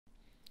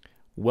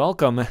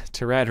Welcome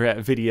to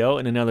RadRat Video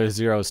and another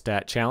Zero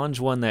Stat Challenge,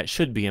 one that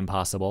should be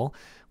impossible,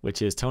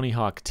 which is Tony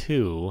Hawk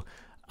 2.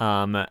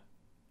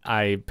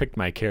 I picked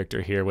my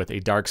character here with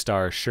a Dark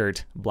Star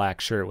shirt, black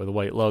shirt with a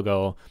white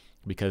logo,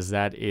 because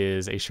that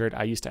is a shirt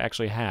I used to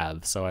actually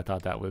have, so I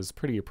thought that was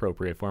pretty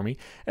appropriate for me.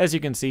 As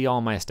you can see,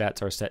 all my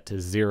stats are set to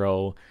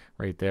 0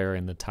 right there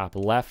in the top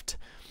left.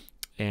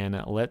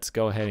 And let's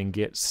go ahead and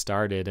get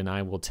started, and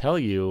I will tell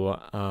you...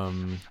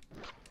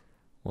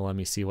 well, let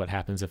me see what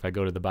happens if I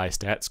go to the buy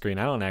stat screen.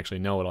 I don't actually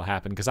know what'll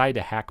happen because I had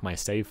to hack my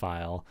save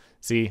file.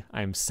 See,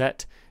 I'm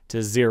set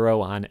to 0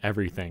 on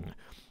everything.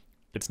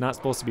 It's not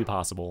supposed to be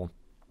possible.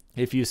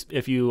 If you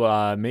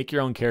make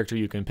your own character,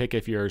 you can pick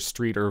if you're a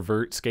street or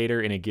vert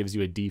skater, and it gives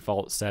you a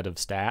default set of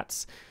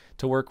stats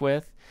to work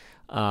with.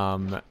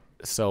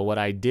 So what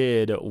I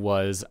did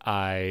was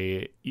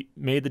I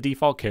made the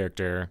default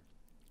character,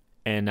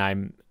 and I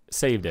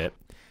saved it,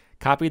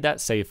 copied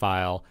that save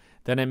file.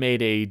 Then I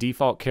made a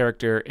default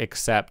character,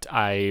 except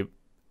I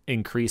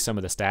increased some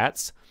of the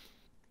stats.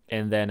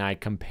 And then I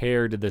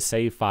compared the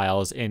save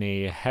files in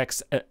a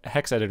hex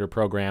editor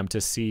program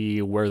to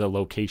see where the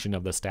location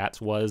of the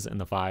stats was in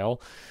the file,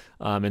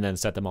 and then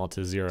set them all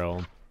to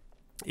 0.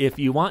 If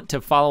you want to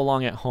follow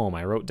along at home,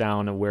 I wrote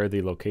down where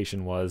the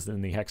location was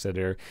in the hex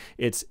editor.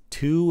 It's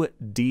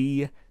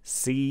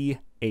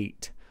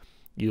 2DC8.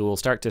 You'll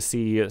start to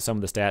see some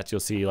of the stats.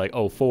 You'll see like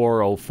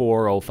 04,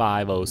 04,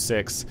 05,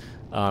 06.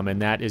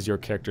 And that is your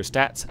character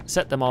stats.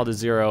 Set them all to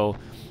 0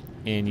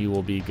 and you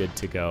will be good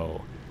to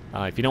go.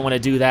 If you don't want to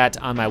do that,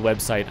 on my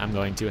website I'm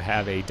going to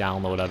have a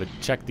download of it.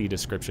 Check the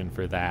description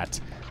for that.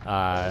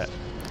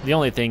 The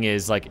only thing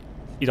is, like,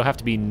 you don't have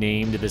to be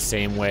named the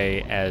same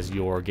way as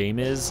your game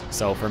is.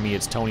 So for me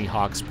it's Tony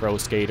Hawk's Pro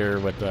Skater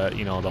with the,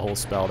 you know, the whole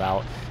spelled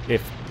out.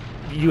 If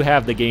you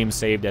have the game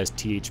saved as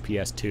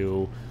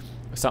THPS2,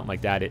 something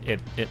like that,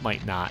 it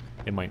might not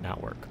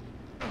work.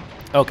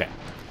 Okay,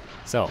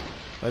 so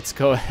let's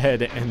go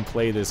ahead and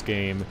play this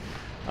game.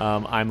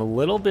 I'm a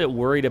little bit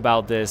worried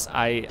about this.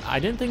 I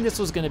didn't think this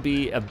was going to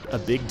be a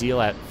big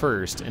deal at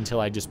first until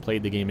I just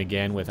played the game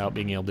again without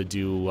being able to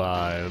do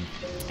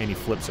any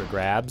flips or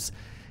grabs.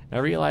 I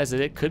realized that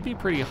it could be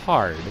pretty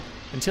hard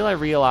until I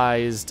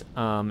realized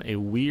a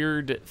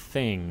weird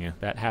thing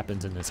that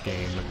happens in this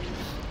game,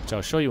 which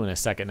I'll show you in a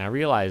second. I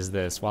realized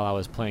this while I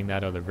was playing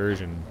that other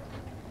version.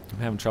 I'm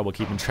having trouble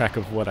keeping track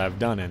of what I've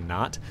done and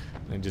not.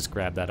 Let me just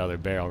grab that other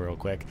barrel real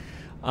quick.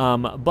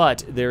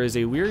 But there is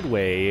a weird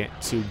way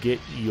to get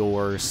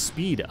your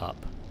speed up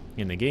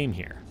in the game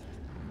here.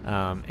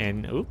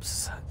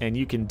 And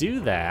you can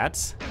do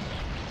that,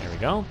 there we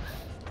go,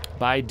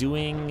 by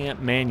doing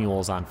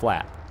manuals on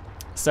flat.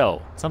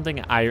 So,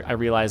 something I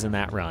realized in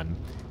that run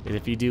is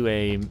if you do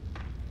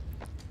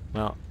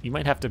well, you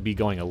might have to be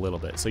going a little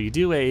bit. So you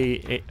do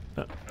a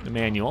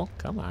manual,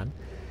 come on.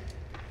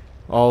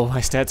 Oh, my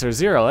stats are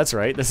 0, that's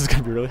right. This is going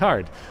to be really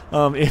hard.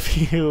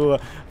 If you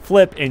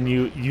flip and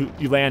you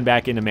land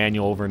back into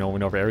manual over and over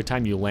and over, every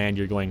time you land,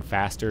 you're going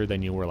faster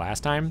than you were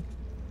last time,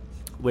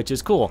 which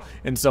is cool.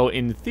 And so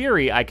in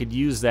theory, I could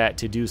use that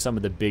to do some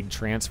of the big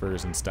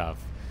transfers and stuff.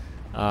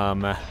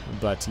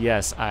 But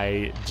yes,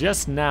 I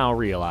just now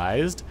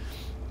realized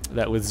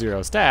that with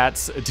 0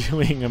 stats,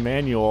 doing a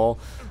manual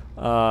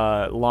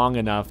long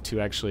enough to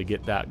actually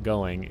get that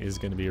going is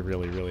going to be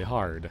really, really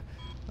hard.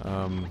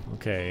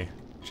 Okay.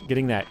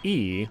 Getting that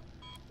E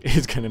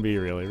is going to be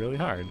really, really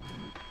hard.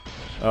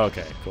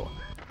 Okay, cool.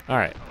 All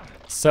right.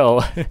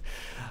 So,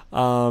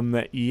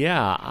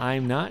 yeah,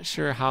 I'm not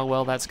sure how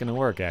well that's going to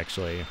work,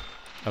 actually.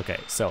 Okay,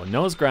 so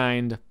nose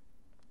grind,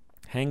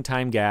 hang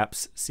time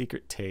gaps,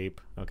 secret tape.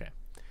 Okay.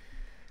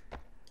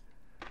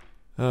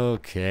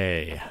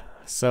 Okay.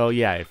 So,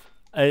 yeah,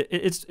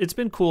 it's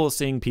been cool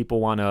seeing people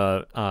want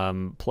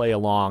to play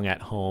along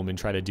at home and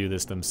try to do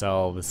this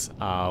themselves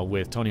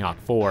with Tony Hawk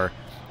 4.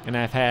 And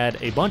I've had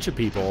a bunch of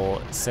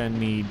people send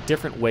me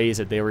different ways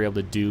that they were able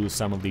to do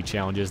some of the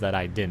challenges that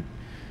I didn't,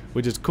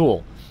 which is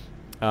cool,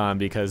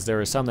 because there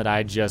were some that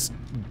I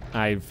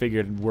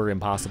figured were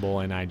impossible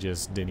and I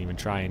just didn't even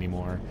try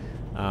anymore.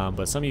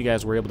 But some of you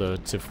guys were able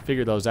to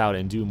figure those out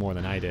and do more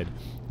than I did.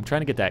 I'm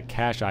trying to get that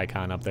cash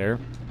icon up there,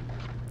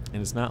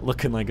 and it's not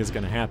looking like it's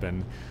going to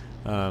happen.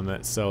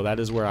 So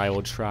that is where I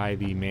will try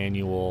the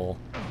manual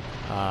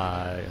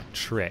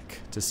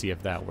trick to see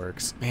if that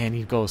works. Man,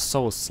 you go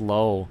so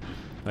slow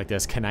like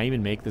this. Can I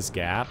even make this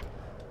gap?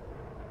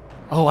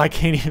 Oh, I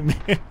can't even.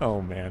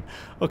 Oh, man.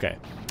 Okay.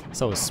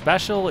 So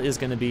special is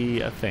going to be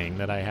a thing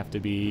that I have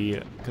to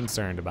be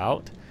concerned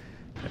about.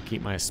 I'll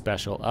keep my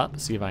special up,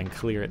 see if I can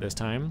clear it this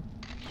time.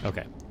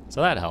 Okay.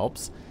 So that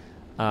helps.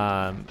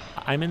 I'm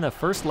in the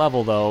first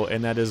level, though,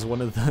 and that is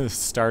one of the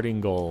starting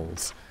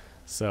goals.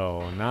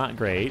 So, not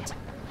great.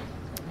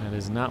 That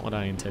is not what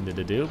I intended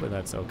to do, but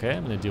that's okay.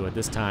 I'm going to do it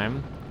this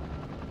time.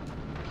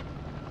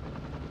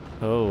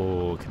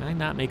 Oh, can I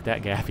not make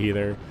that gap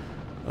either?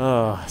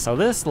 So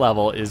this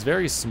level is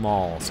very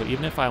small, so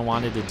even if I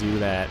wanted to do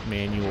that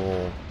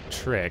manual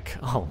trick,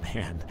 oh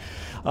man,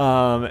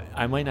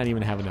 I might not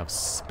even have enough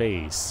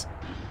space.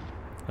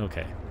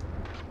 Okay.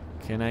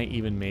 Can I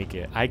even make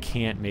it? I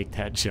can't make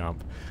that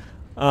jump.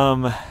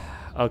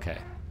 Okay.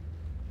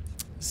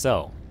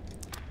 So,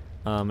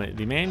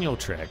 the manual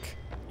trick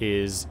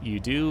is you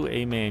do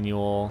a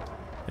manual,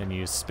 then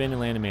you spin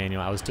and land a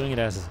manual. I was doing it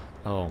as,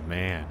 oh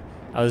man.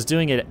 I was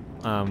doing it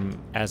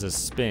as a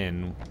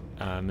spin,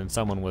 and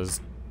someone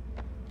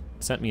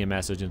sent me a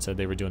message and said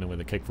they were doing it with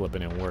a kickflip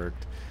and it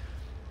worked.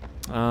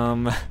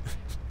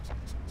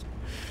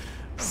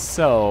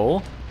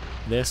 So,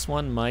 this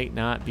one might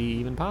not be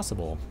even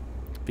possible.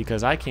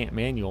 Because I can't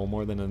manual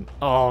more than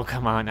oh,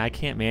 come on. I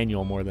can't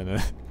manual more than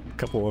a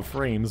couple of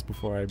frames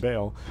before I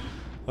bail.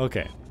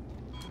 Okay.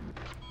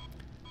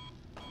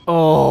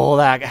 Oh,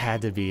 that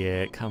had to be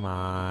it. Come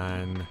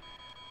on.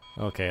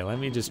 Okay, let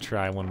me just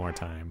try one more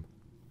time.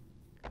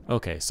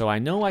 Okay, so I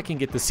know I can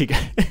get the secret.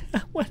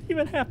 What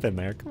even happened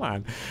there? Come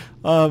on.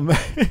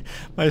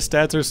 My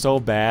stats are so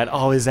bad.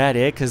 Oh, is that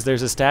it? Because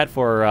there's a stat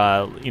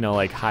for, you know,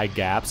 like high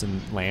gaps and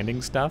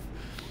landing stuff.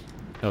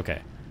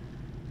 Okay.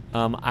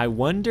 I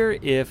wonder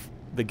if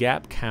the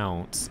gap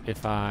counts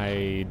if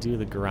I do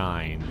the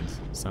grind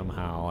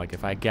somehow. Like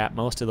if I gap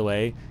most of the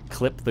way,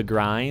 clip the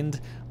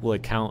grind, will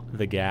it count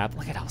the gap?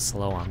 Look at how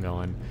slow I'm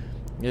going.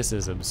 This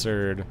is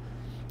absurd.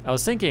 I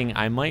was thinking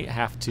I might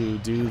have to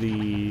do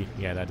the...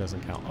 Yeah, that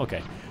doesn't count.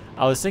 Okay.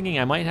 I was thinking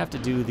I might have to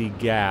do the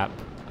gap,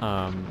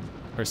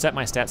 or set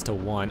my stats to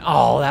 1.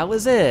 Oh, that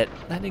was it.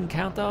 That didn't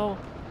count though.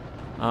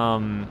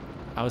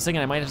 I was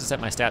thinking I might have to set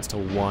my stats to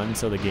 1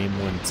 so the game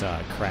wouldn't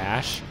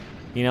crash.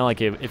 You know,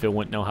 like if it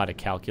wouldn't know how to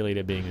calculate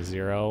it being a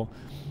 0.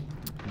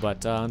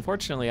 But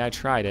unfortunately, I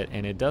tried it,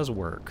 and it does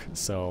work.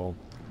 So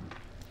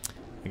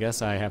I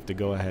guess I have to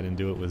go ahead and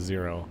do it with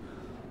 0.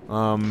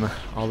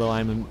 Although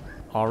I'm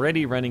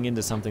already running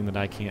into something that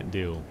I can't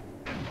do.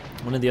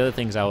 One of the other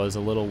things I was a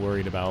little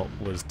worried about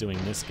was doing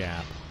this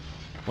gap.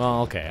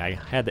 Well, okay, I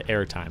had the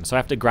air time, so I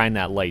have to grind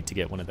that light to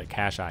get one of the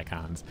cache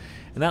icons.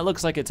 And that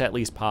looks like it's at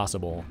least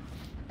possible.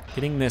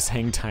 Getting this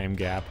hang time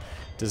gap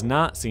does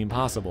not seem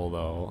possible,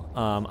 though.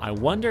 I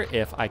wonder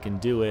if I can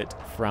do it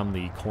from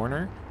the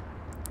corner,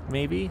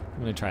 maybe?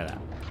 I'm going to try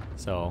that.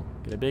 So,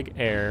 get a big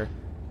air.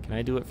 Can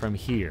I do it from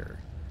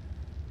here?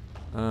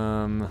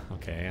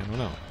 Okay, I don't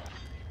know.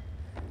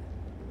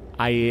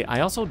 I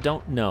also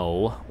don't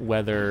know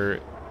whether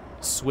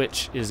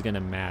switch is going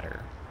to matter.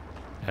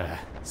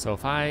 So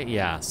if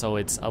yeah, so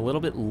it's a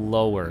little bit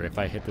lower if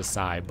I hit the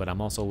side, but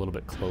I'm also a little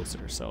bit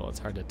closer, so it's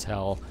hard to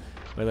tell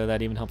whether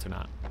that even helps or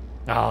not.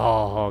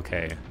 Oh,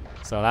 okay.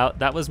 So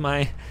that was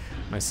my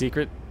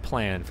secret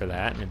plan for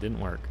that, and it didn't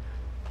work.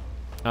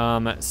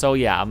 So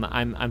yeah,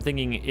 I'm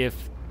thinking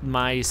if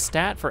my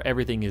stat for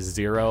everything is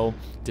 0,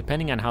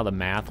 depending on how the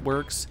math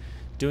works,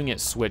 doing it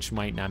switch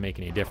might not make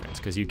any difference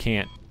because you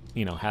can't,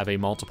 you know, have a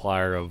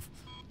multiplier of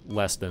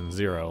less than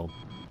 0.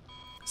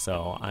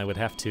 So I would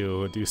have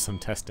to do some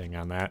testing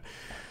on that.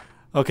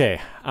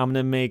 Okay, I'm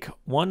gonna make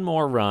one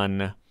more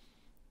run,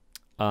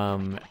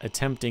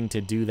 attempting to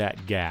do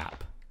that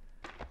gap.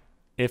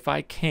 If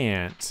I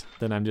can't,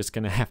 then I'm just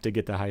gonna have to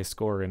get the high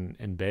score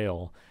and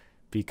bail,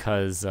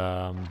 because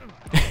oh,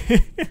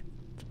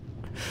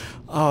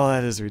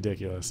 that is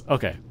ridiculous.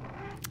 Okay,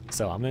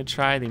 so I'm gonna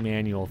try the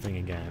manual thing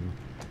again.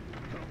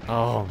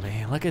 Oh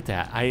man, look at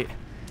that.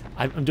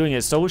 I'm doing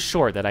it so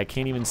short that I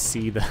can't even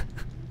see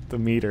the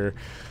meter.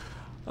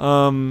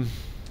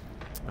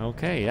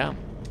 Okay, yeah,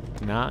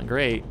 not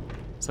great.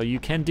 So you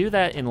can do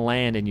that in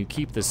land, and you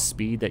keep the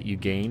speed that you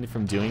gained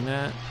from doing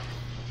that.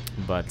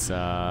 But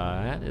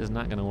that is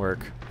not gonna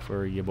work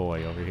for your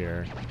boy over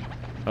here.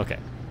 Okay,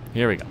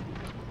 here we go.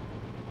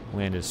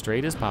 Land as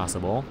straight as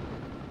possible.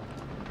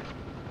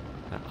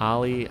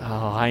 Ollie,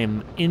 oh, I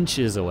am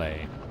inches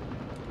away.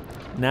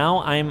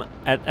 Now I'm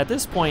at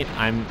this point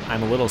I'm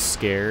a little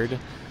scared,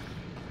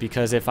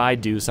 because if I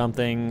do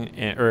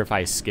something, or if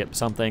I skip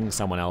something,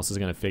 someone else is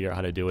gonna figure out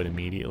how to do it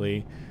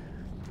immediately.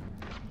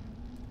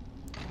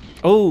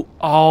 Oh,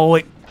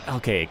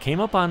 okay, it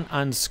came up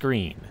on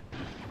screen,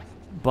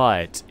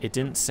 but it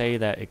didn't say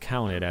that it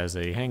counted as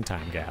a hang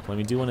time gap. Let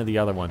me do one of the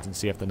other ones and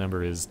see if the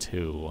number is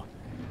 2.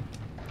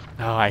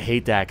 Oh, I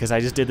hate that, because I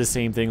just did the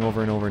same thing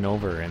over and over and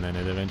over, and then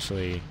it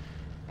eventually...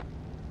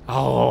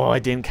 Oh,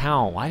 it didn't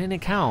count. Why didn't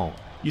it count?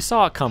 You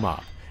saw it come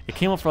up. It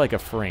came up for like a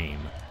frame.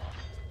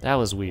 That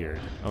was weird.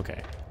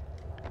 Okay.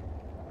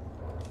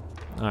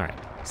 Alright,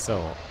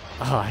 so...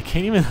 Oh, I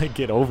can't even like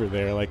get over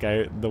there like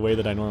the way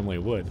that I normally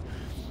would.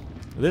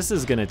 This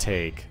is gonna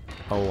take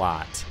a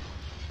lot.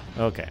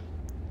 Okay.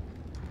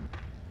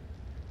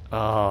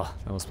 Oh,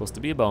 that was supposed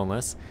to be a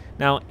boneless.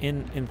 Now,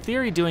 in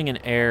theory, doing an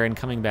air and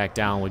coming back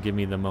down would give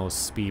me the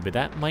most speed, but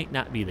that might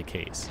not be the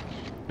case.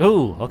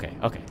 Ooh, okay,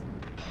 okay.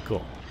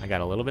 Cool. I got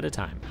a little bit of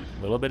time.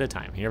 A little bit of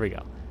time. Here we go.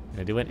 I'm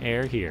gonna do an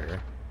air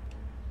here.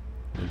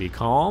 I'm gonna be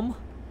calm.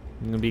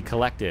 I'm gonna be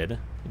collected.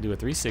 Do a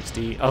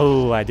 360.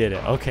 Oh, I did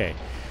it. Okay.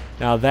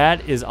 Now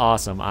that is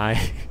awesome.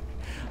 I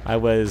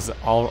was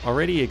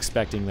already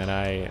expecting that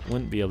I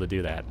wouldn't be able to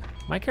do that.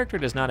 My character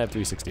does not have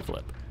 360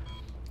 flip.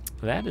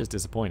 That is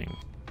disappointing.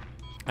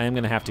 I am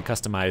gonna have to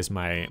customize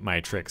my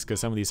tricks, because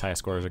some of these high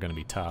scores are gonna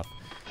be tough.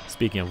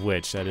 Speaking of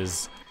which, that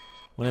is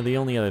one of the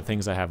only other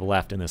things I have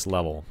left in this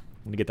level.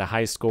 I'm going to get the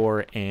high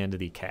score and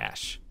the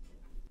cash.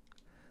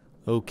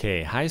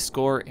 Okay, high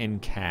score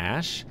and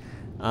cash.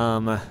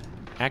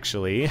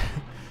 Actually,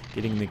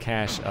 getting the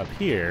cash up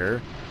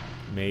here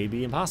may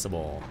be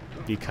impossible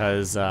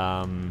because,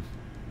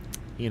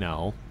 you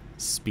know,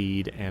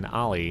 speed and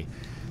ollie.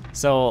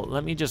 So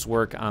let me just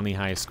work on the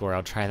high score.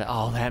 I'll try that.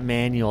 Oh, that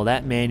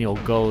manual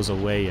goes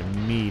away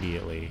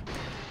immediately.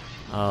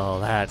 Oh,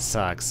 that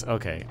sucks.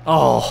 Okay.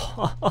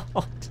 Oh,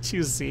 did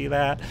you see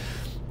that?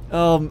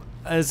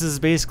 This is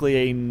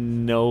basically a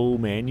no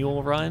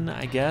manual run,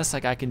 I guess.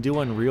 Like, I can do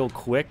one real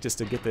quick just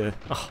to get the...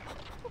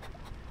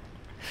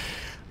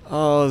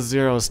 Oh,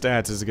 zero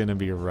stats is gonna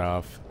be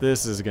rough.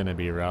 This is gonna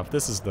be rough.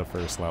 This is the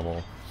first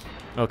level.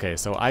 Okay,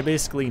 so I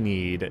basically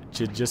need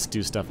to just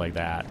do stuff like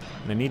that.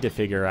 And I need to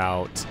figure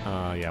out,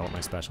 yeah, what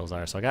my specials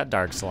are. So I got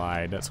Dark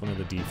Slide. That's one of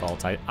the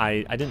defaults.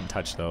 I didn't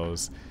touch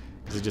those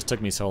because it just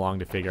took me so long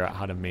to figure out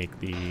how to make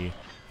the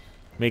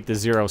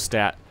zero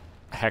stat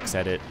hex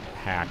edit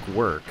hack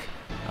work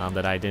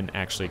that I didn't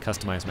actually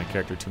customize my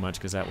character too much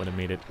because that would have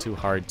made it too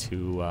hard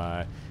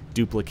to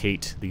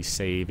duplicate the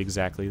save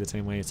exactly the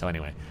same way. So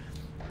anyway,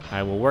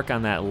 I will work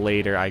on that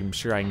later. I'm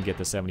sure I can get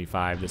the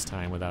 75 this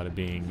time without it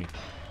being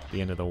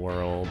the end of the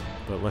world.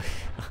 But look,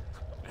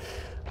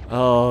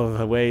 oh,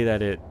 the way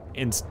that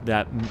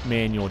that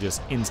manual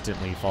just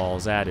instantly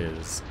falls, that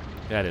is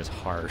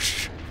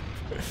harsh.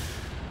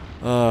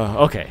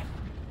 Okay,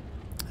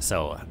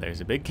 so there's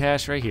a big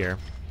cache right here.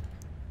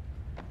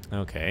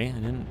 Okay, I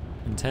didn't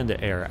intend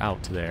to air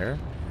out there,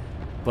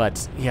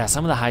 but yeah,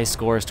 some of the high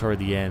scores toward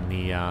the end,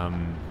 the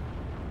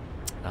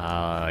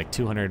like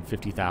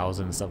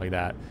 250,000 and stuff like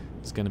that,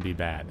 is gonna be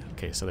bad.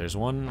 Okay, so there's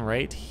one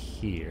right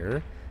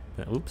here.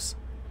 Oops.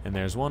 And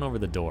there's one over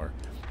the door.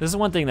 This is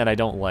one thing that I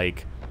don't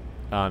like,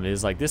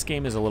 is like this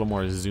game is a little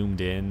more zoomed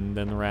in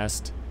than the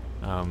rest,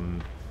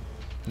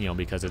 you know,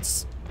 because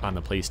it's on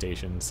the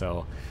PlayStation,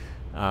 so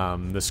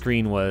the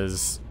screen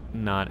was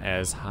not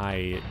as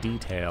high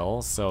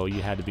detail, so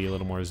you had to be a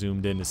little more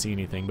zoomed in to see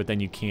anything, but then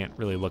you can't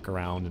really look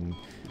around and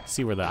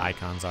see where the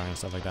icons are and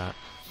stuff like that.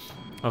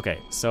 Okay,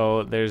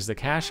 so there's the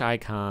cache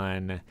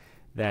icon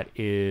that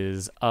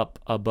is up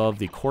above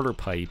the quarter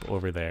pipe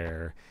over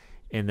there.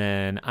 And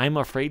then I'm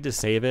afraid to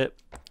save it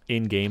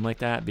in game like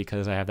that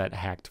because I have that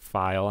hacked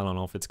file. I don't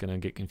know if it's gonna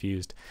get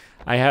confused.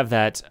 I have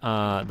that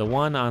the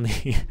one on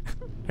the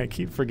I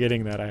keep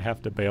forgetting that I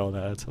have to bail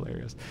that. That's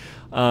hilarious.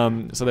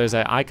 So there's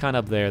that icon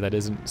up there that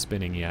isn't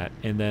spinning yet,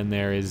 and then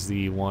there is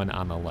the one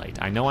on the light.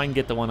 I know I can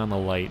get the one on the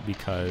light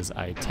because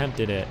I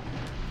attempted it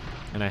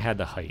and I had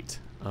the height.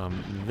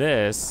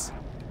 This.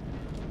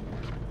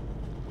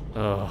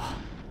 Oh,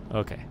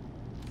 okay.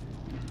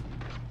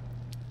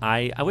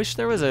 I wish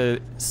there was a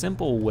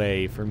simple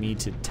way for me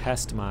to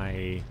test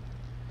my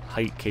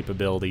height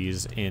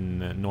capabilities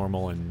in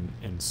normal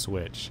and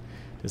Switch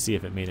to see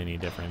if it made any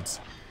difference.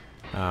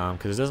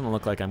 Because it doesn't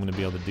look like I'm going to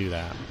be able to do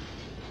that.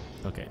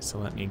 Okay, so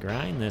let me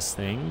grind this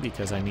thing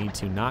because I need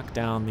to knock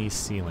down these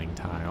ceiling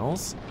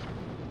tiles.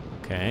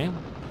 Okay.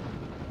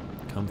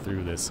 Come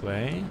through this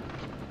way.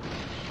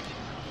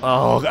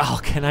 Oh,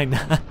 can I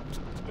not?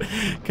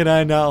 Can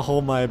I not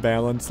hold my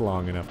balance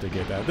long enough to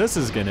get that? This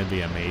is gonna be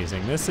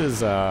amazing. This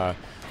is the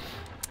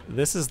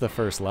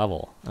first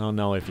level. I don't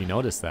know if you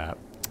noticed that.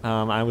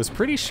 I was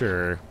pretty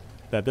sure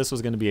that this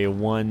was gonna be a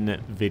one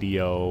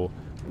video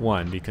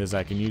one because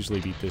I can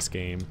usually beat this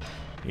game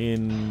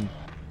in.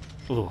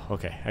 Oh,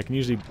 okay. I can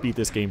usually beat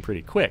this game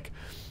pretty quick,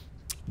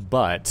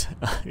 but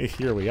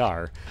here we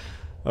are.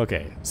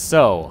 Okay,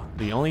 so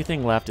the only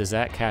thing left is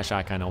that cache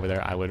icon over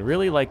there. I would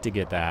really like to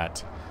get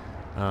that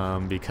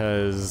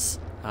because.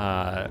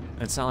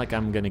 It's not like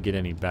I'm gonna get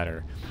any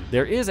better.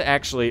 There is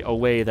actually a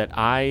way that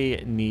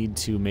I need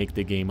to make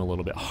the game a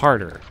little bit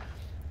harder,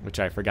 which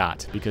I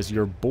forgot, because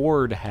your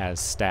board has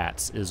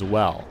stats as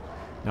well.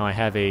 Now I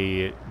have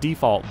a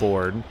default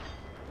board.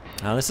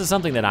 Now this is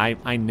something that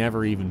I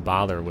never even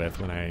bother with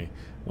when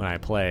I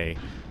play,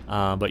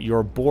 but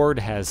your board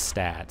has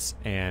stats,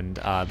 and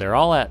they're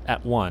all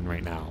at 1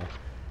 right now.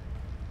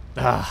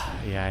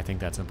 Yeah, I think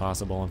that's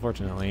impossible,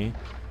 unfortunately.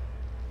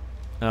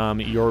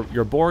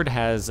 Your board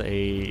has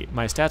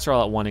my stats are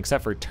all at 1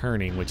 except for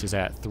turning, which is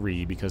at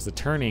 3 because the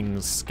turning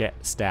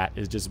stat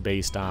is just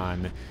based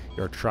on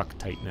your truck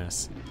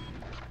tightness.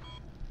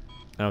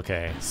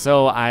 Okay,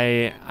 so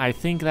I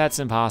think that's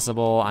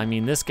impossible. I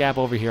mean, this gap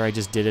over here, I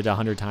just did it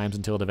 100 times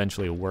until it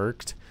eventually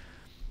worked,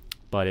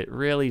 but it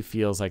really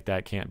feels like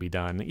that can't be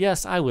done.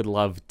 Yes, I would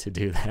love to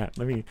do that.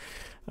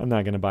 I'm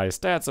not gonna buy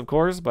stats, of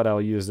course, but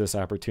I'll use this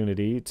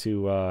opportunity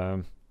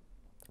to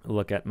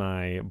look at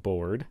my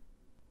board.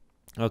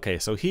 Okay,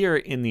 so here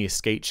in the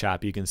skate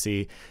shop, you can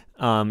see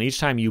each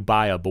time you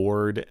buy a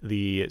board,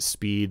 the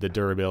speed, the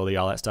durability,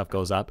 all that stuff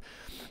goes up.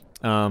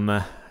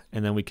 And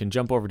then we can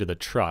jump over to the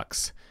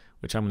trucks,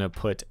 which I'm going to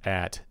put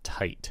at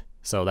tight.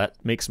 So that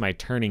makes my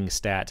turning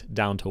stat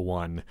down to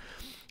 1.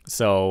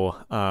 So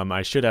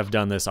I should have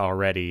done this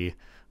already,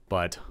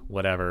 but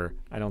whatever.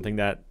 I don't think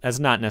that's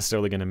not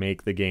necessarily going to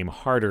make the game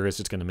harder. It's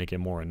just going to make it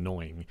more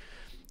annoying.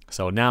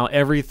 So now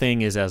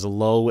everything is as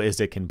low as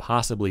it can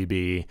possibly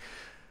be.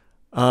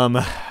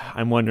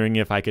 I'm wondering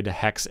if I could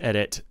hex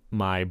edit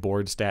my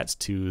board stats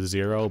to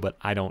 0, but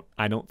I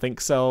don't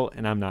think so,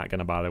 and I'm not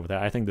gonna bother with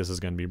that. I think this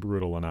is gonna be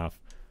brutal enough.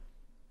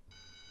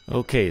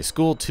 Okay,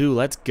 school 2,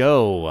 let's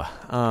go.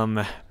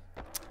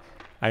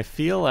 I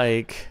feel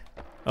like,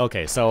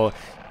 okay, so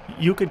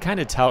you could kind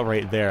of tell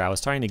right there, I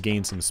was trying to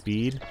gain some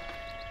speed.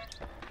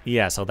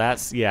 Yeah, so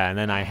that's, yeah, and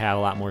then I have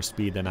a lot more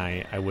speed than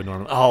I would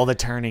normally. Oh, the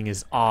turning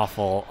is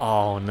awful.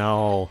 Oh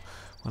no.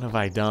 What have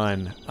I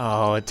done?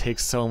 Oh, it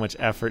takes so much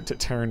effort to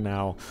turn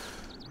now.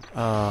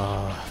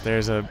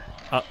 There's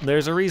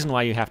a reason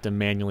why you have to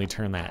manually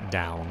turn that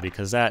down,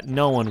 because that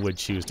no one would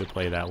choose to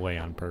play that way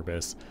on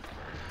purpose.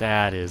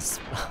 That is,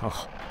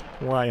 oh,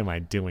 why am I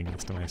doing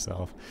this to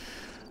myself?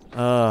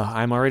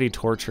 I'm already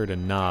tortured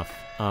enough.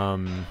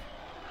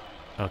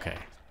 Okay.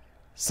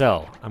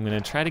 So, I'm gonna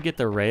try to get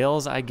the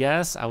rails, I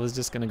guess. I was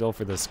just gonna go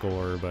for the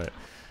score, but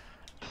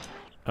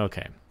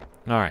okay.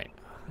 Alright.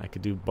 I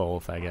could do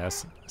both, I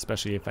guess.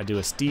 Especially if I do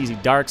a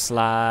steezy dark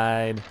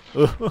slide.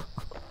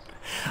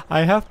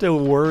 I have to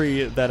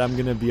worry that I'm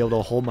gonna be able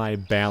to hold my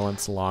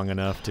balance long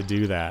enough to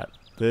do that.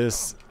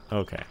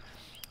 Okay.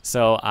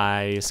 So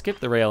I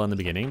skipped the rail in the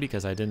beginning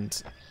because I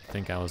didn't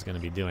think I was gonna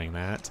be doing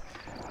that.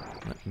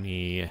 Let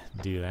me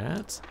do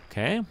that.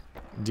 Okay.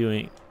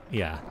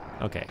 Yeah.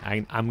 Okay.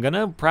 I'm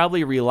gonna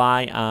probably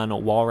rely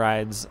on wall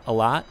rides a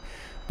lot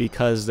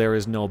because there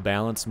is no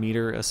balance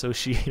meter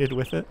associated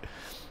with it.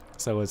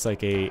 So it's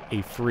like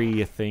a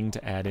free thing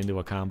to add into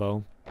a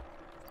combo.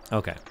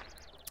 Okay.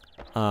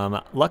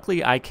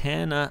 Luckily I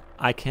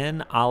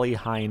can ollie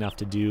high enough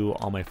to do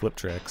all my flip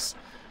tricks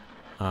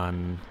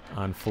on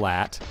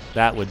flat.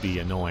 That would be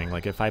annoying.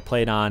 Like if I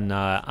played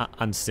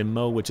on sim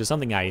mode, which is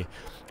something I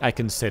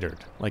considered.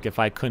 Like if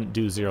I couldn't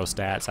do 0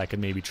 stats, I could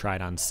maybe try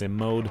it on sim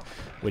mode,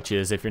 which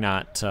is, if you're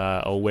not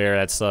aware,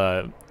 that's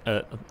a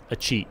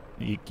cheat.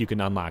 You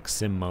can unlock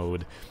sim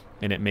mode,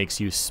 and it makes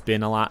you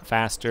spin a lot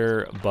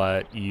faster,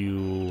 but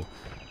you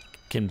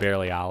can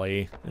barely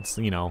ollie. It's,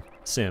 you know,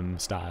 sim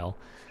style.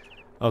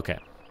 Okay.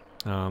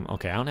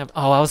 Okay, I don't have,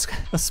 oh, I was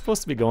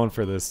supposed to be going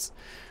for this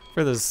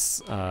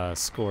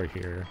score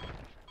here.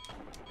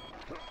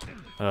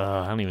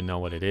 I don't even know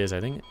what it is. I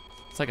think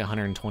it's like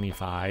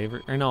 125,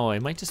 or no,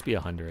 it might just be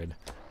 100.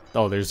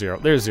 Oh, there's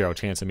zero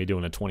chance of me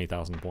doing a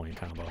 20,000 point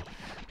combo.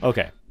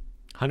 Okay,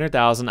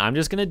 100,000. I'm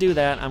just gonna do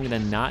that. I'm gonna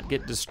not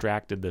get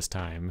distracted this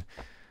time.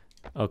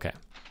 Okay.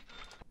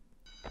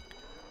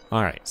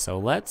 All right, so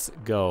let's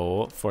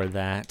go for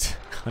that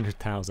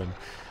 100,000.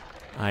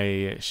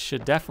 I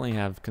should definitely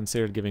have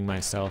considered giving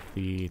myself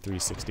the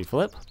 360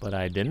 flip, but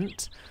I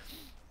didn't.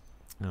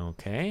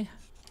 Okay.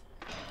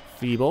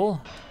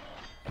 Feeble.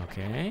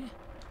 Okay.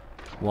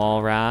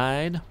 Wall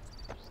ride.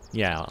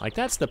 Yeah, like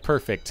that's the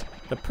perfect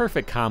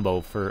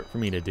combo for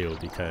me to do,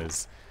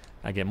 because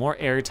I get more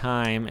air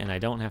time and I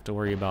don't have to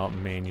worry about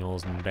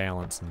manuals and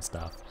balance and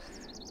stuff.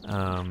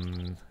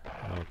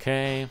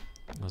 Okay.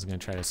 I was gonna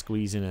try to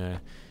squeeze in a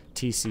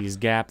TC's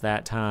gap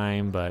that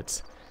time,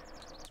 but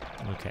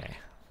okay.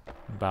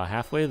 About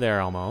halfway there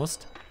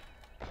almost.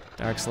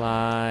 Dark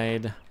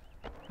slide.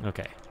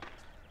 Okay.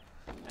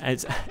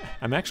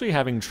 I'm actually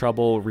having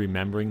trouble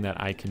remembering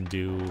that I can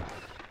do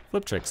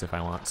flip tricks if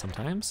I want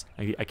sometimes.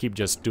 I keep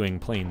just doing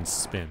plain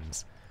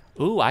spins.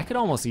 Ooh, I could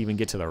almost even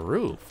get to the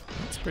roof.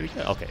 That's pretty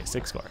good. Okay,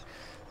 6 score.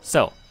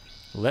 So,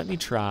 let me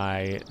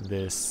try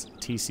this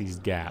TC's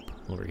gap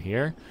over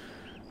here.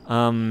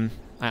 I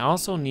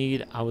also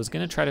I was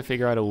gonna try to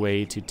figure out a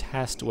way to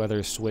test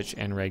whether switch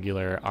and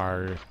regular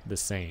are the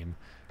same.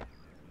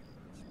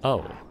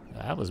 Oh,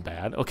 that was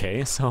bad.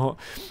 Okay, so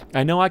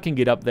I know I can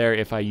get up there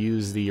if I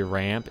use the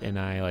ramp and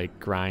I like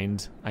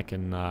grind. I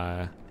can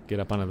get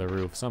up onto the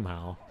roof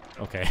somehow.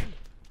 Okay.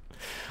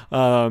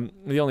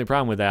 The only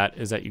problem with that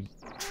is that you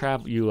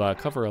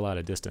cover a lot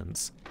of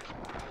distance.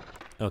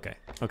 Okay.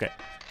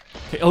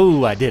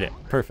 Oh, I did it.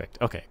 Perfect.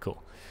 Okay,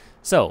 cool.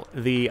 So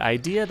the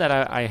idea that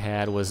I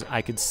had was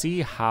I could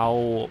see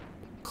how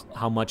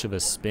much of a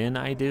spin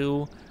I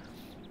do.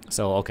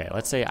 So, okay,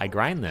 let's say I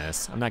grind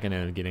this. I'm not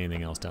gonna get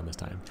anything else done this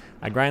time.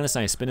 I grind this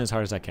and I spin as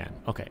hard as I can.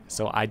 Okay,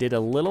 so I did a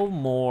little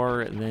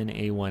more than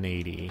a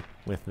 180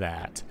 with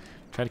that.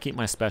 Try to keep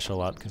my special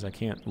up because I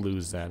can't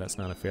lose that. That's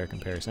not a fair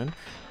comparison.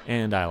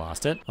 And I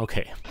lost it.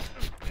 Okay.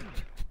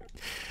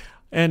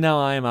 And now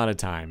I am out of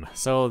time.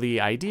 So the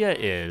idea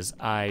is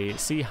I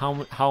see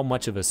how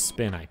much of a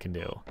spin I can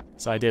do.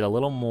 So I did a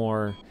little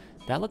more.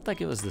 That looked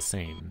like it was the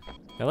same.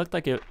 That looked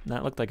like it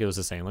was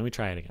the same. Let me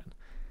try it again.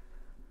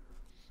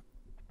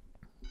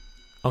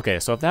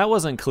 Okay, so if that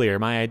wasn't clear,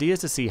 my idea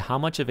is to see how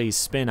much of a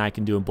spin I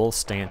can do in both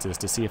stances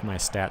to see if my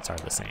stats are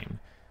the same.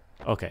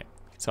 Okay,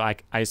 so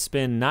I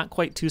spin not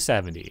quite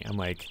 270. I'm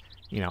like,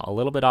 you know, a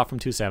little bit off from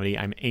 270.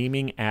 I'm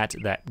aiming at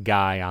that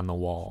guy on the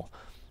wall.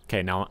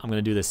 Okay, now I'm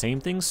gonna do the same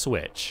thing,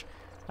 switch.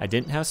 I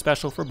didn't have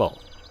special for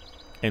both.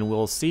 And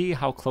we'll see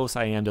how close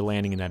I am to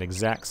landing in that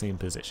exact same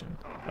position.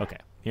 Okay,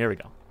 here we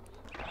go.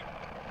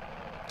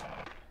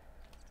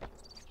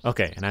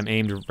 Okay, and I'm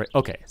aimed right.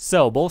 Okay,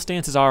 so both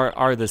stances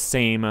are the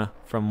same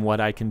from what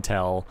I can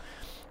tell.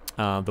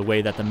 The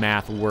way that the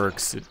math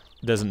works, it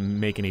doesn't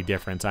make any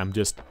difference. I'm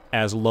just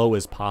as low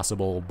as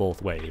possible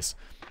both ways.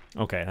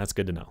 Okay, that's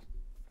good to know.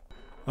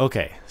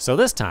 Okay, so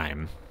this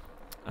time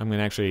I'm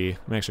actually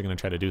gonna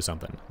try to do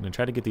something. I'm gonna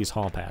try to get these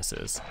hall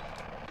passes.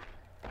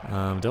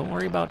 Don't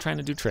worry about trying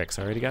to do tricks.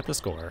 I already got the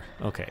score.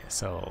 Okay,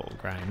 so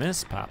grind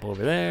this, pop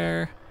over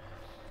there.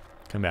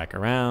 Come back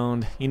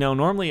around. You know,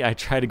 normally I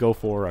try to go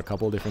for a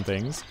couple of different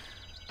things.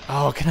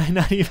 Oh, can I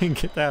not even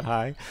get that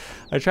high?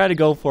 I try to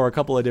go for a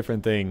couple of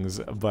different things,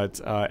 but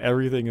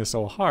everything is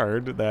so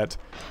hard that...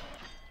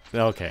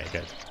 Okay,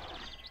 good.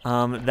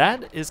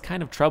 That is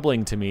kind of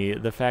troubling to me,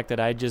 the fact that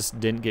I just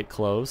didn't get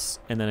close,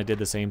 and then I did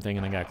the same thing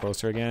and I got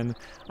closer again.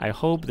 I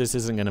hope this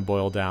isn't going to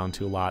boil down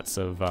to lots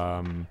of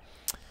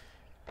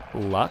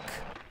luck.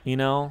 You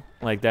know,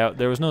 like that,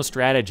 there was no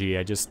strategy.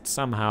 I just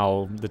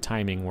somehow the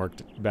timing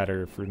worked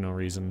better for no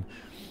reason.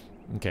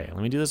 Okay,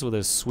 let me do this with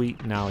a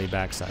sweet nollie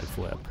backside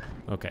flip.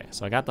 Okay,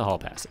 so I got the hall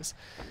passes.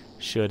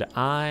 Should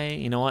I,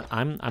 you know what?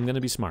 I'm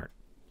gonna be smart.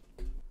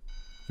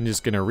 I'm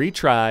just gonna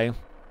retry,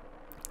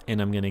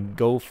 and I'm gonna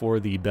go for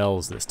the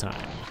bells this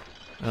time.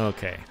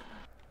 Okay,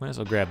 might as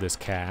well grab this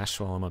cash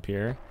while I'm up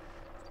here.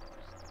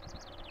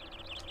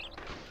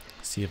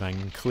 See if I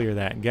can clear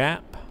that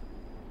gap.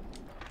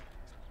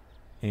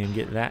 And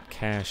get that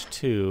cash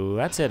too.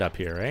 That's it up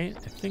here, right?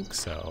 I think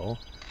so.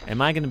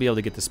 Am I going to be able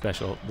to get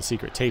the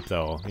secret tape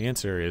though? The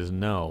answer is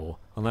no,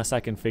 unless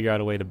I can figure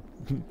out a way to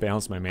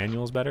balance my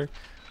manuals better.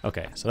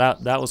 Okay, so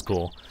that was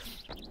cool.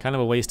 Kind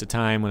of a waste of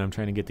time when I'm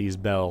trying to get these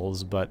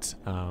bells, but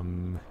all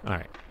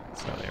right.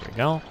 So there we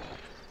go.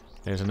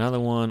 There's another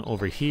one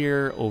over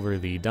here, over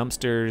the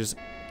dumpsters.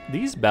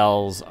 These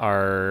bells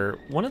are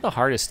one of the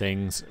hardest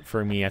things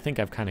for me. I think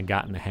I've kind of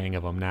gotten the hang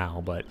of them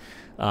now, but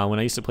when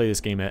I used to play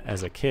this game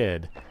as a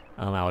kid,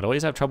 I would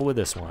always have trouble with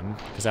this one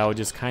because I would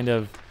just kind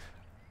of,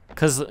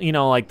 because you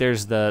know, like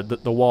there's the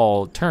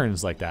wall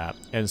turns like that,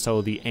 and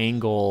so the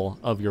angle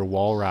of your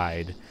wall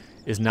ride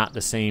is not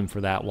the same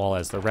for that wall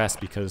as the rest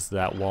because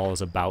that wall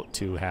is about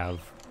to have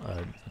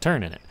a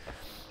turn in it.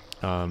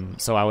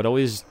 So I would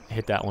always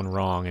hit that one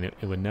wrong, and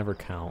it would never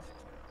count.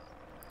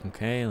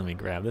 Okay, let me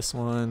grab this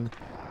one.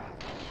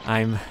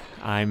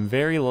 I'm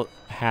very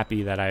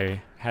happy that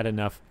I had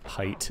enough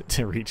height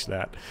to reach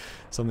that.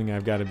 Something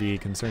I've got to be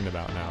concerned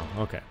about now.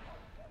 Okay.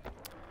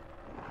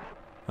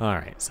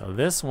 Alright, so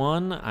this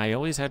one I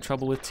always had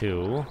trouble with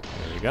too.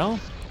 There we go.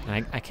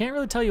 And I can't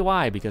really tell you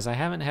why, because I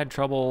haven't had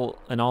trouble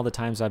in all the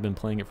times I've been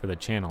playing it for the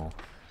channel.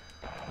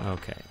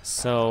 Okay,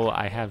 so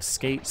I have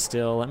skate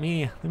still. Let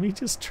me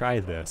just try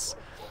this.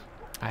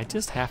 I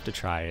just have to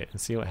try it and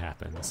see what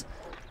happens.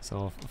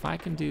 So if I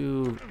can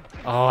do...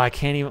 Oh, I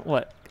can't even...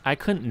 What? I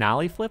couldn't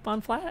nollie flip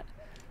on flat?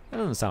 That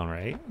doesn't sound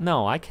right.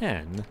 No, I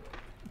can.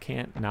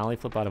 Can't nollie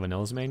flip out of a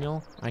nose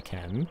manual? I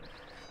can.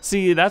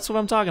 See, that's what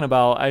I'm talking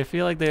about. I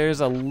feel like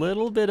there's a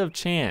little bit of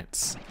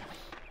chance.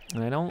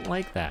 And I don't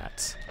like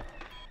that.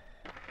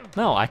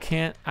 No, I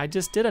can't. I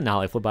just did a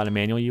nollie flip out of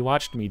manual. You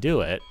watched me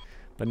do it.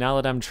 But now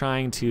that I'm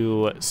trying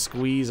to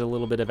squeeze a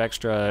little bit of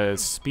extra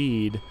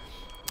speed,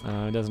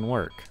 it doesn't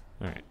work.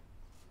 All right.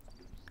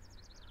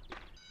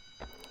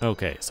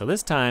 Okay, so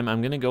this time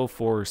I'm going to go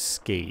for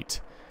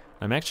skate.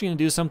 I'm actually going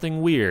to do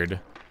something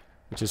weird,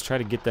 which is try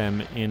to get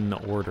them in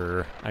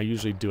order. I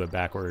usually do it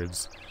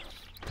backwards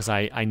because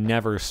I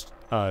never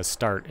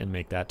start and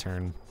make that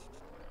turn.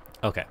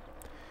 Okay.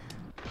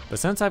 But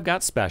since I've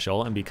got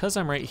special, and because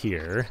I'm right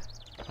here,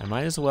 I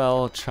might as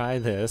well try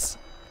this.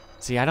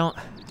 See, I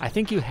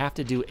think you have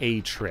to do a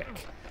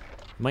trick.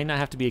 It might not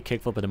have to be a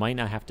kickflip, but it might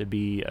not have to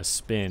be a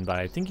spin, but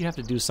I think you have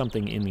to do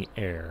something in the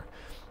air.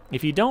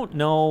 If you don't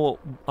know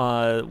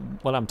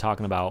what I'm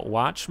talking about,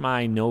 watch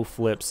my no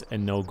flips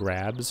and no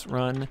grabs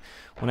run.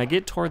 When I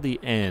get toward the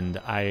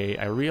end,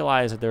 I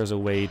realize that there's a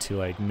way to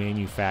like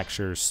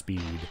manufacture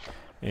speed.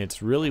 And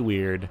it's really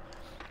weird,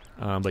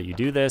 but you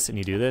do this and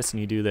you do this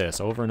and you do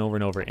this over and over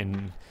and over,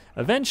 and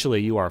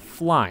eventually you are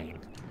flying.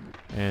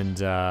 And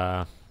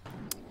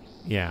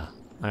yeah,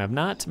 I have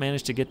not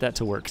managed to get that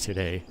to work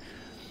today.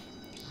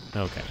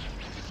 Okay.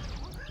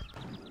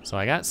 So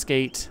I got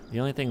skate.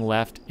 The only thing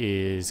left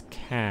is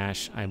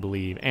cash, I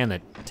believe, and the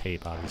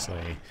tape,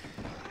 obviously.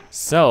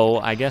 So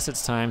I guess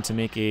it's time to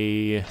make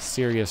a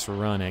serious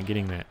run at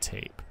getting that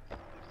tape.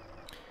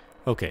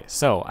 Okay,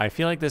 so I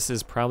feel like this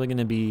is probably going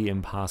to be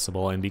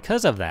impossible, and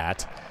because of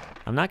that,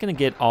 I'm not going to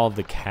get all of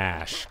the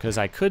cash, because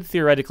I could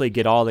theoretically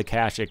get all the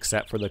cash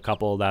except for the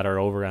couple that are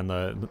over on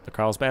the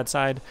Carlsbad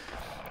side,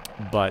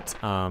 but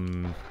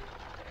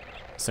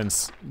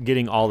since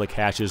getting all the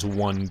cash is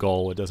one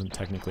goal, it doesn't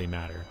technically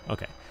matter.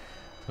 Okay.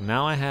 So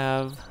now I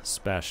have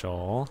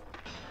special.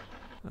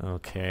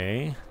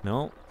 Okay.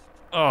 No.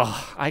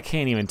 Oh, I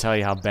can't even tell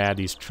you how bad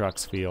these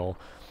trucks feel.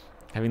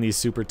 Having these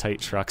super tight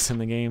trucks in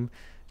the game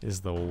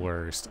is the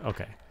worst.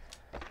 Okay.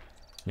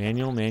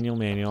 Manual, manual,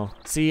 manual.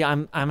 See,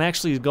 I'm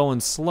actually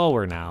going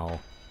slower now.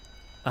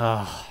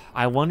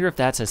 I wonder if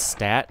that's a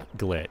stat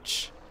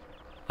glitch.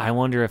 I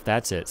wonder if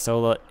that's it.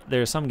 So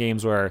there are some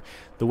games where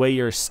the way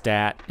your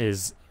stat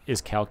is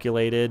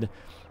calculated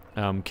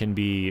can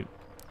be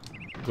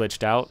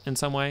glitched out in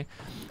some way.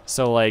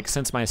 So like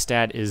since my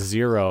stat is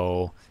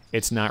 0,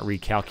 it's not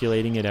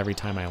recalculating it every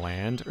time I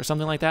land or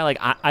something like that. Like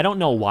I don't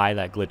know why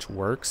that glitch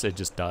works. It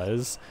just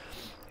does.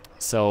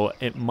 So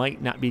it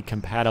might not be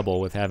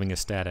compatible with having a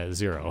stat at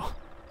 0.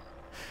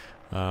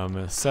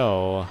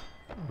 So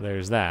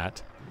there's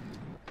that.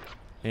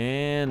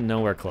 And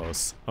nowhere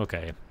close.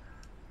 Okay.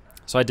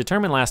 So I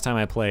determined last time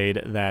I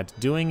played that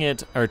doing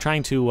it or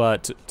trying to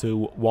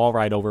wall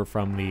ride over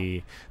from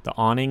the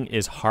awning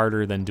is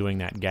harder than doing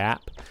that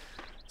gap.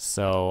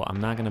 So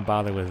I'm not gonna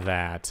bother with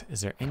that.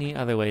 Is there any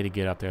other way to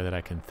get up there that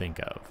I can think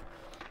of?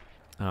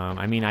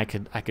 I mean, I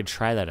could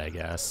try that, I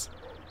guess.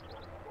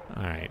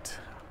 All right.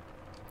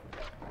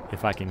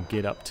 If I can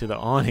get up to the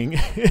awning,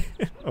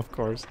 of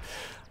course.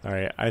 All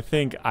right. I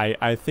think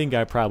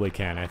I probably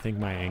can. I think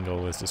my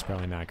angle is just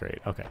probably not great.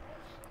 Okay.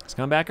 Let's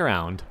come back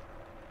around.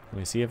 Let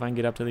me see if I can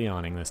get up to the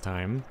awning this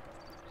time.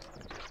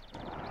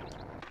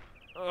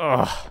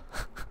 Ugh.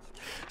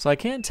 So I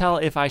can't tell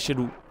if I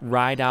should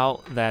ride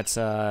out that,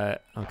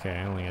 okay,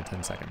 I only had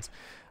 10 seconds.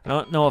 I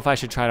don't know if I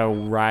should try to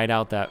ride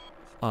out that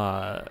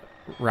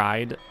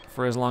ride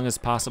for as long as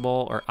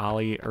possible or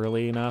ollie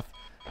early enough.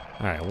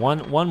 All right,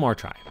 one more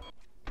try.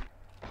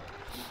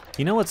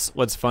 You know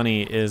what's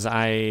funny is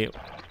I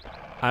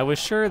was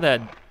sure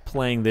that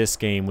playing this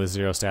game with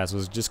 0 stats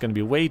was just gonna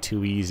be way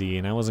too easy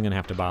and I wasn't gonna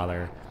have to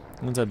bother.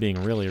 It ends up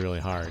being really, really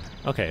hard.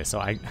 Okay, so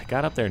I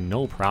got up there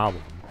no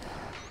problem.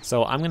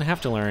 So I'm gonna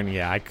have to learn,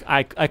 yeah,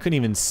 I couldn't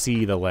even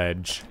see the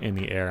ledge in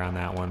the air on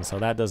that one, so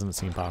that doesn't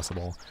seem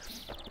possible.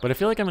 But I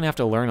feel like I'm gonna have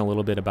to learn a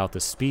little bit about the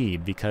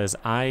speed because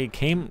I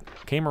came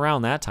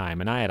around that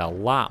time and I had a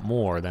lot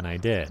more than I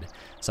did.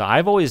 So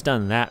I've always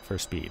done that for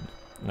speed.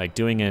 Like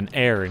doing an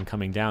air and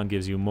coming down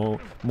gives you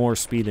more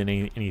speed than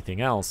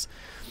anything else.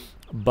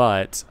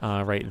 But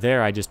right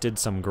there, I just did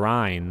some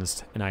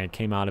grinds, and I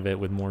came out of it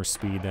with more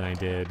speed than I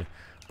did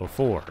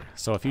before.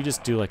 So if you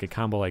just do like a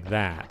combo like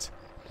that,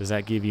 does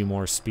that give you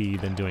more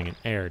speed than doing an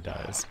air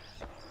does?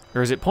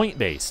 Or is it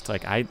point-based?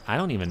 Like, I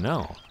don't even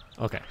know.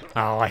 Okay.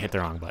 Oh, I hit the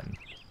wrong button.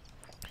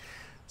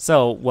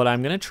 So what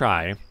I'm going to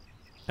try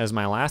as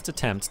my last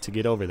attempt to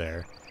get over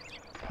there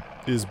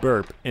is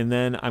burp, and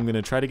then I'm going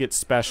to try to get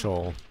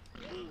special,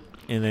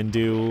 and then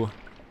do...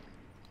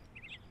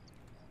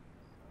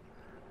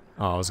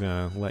 Oh, I was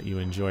gonna let you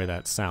enjoy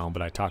that sound,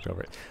 but I talked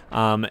over it.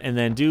 And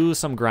then do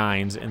some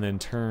grinds, and then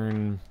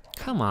turn.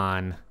 Come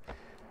on.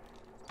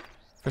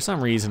 For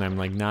some reason, I'm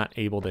like not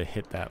able to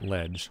hit that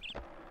ledge.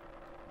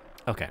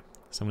 Okay,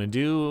 so I'm gonna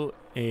do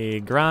a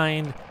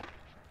grind.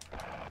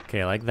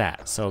 Okay, like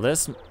that. So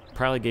this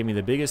probably gave me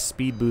the biggest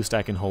speed boost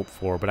I can hope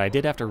for, but I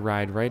did have to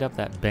ride right up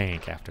that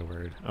bank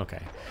afterward.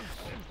 Okay,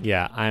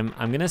 yeah, I'm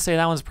gonna say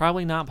that one's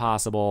probably not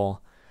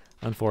possible,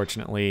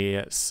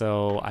 unfortunately.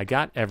 So I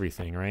got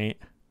everything right.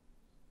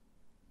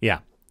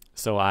 Yeah,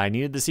 so I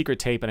needed the secret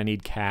tape and I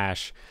need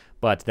cash,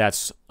 but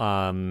that's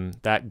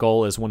that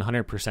goal is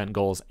 100%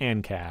 goals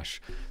and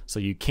cash, so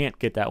you can't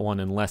get that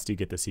one unless you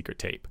get the secret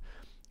tape.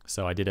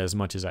 So I did as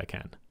much as I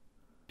can.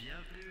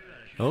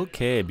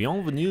 Okay,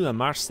 bienvenue à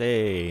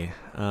Marseille.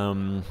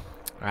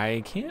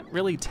 I can't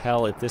really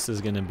tell if this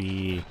is gonna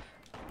be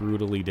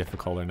brutally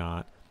difficult or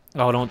not.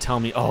 Oh, don't tell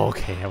me. Oh,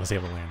 okay, I was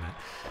able to land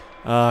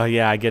that.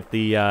 Yeah, I get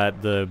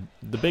the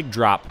big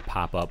drop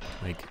pop up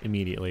like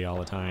immediately all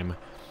the time.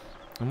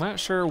 I'm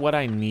not sure what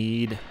I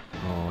need.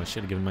 Oh, I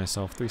should have given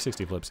myself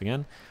 360 flips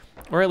again.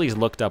 Or at least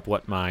looked up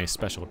what my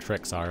special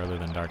tricks are other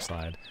than Dark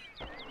Slide.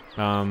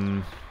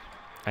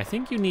 I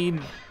think you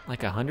need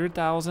like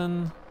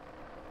 100,000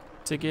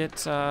 to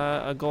get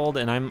a gold,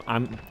 and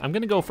I'm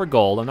gonna go for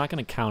gold. I'm not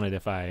gonna count it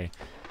if I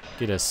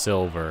get a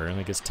silver.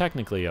 Like it's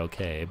technically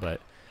okay,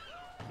 but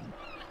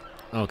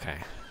okay.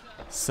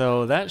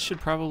 So that should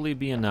probably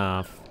be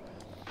enough.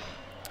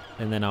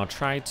 And then I'll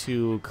try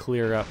to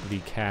clear up the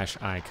cache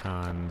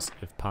icons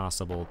if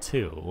possible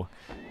too.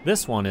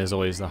 This one is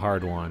always the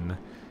hard one.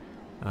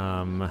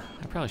 I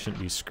probably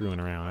shouldn't be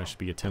screwing around. I should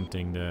be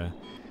attempting to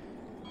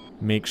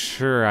make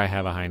sure I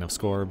have a high enough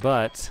score,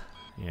 but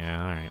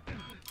yeah, alright.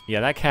 Yeah,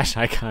 that cache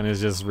icon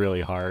is just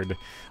really hard.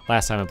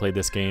 Last time I played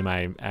this game,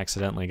 I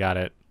accidentally got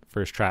it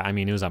first try. I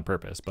mean, it was on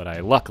purpose, but I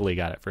luckily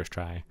got it first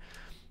try.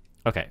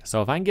 Okay,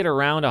 so if I can get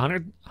around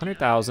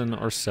 100,000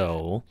 or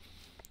so,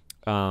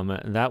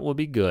 that will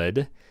be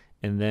good.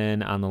 And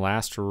then on the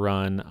last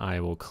run, I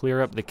will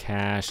clear up the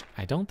cache.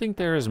 I don't think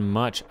there is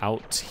much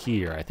out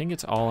here. I think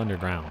it's all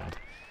underground.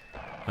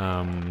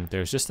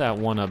 There's just that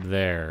one up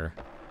there,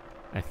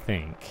 I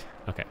think.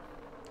 Okay.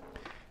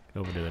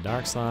 Over to the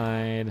Dark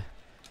Slide.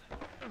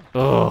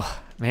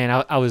 Oh,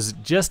 man, I was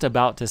just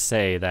about to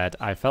say that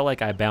I felt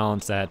like I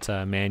balanced that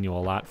manual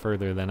a lot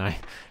further than I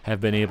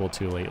have been able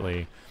to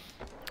lately.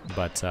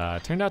 But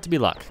turned out to be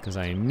luck, because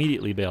I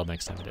immediately bailed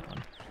next time I did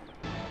one.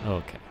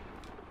 Okay.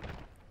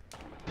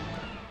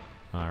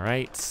 All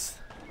right.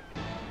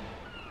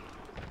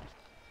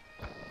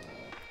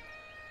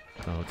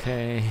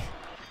 Okay.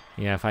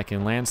 Yeah, if I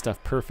can land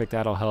stuff perfect,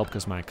 that'll help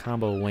because my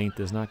combo length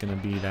is not going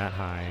to be that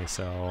high.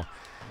 So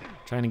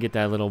trying to get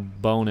that little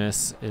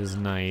bonus is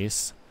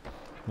nice.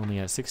 Only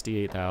at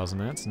 68,000.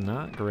 That's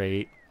not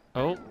great.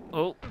 Oh.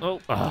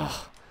 Ugh.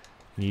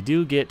 You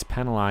do get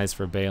penalized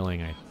for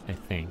bailing, I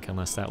think,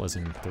 unless that was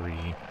in 3.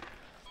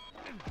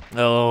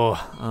 Oh,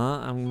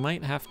 I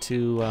might have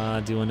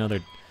to do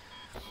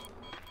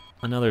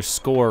another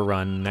score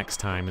run next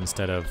time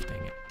instead of,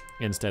 dang it,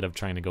 instead of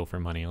trying to go for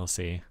money. Let's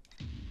see.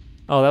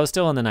 Oh, that was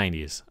still in the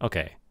 90s.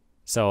 Okay.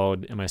 So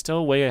am I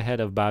still way ahead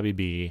of Bobby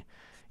B?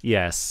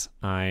 Yes,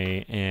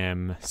 I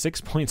am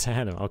 6 points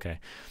ahead of him. Okay.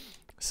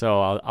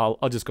 So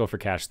I'll just go for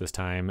cash this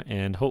time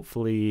and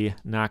hopefully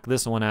knock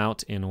this one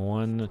out in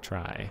one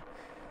try.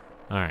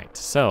 All right,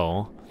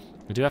 so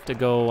we do have to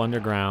go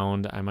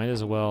underground. I might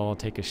as well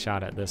take a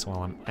shot at this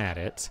while I'm at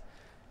it.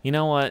 You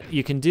know what?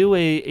 You can do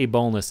a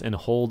boneless and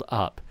hold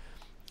up.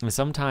 And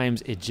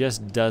sometimes it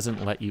just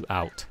doesn't let you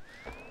out.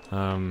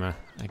 I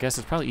guess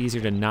it's probably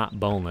easier to not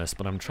boneless,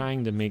 but I'm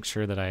trying to make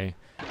sure that I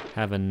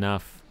have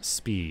enough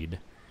speed.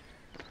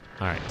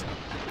 All right,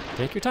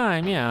 take your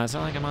time. Yeah, it's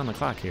not like I'm on the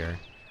clock here.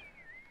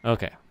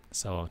 Okay,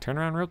 so turn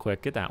around real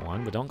quick, get that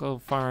one, but don't go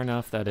far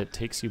enough that it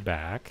takes you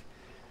back.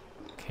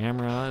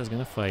 Camera is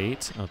gonna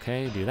fight.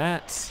 Okay, do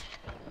that.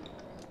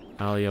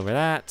 Ollie over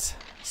that.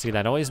 See,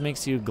 that always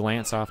makes you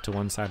glance off to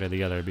one side or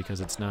the other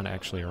because it's not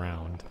actually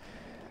around.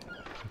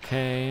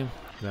 Okay,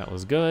 that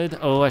was good.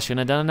 Oh, I shouldn't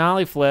have done an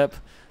ollie flip.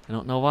 I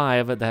don't know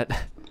why, but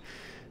that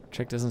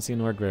trick doesn't seem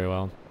to work very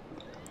well.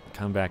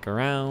 Come back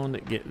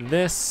around, get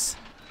this,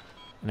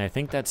 and I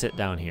think that's it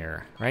down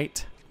here,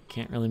 right?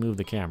 Can't really move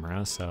the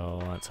camera,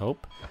 so let's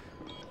hope.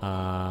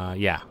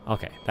 Yeah,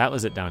 okay, that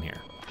was it down here.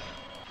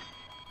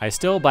 I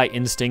still, by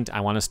instinct,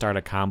 I want to start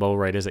a combo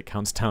right as it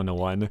counts down to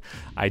 1.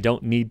 I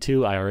don't need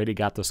to. I already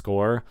got the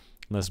score,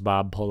 unless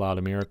Bob pulled out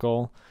a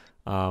miracle.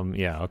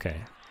 Yeah,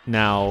 okay.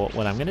 Now,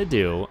 what I'm going to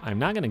do, I'm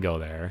not going to go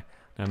there.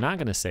 I'm not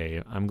going to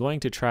save. I'm going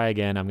to try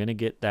again. I'm going to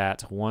get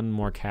that one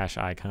more cash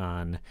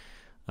icon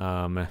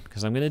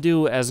because I'm going to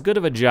do as good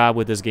of a job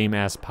with this game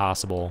as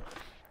possible,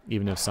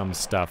 even if some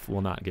stuff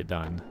will not get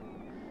done.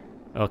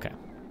 Okay.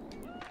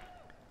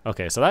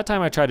 Okay, so that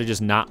time I tried to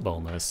just not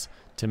boneless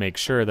to make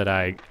sure that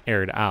I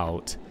aired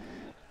out,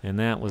 and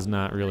that was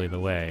not really the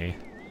way.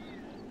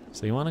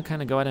 So you want to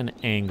kind of go at an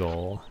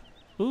angle.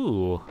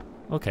 Ooh,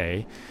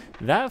 okay.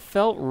 That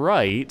felt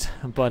right,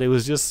 but it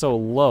was just so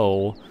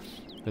low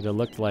that it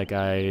looked like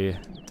I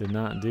did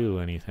not do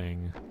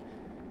anything.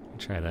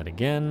 Try that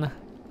again.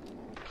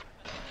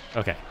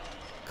 Okay,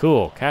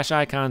 cool. Cache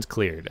icons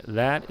cleared.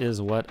 That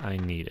is what I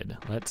needed.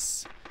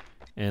 Let's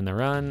end the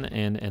run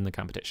and end the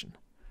competition.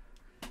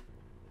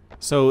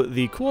 So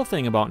the cool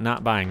thing about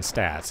not buying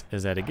stats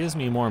is that it gives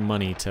me more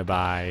money to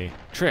buy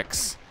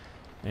tricks.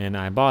 And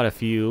I bought a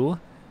few.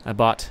 I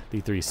bought the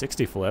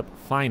 360 flip,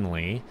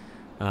 finally.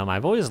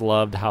 I've always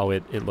loved how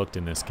it looked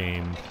in this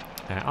game.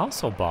 I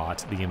also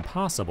bought the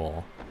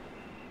impossible.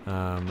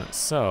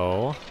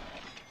 So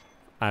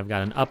I've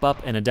got an up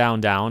and a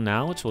down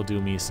now, which will do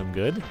me some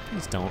good.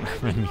 Please don't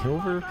run me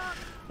over.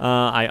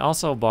 I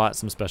also bought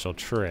some special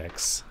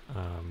tricks,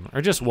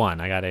 or just one.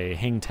 I got a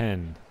hang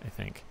 10, I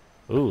think.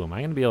 Ooh, am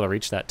I gonna be able to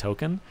reach that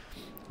token?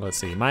 Let's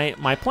see.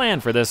 My plan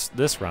for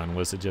this run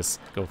was to just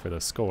go for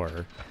the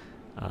score.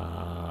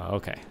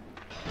 Okay.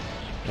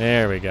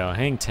 There we go.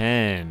 Hang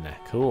 10.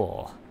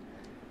 Cool.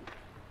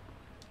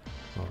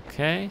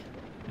 Okay.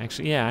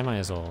 Actually, yeah, I might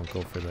as well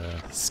go for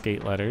the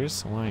skate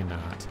letters. Why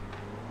not?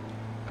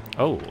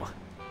 Oh.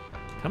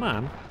 Come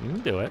on. You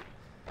can do it.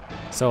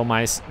 So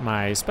my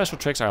special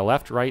tricks are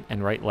left, right,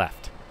 and right,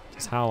 left.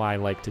 Just how I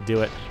like to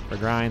do it. For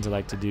grinds, I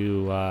like to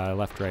do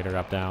left, right, or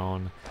up,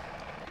 down.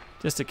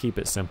 Just to keep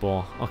it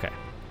simple. Okay.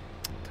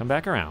 Come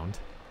back around.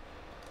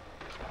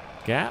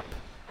 Gap.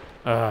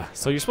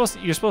 So you're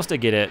supposed to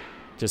get it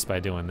just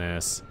by doing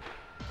this,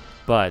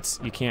 but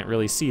you can't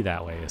really see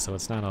that way, so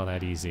it's not all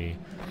that easy.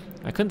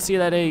 I couldn't see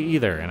that A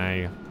either, and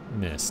I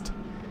missed.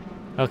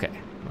 Okay,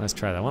 let's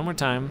try that one more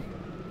time.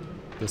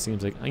 This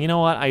seems like, you know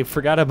what? I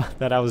forgot about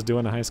that I was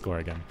doing a high score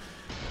again.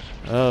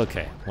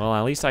 Okay, well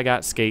at least I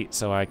got skate,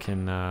 so I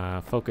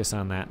can focus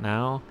on that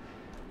now.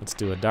 Let's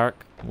do a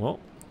dark. Whoa.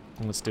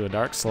 Let's do a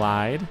dark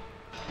slide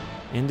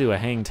into a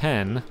hang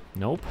 10.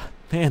 Nope.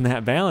 Man,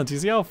 that balance. You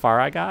see how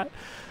far I got?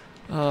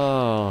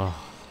 Oh,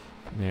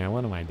 man,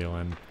 what am I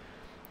doing?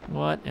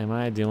 What am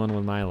I doing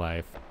with my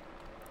life?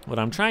 What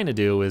I'm trying to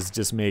do is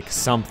just make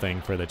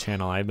something for the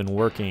channel. I've been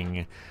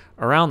working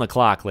around the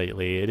clock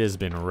lately. It has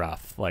been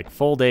rough. Like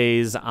full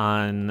days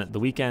on the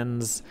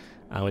weekends,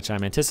 which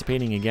I'm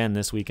anticipating again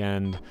this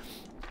weekend.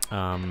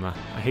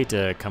 I hate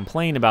to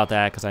complain about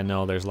that because I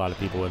know there's a lot of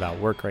people without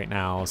work right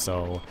now,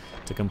 so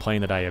to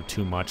complain that I have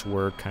too much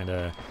work kind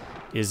of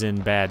is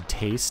in bad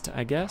taste,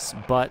 I guess.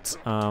 But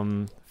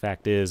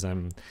fact is,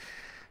 I'm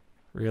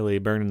really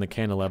burning the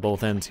candle at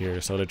both ends here.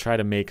 So to try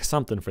to make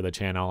something for the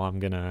channel, I'm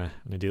gonna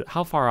do.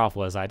 How far off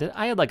was I?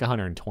 I had like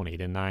 120,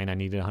 didn't I? And I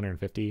needed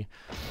 150.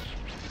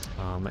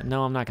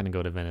 No, I'm not going to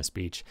go to Venice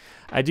Beach.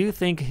 I do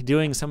think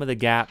doing some of the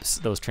gaps,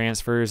 those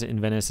transfers in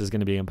Venice is going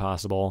to be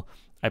impossible.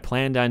 I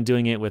planned on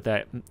doing it with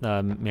that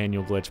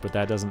manual glitch, but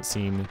that doesn't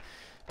seem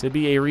to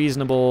be a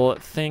reasonable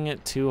thing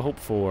to hope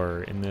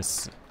for in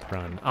this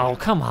run. Oh,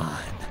 come on.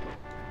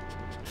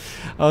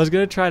 I was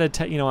going to try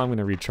to, you know, I'm going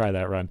to retry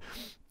that run.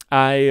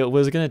 I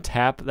was going to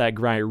tap that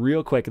grind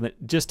real quick and then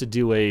just to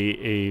do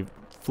a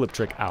flip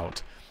trick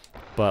out.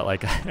 But,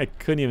 like, I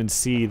couldn't even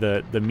see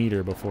the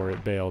meter before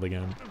it bailed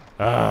again.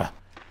 Ugh.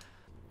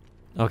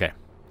 Okay,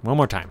 one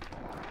more time.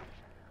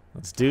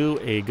 Let's do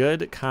a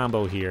good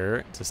combo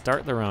here to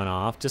start the run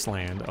off. Just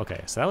land.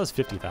 Okay, so that was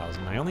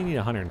 50,000. I only need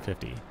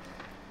 150.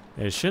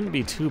 It shouldn't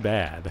be too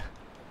bad,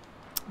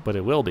 but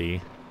it will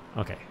be.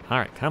 Okay, all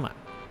right, come on.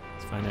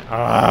 Let's find it.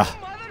 Ugh,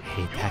 I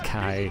hate that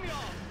guy.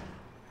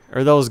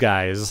 Or those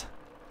guys.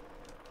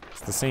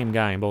 It's the same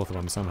guy in both of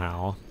them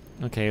somehow.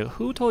 Okay,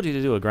 who told you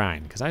to do a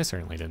grind? Because I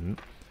certainly didn't.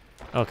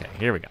 Okay,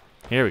 here we go.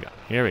 Here we go.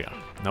 Here we go.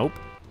 Nope.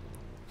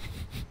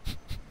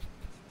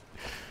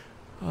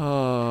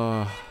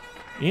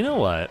 You know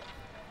what?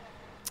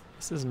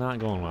 This is not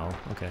going well.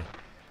 Okay.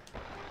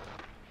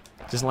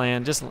 Just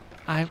land.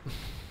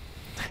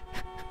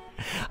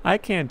 I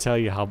can't tell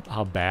you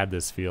how bad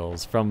this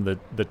feels from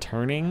the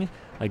turning.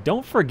 Like,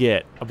 don't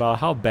forget about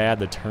how bad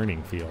the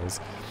turning feels.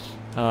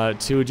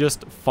 To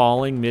just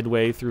falling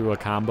midway through a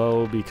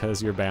combo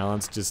because your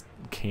balance just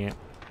can't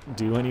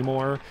do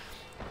anymore.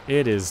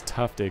 It is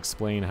tough to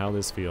explain how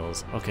this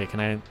feels. Okay, can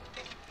I...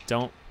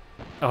 Don't...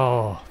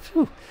 Oh,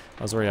 phew.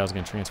 I was worried I was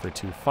going to transfer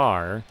too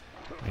far.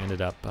 I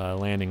ended up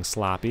landing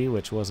sloppy,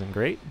 which wasn't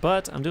great,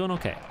 but I'm doing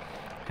okay.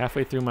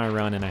 Halfway through my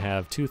run, and I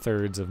have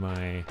two-thirds of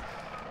my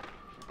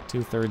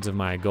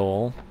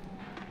goal.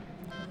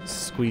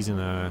 Squeezing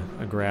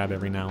a grab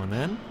every now and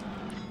then.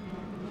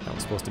 That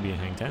was supposed to be a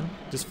hang 10.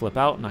 Just flip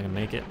out, not gonna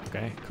make it.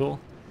 Okay, cool.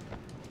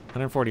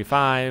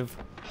 145.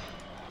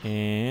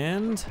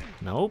 And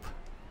nope.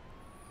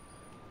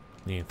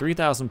 Need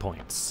 3,000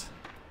 points.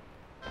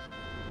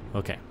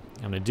 Okay,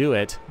 I'm gonna do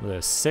it with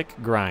a sick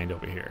grind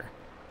over here.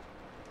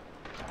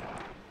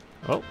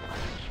 Oh,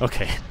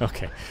 okay,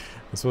 okay.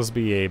 It's supposed to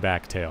be a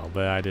back tail,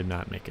 but I did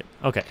not make it.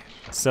 Okay,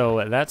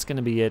 so that's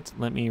gonna be it.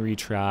 Let me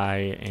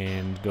retry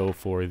and go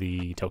for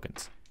the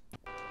tokens.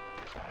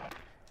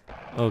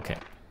 Okay,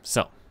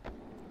 so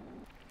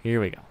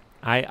here we go.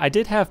 I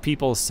did have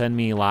people send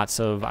me lots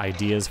of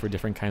ideas for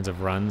different kinds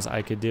of runs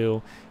I could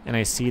do, and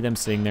I see them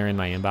sitting there in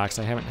my inbox.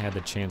 I haven't had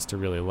the chance to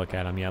really look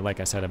at them yet. Like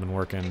I said, I've been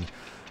working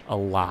a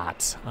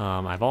lot.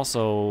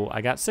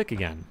 I got sick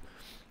again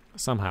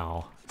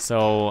somehow.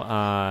 So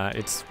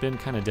it's been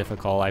kind of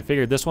difficult. I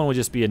figured this one would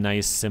just be a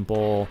nice,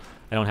 simple,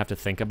 I don't have to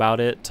think about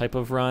it type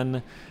of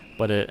run.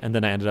 And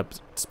then I ended up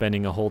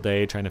spending a whole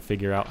day trying to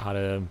figure out how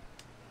to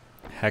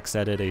hex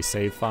edit a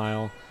save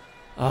file.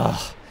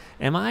 Ugh.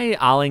 Am I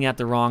olling at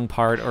the wrong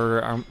part,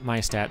 or are my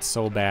stats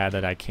so bad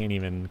that I can't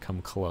even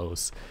come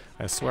close?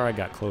 I swear I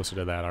got closer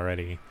to that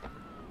already.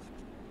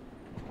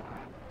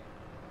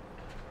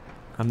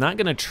 I'm not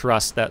going to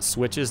trust that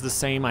switch is the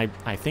same. I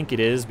think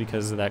it is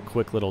because of that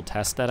quick little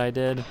test that I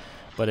did.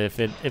 But if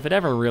it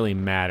ever really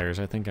matters,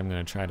 I think I'm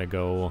going to try to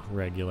go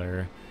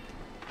regular.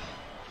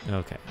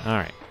 Okay, all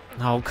right.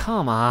 Oh,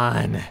 come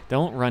on.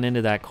 Don't run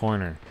into that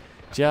corner.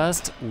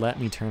 Just let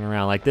me turn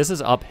around. Like, this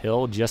is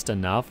uphill just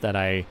enough that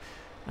I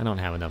don't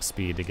have enough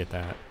speed to get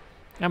that.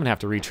 I'm going to have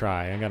to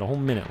retry. I got a whole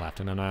minute left,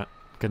 and I'm not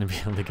going to be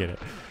able to get it.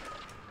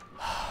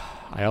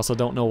 I also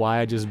don't know why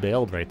I just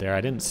bailed right there.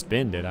 I didn't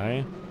spin, did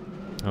I?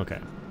 Okay.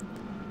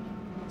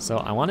 So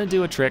I want to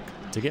do a trick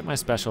to get my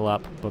special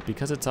up, but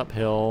because it's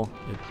uphill,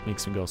 it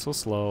makes me go so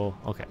slow.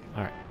 Okay,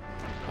 all right.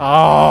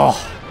 Oh!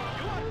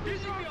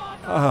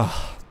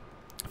 Oh.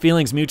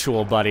 Feelings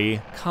mutual,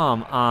 buddy.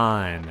 Come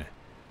on.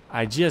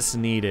 I just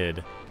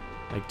needed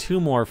like 2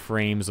 more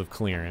frames of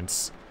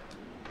clearance.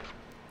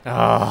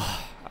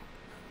 Oh.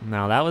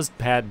 Now that was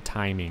bad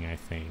timing, I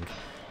think.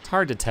 It's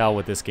hard to tell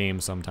with this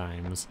game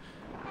sometimes.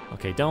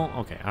 Okay,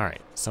 okay, all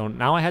right. So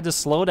now I had to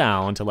slow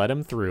down to let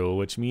him through,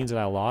 which means that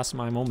I lost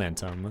my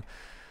momentum.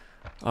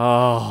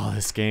 Oh,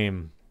 this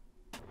game.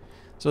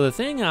 So the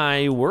thing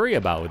I worry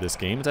about with this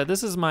game is that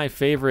this is my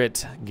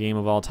favorite game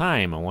of all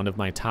time, one of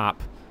my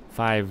top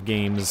 5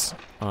 games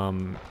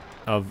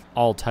of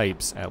all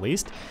types, at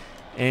least.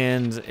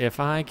 And if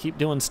I keep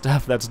doing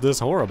stuff that's this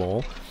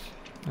horrible,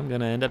 I'm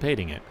gonna end up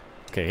hating it.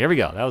 Okay, here we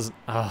go. That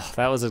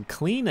was a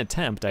clean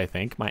attempt, I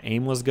think. My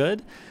aim was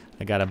good.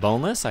 I got a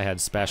boneless, I had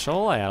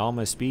special, I had all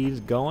my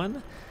speed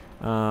going.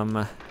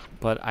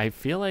 But I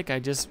feel like I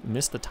just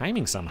missed the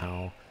timing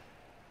somehow.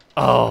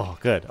 Oh,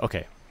 good,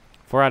 okay.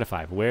 4 out of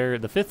 5. Where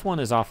the 5th one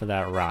is off of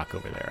that rock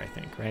over there, I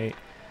think, right?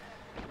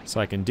 So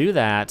I can do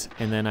that,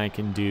 and then I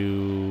can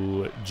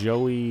do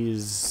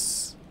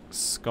Joey's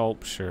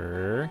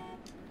sculpture.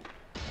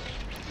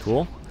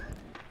 Cool.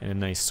 And a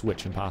nice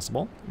switch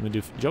impossible. I'm gonna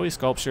do Joey's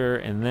sculpture,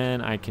 and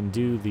then I can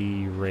do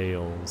the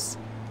rails.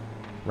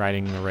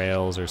 Riding the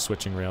rails or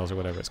switching rails or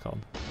whatever it's called.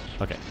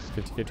 Okay,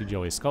 50-50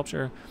 Joey's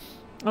sculpture.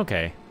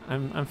 Okay,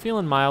 I'm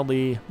feeling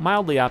mildly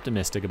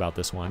optimistic about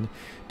this one.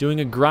 Doing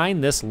a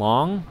grind this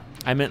long,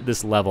 I meant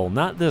this level,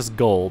 not this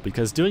goal,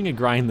 because doing a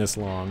grind this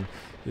long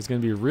is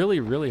going to be really,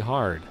 really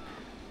hard.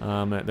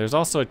 There's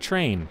also a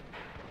train,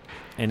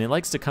 and it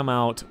likes to come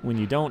out when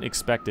you don't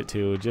expect it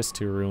to, just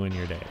to ruin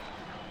your day.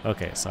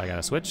 Okay, so I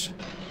gotta switch,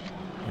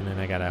 and then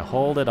I gotta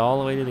hold it all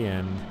the way to the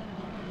end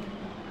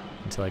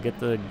until I get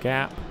the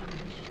gap.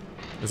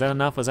 Was that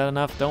enough? Was that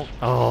enough? Don't.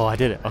 Oh, I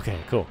did it. Okay,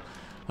 cool.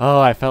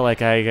 Oh, I felt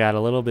like I got a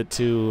little bit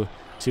too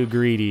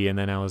greedy, and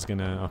then I was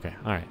gonna. Okay,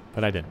 all right,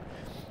 but I didn't.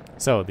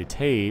 So the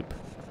tape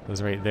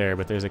was right there,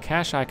 but there's a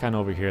cache icon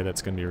over here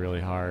that's gonna be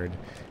really hard.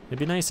 It'd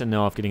be nice to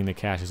know if getting the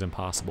cache is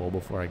impossible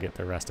before I get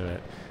the rest of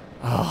it.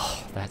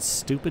 Oh, that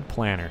stupid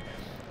planner.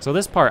 So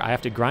this part, I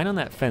have to grind on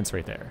that fence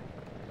right there.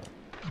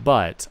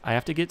 But I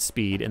have to get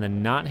speed and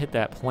then not hit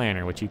that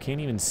planner, which you can't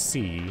even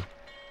see.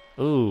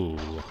 Ooh.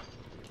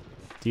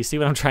 Do you see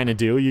what I'm trying to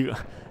do?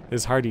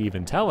 It's hard to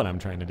even tell what I'm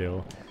trying to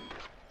do.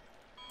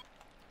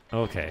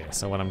 Okay,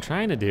 so what I'm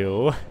trying to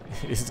do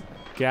is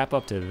gap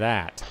up to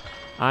that.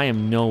 I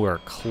am nowhere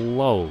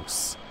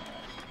close.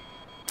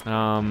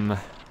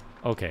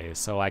 Okay,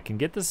 so I can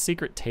get the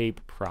secret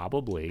tape,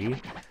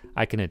 probably.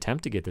 I can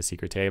attempt to get the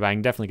secret tape. I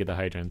can definitely get the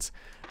hydrants.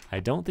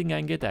 I don't think I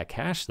can get that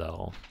cache,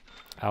 though.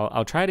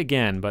 I'll try it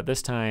again, but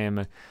this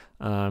time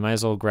I might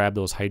as well grab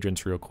those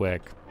hydrants real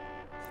quick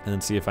and then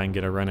see if I can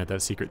get a run at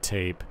that secret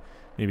tape.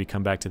 Maybe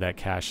come back to that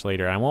cache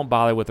later. I won't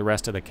bother with the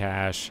rest of the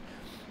cache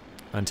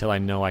until I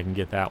know I can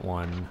get that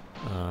one,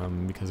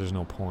 because there's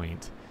no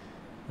point.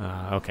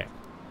 Okay.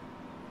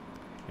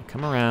 I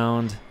come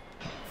around.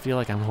 I feel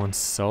like I'm going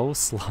so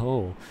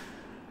slow.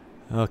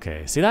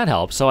 Okay, see, that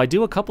helps. So I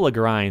do a couple of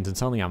grinds and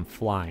suddenly I'm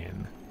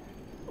flying.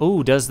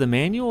 Oh, does that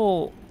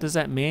manual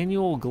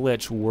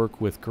glitch work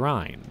with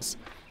grinds?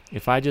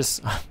 If I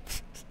just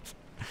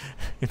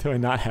do I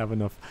not have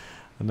enough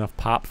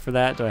pop for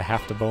that? Do I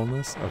have to bone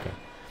this? Okay.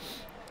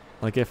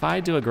 Like if I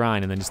do a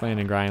grind and then just land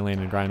and grind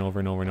over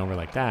and over and over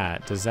like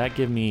that, does that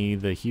give me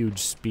the huge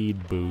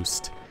speed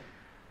boost?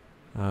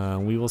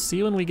 We will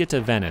see when we get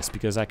to Venice,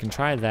 because I can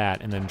try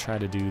that and then try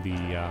to do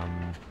the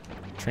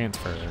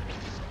transfer.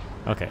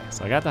 Okay,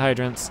 so I got the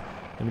hydrants.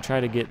 Let me try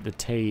to get the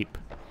tape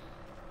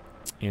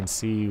and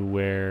see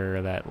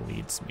where that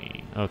leads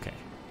me. Okay.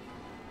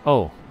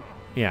 Oh,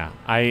 yeah.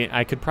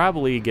 I could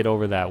probably get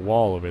over that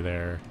wall over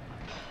there.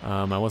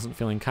 I wasn't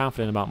feeling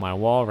confident about my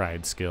wall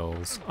ride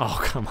skills. Oh,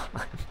 come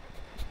on.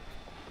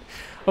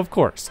 Of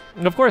course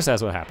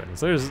that's what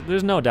happens.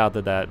 There's no doubt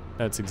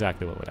that's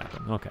exactly what would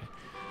happen. Okay.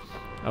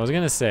 I was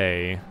gonna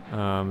say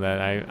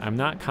that I'm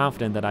not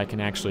confident that I can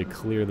actually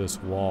clear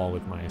this wall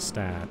with my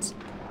stats.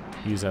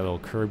 Use that little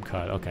curb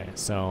cut. Okay,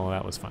 so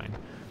that was fine.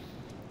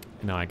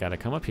 Now I gotta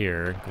come up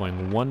here,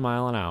 going 1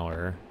 mile an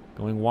hour,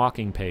 going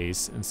walking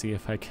pace, and see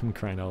if I can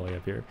grind all the way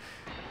up here.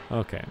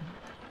 Okay.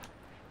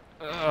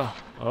 Oh,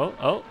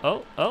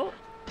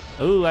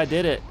 I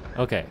did it.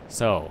 Okay,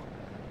 so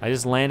I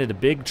just landed a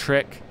big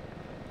trick.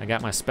 I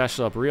got my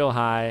special up real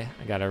high.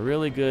 I got a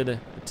really good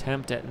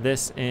attempt at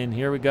this, and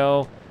here we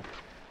go.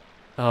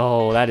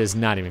 Oh, that is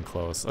not even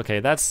close. Okay,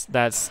 that's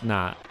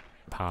not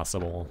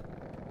possible.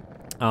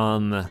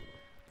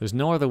 There's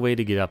no other way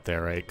to get up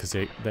there, right? Because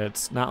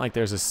that's not like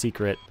there's a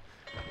secret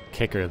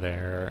kicker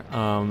there.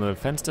 The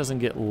fence doesn't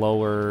get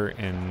lower,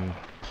 and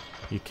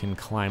you can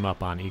climb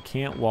up on it. You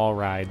can't wall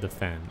ride the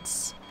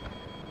fence.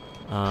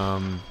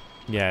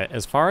 Yeah,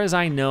 as far as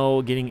I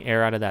know, getting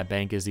air out of that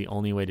bank is the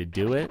only way to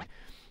do it.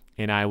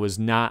 And I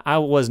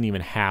wasn't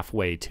even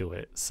halfway to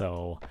it,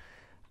 so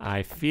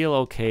I feel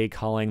okay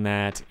calling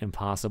that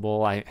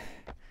impossible.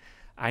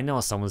 I know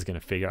someone's gonna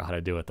figure out how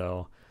to do it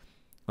though.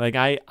 Like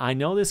I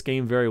know this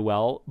game very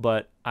well,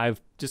 but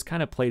I've just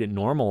kind of played it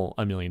normal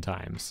a million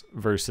times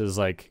versus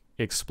like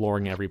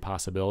exploring every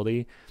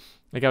possibility.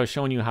 Like I was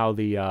showing you how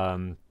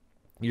the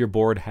your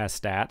board has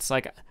stats.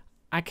 Like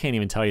I can't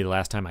even tell you the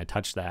last time I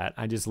touched that.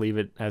 I just leave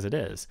it as it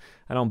is.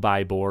 I don't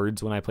buy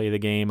boards when I play the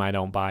game. I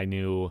don't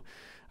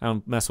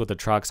mess with the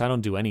trucks. I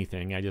don't do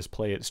anything. I just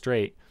play it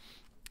straight.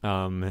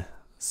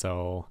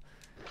 So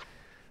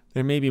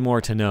there may be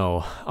more to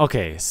know.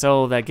 Okay,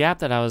 so that gap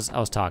that I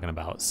was talking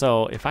about.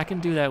 So if I can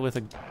do that with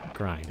a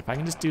grind, if I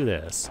can just do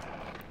this,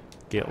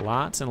 get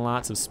lots and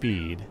lots of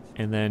speed,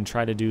 and then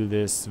try to do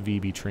this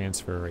VB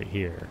transfer right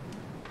here.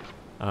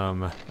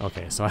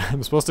 Okay, so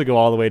I'm supposed to go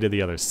all the way to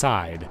the other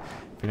side.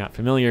 If you're not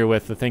familiar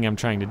with the thing I'm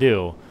trying to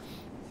do,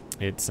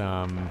 it's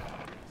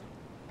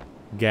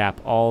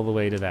gap all the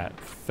way to that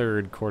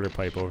third quarter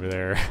pipe over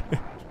there.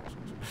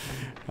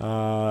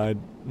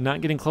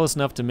 Not getting close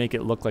enough to make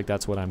it look like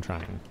that's what I'm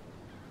trying.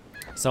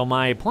 So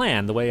my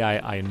plan, the way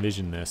I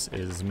envision this,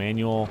 is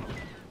manual.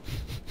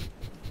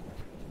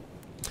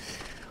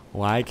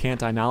 Why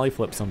can't I nollie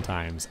flip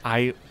sometimes?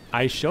 I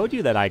showed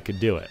you that I could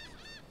do it.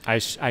 I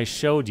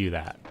showed you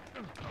that.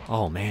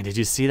 Oh man, did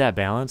you see that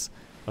balance?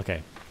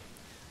 Okay.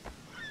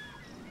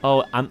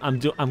 Oh,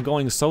 I'm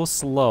going so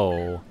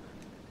slow.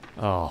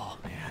 Oh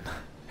man.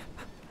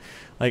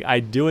 Like I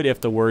do it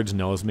if the words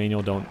nose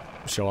manual don't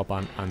show up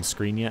on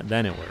screen yet,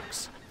 then it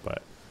works.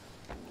 But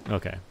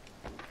Okay.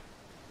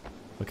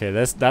 Okay,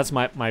 that's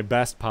my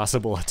best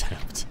possible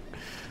attempt.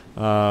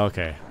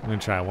 Okay, I'm gonna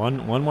try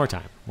one more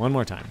time. One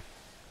more time.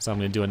 So I'm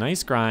gonna do a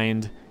nice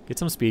grind, get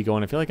some speed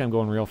going. I feel like I'm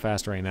going real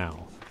fast right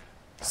now.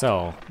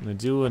 So I'm gonna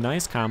do a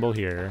nice combo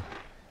here,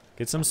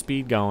 get some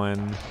speed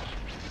going.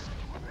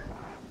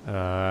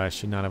 I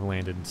should not have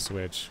landed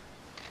switch.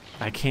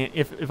 I can't.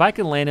 If I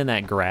can land in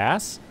that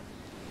grass,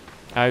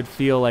 I would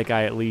feel like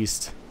I've at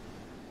least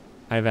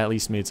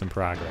made some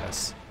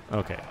progress.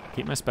 Okay,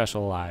 keep my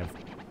special alive.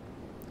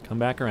 Come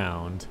back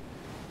around.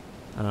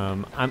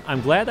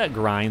 I'm glad that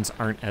grinds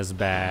aren't as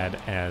bad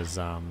as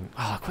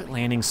oh, quit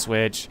landing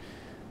switch.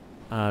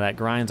 That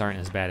grinds aren't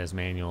as bad as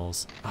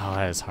manuals. Oh,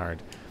 that is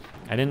hard.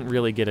 I didn't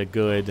really get a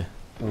good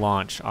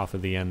launch off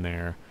of the end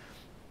there.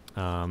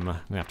 I'm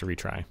gonna have to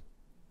retry.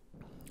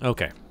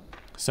 Okay,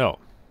 so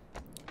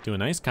do a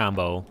nice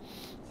combo,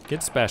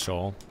 get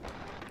special.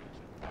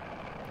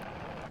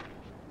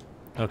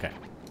 Okay.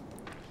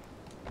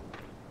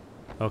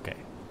 Okay,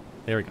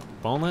 there we go.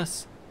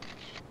 Boneless.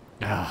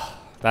 Ah,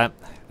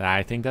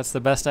 I think that's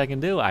the best I can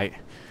do. I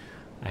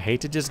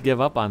hate to just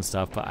give up on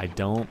stuff, but I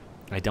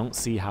don't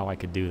see how I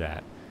could do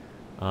that.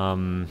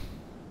 And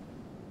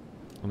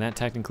that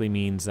technically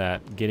means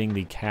that getting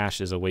the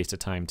cash is a waste of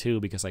time too,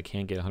 because I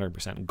can't get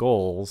 100%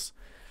 goals.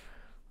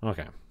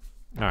 Okay.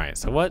 All right.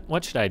 So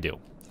what should I do?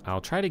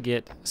 I'll try to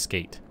get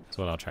skate. That's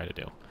what I'll try to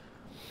do.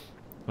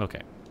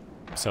 Okay.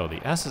 So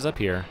the S is up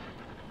here.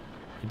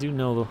 I do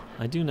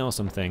know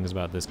some things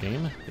about this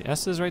game. The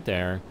S is right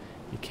there.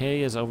 The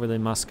K is over the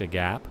Muska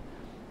Gap,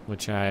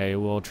 which I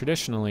will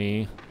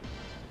traditionally,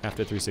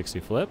 after 360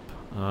 flip.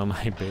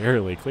 I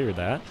barely cleared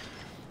that.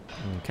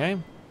 Okay.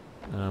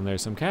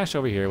 There's some cash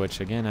over here, which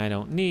again I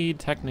don't need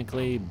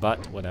technically,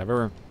 but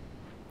whatever.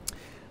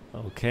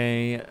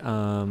 Okay.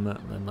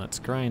 Then let's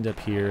grind up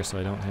here so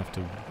I don't have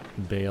to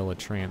bail a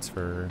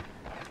transfer.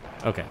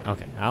 Okay.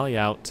 Okay. Alley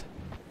out.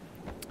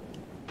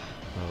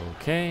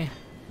 Okay.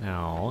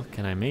 Now,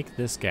 can I make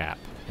this gap?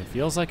 It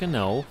feels like a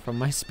no from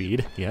my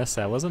speed. Yes,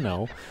 that was a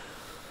no.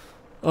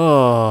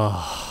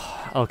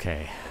 Oh,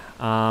 okay.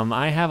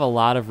 I have a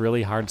lot of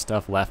really hard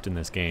stuff left in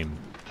this game.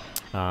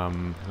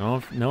 I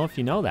don't know if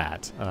you know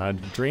that.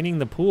 Draining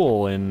the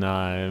pool in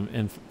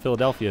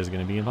Philadelphia is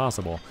going to be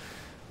impossible.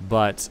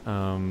 But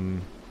I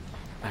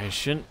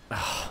shouldn't.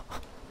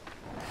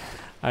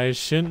 I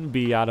shouldn't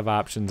be out of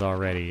options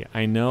already.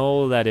 I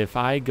know that if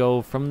I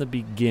go from the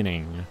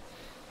beginning,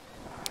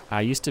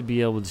 I used to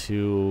be able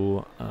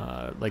to,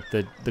 like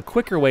the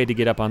quicker way to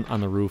get up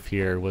on the roof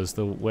here was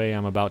the way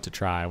I'm about to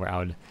try, where I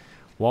would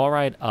wall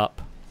ride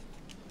up.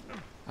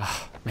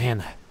 Oh,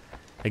 man,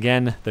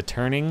 again, the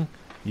turning,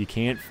 you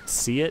can't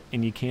see it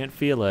and you can't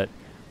feel it,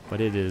 but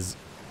it is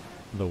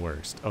the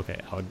worst. Okay,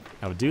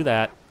 I would do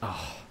that.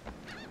 Oh,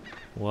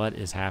 what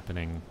is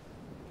happening?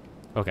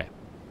 Okay,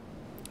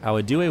 I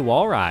would do a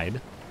wall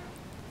ride.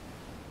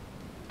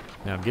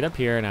 Now I'd get up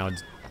here and I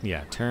would,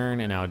 yeah, turn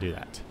and I would do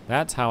that.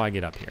 That's how I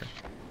get up here.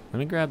 Let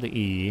me grab the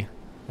E.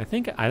 I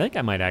think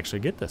I might actually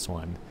get this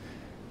one.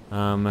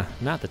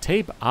 Not the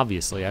tape,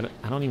 obviously. I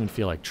don't even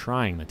feel like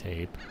trying the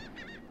tape,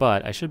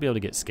 but I should be able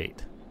to get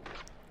skate.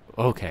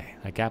 Okay,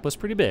 that gap was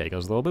pretty big. I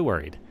was a little bit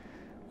worried.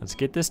 Let's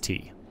get this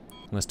T.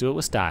 Let's do it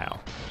with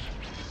style.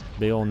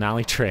 Big old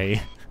nollie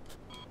tray.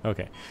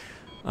 Okay.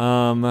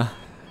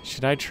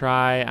 Should I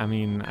try? I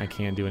mean, I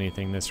can't do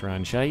anything this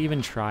run. Should I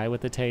even try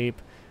with the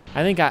tape?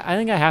 I think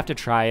I have to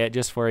try it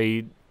just for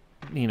a,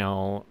 you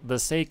know, the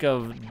sake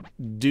of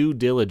due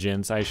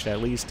diligence. I should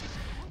at least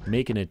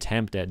make an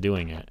attempt at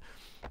doing it.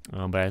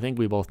 But I think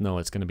we both know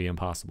it's going to be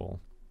impossible.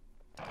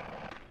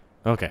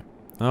 Okay.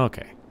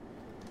 Okay.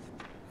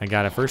 I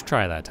got to first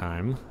try that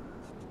time.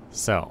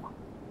 So,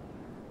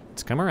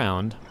 let's come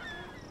around.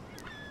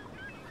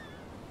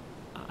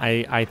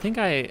 I think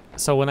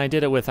so when I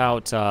did it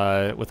without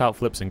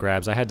flips and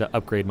grabs, I had to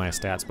upgrade my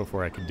stats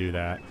before I could do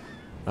that.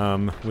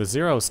 With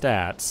 0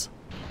 stats,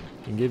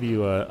 I can give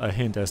you a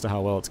hint as to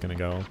how well it's going to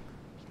go.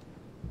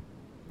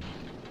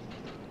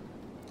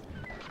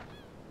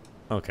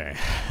 Okay.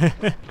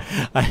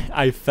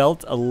 I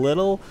felt a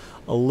little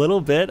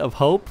bit of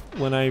hope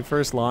when I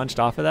first launched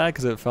off of that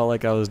because it felt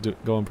like I was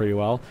going pretty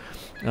well.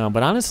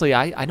 But honestly,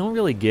 I don't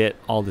really get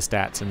all the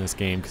stats in this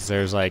game because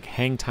there's like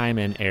hang time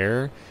and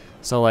air.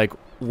 So like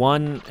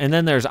and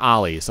then there's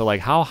ollie. So like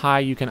how high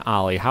you can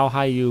ollie, how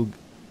high you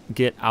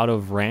get out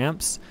of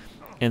ramps.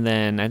 And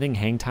then I think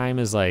hang time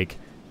is like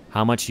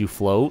how much you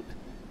float.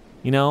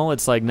 You know,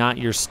 it's like not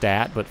your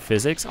stat, but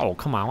physics. Oh,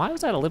 come on. Why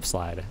was that a lip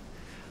slide?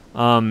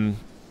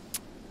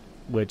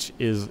 Which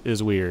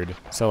is weird.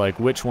 So like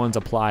which ones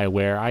apply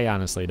where, I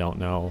honestly don't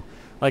know.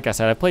 Like I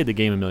said, I've played the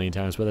game a million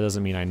times, but that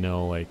doesn't mean I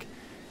know like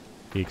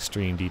the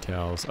extreme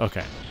details.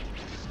 Okay.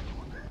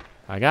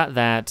 I got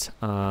that.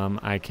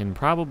 I can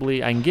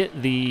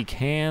get the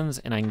cans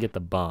and I can get the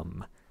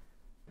bum.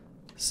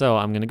 So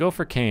I'm gonna go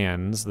for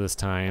cans this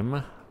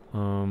time.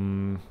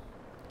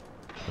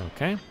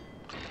 Okay.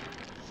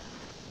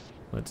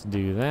 Let's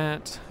do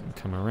that.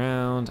 Come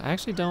around. I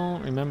actually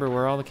don't remember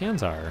where all the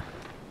cans are.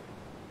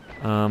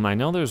 I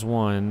know there's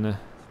one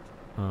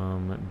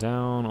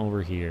down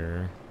over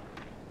here.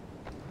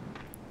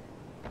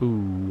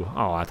 Ooh,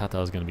 oh, I thought that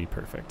was gonna be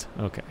perfect.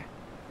 Okay.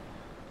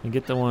 And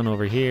get the one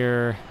over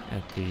here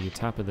at the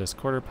top of this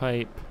quarter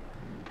pipe.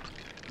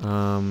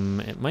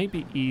 It might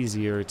be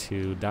easier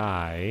to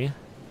die,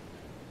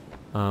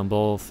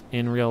 both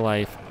in real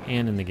life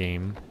and in the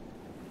game.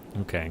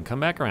 Okay, and come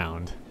back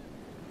around.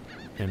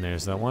 And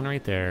there's that one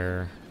right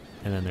there,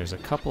 and then there's a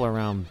couple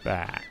around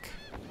back.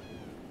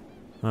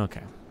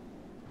 Okay.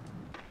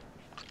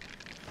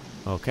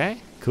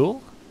 Okay,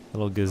 cool.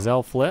 Little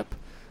gazelle flip.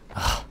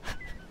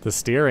 The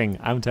steering,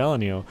 I'm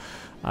telling you.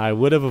 I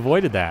would have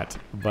avoided that,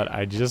 but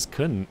I just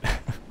couldn't.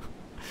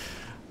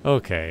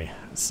 Okay,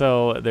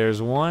 so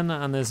there's one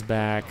on this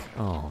back.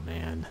 Oh,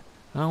 man.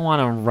 I don't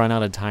want to run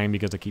out of time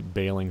because I keep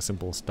bailing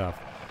simple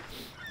stuff.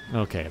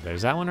 Okay,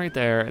 there's that one right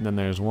there, and then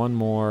there's one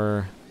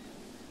more.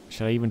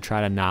 Should I even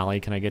try to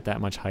nollie? Can I get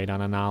that much height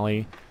on a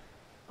nollie?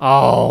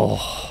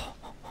 Oh!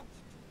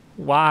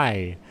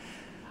 Why?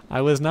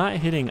 I was not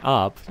hitting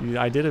up.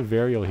 I did a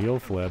varial heel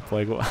flip.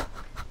 Like,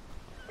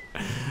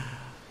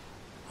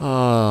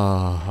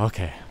 oh,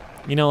 okay.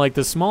 You know, like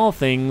the small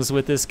things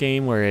with this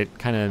game where it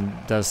kind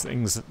of does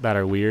things that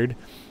are weird,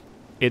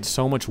 it's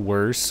so much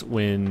worse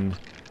when,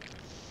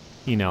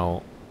 you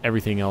know,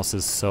 everything else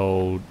is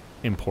so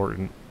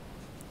important.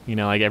 You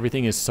know, like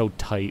everything is so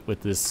tight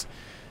with this,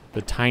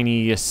 the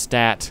tiny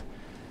stat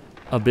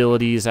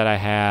abilities that I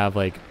have.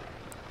 Like,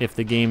 if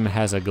the game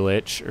has a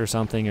glitch or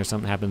something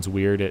happens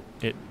weird,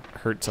 it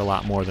hurts a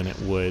lot more than it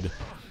would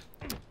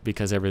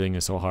because everything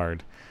is so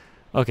hard.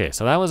 Okay,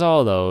 so that was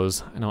all of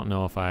those. I don't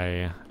know if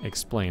I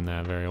explained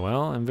that very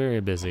well. I'm very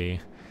busy.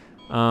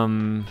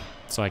 So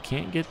I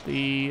can't get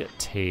the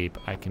tape.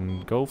 I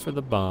can go for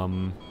the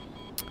bum.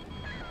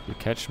 You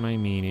catch my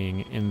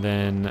meaning. And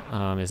then,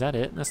 is that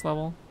it in this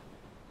level?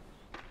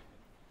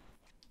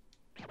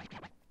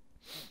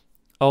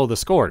 Oh, the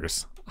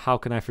scores. How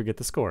can I forget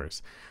the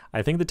scores?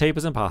 I think the tape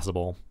is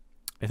impossible.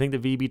 I think the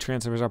VB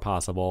transfers are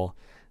possible.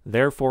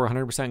 Therefore,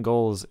 100%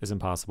 goals is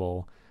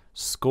impossible.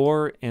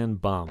 Score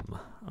and bum.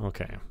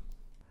 Okay.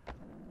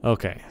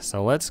 Okay,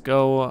 so let's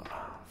go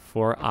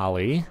for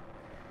Ollie.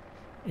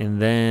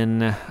 And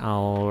then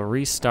I'll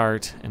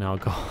restart and I'll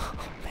go.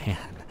 Oh, man,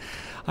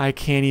 I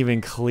can't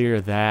even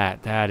clear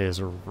that. That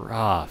is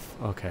rough.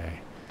 Okay.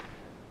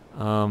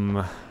 Some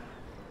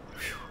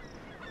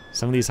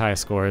of these high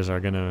scores are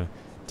going to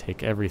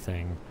take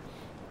everything.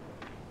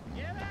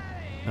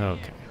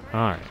 Okay.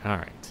 All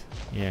right.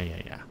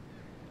 Yeah.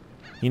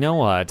 You know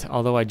what?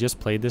 Although I just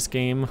played this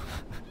game,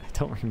 I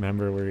don't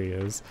remember where he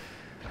is.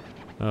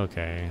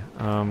 Okay.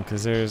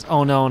 Because there's...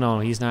 Oh, no,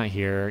 he's not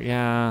here.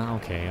 Yeah,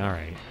 okay, all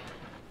right.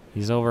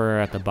 He's over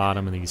at the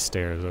bottom of these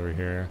stairs over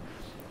here.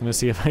 I'm going to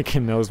see if I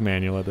can nose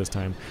manual at this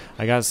time.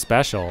 I got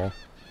special.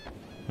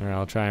 Or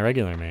I'll try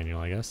regular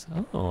manual, I guess.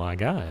 Oh, I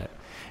got it.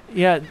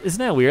 Yeah, isn't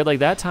that weird? Like,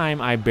 that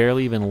time I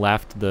barely even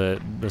left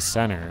the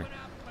center.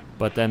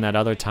 But then that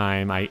other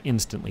time I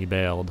instantly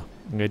bailed.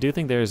 I do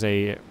think there's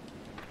a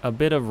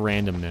bit of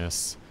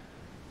randomness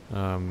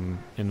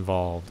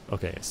involved.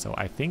 Okay, so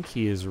I think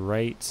he is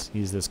right.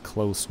 He's this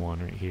close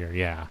one right here.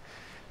 Yeah.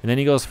 And then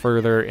he goes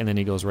further, and then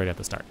he goes right at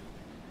the start.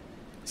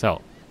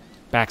 So,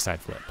 backside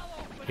flip.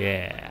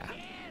 Yeah.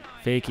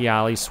 Fakey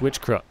ollie,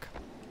 switch crook.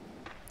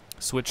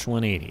 Switch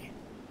 180.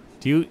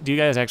 Do you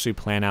guys actually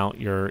plan out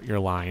your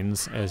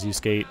lines as you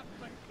skate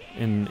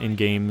in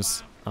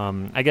games?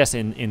 I guess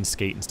in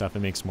skate and stuff it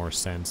makes more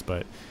sense,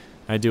 but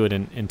I do it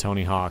in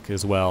Tony Hawk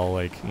as well,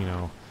 like, you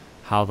know,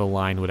 how the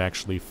line would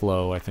actually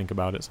flow. I think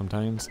about it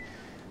sometimes,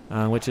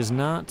 which is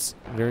not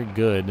very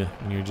good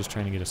when you're just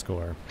trying to get a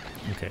score.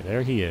 Okay,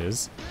 there he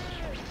is.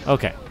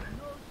 Okay,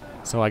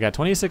 so I got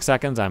 26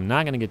 seconds. I'm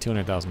not going to get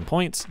 200,000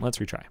 points. Let's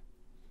retry.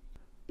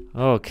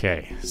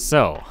 Okay,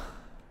 so...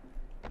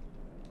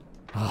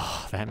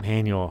 Oh, that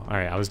manual. All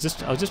right, I was just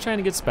trying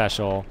to get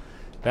special.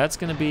 That's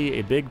going to be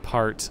a big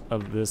part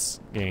of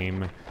this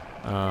game,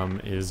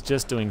 is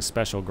just doing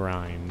special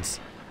grinds,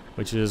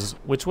 which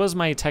was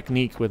my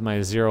technique with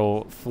my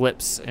 0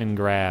 flips and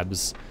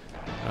grabs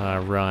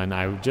run.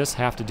 I just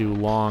have to do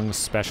long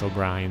special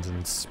grinds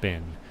and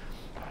spin,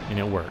 and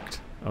it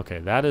worked. Okay,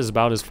 that is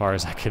about as far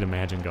as I could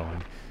imagine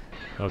going.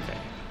 Okay.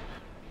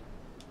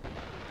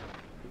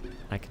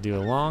 I could do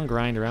a long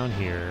grind around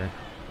here.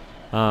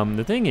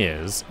 The thing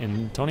is,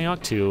 in Tony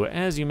Hawk 2,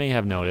 as you may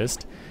have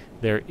noticed,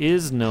 there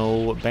is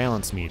no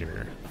balance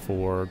meter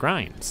for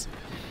grinds.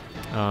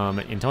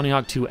 In Tony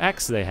Hawk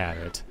 2X they had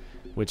it,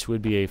 which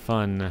would be a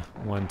fun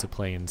one to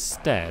play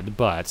instead,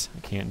 but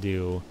I can't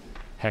do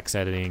hex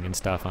editing and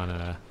stuff on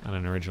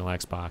an original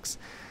Xbox.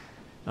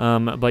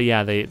 But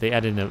yeah, they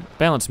added a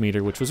balance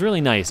meter, which was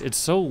really nice. It's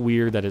so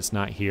weird that it's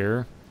not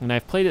here, and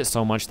I've played it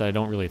so much that I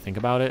don't really think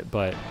about it,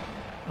 but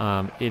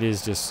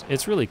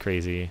it's really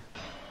crazy.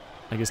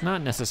 Like, it's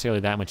not necessarily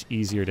that much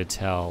easier to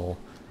tell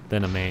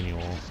than a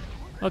manual.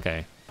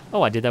 Okay.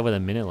 Oh, I did that with a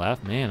minute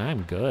left? Man,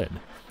 I'm good.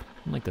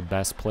 I'm like the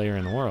best player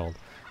in the world.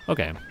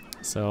 Okay,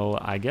 so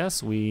I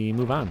guess we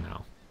move on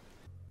now.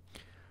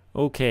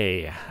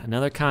 Okay,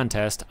 another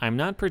contest. I'm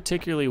not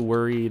particularly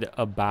worried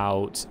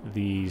about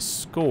the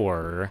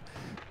score.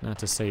 Not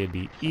to say it'd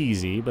be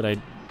easy, but I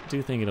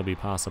do think it'll be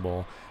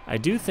possible. I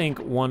do think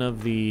one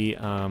of the...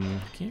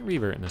 can't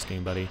revert in this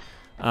game, buddy.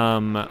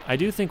 I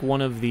do think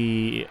one of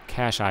the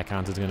cache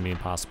icons is going to be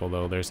impossible,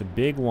 though. There's a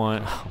big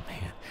one... Oh,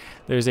 man.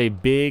 There's a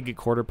big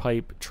quarter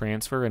pipe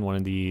transfer in one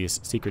of these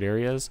secret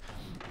areas,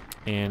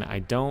 and I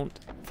don't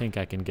think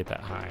I can get that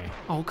high.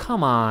 Oh,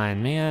 come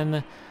on, man.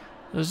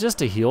 It was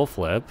just a heel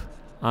flip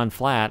on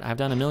flat. I've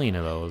done a million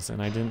of those,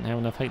 and I didn't have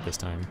enough height this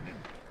time.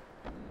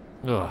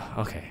 Ugh,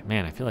 okay.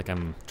 Man, I feel like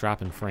I'm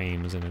dropping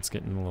frames, and it's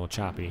getting a little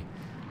choppy.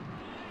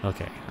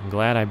 Okay, I'm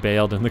glad I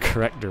bailed in the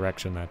correct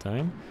direction that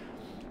time.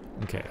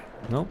 Okay,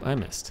 nope, I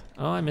missed.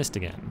 Oh, I missed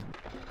again.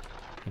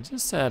 I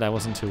just said I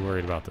wasn't too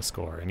worried about the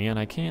score, and yet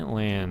I can't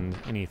land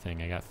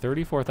anything. I got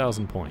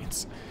 34,000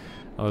 points.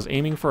 I was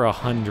aiming for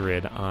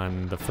 100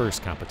 on the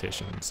first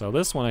competition, so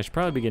this one I should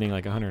probably be getting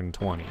like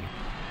 120.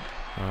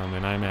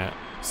 And I'm at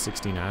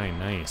 69.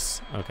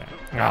 Nice. Okay.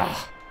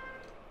 Ah.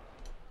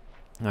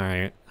 All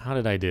right. How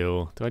did I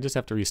do? Do I just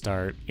have to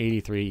restart?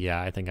 83.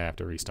 Yeah, I think I have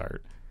to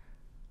restart.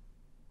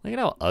 Look at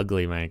how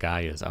ugly my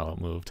guy is. Oh,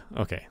 it moved.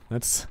 Okay.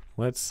 Let's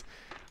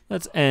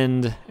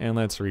end and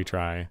let's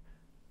retry.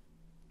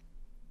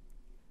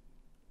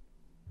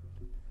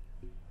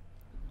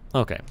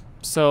 Okay.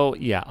 So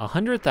yeah,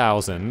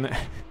 100,000.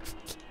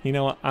 You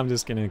know what? I'm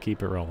just gonna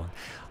keep it rolling.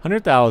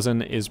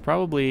 100,000 is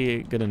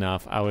probably good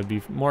enough. I would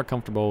be more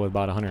comfortable with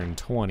about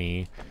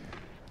 120,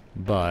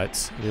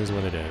 but it is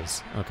what it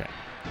is. Okay.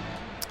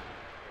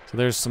 So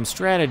there's some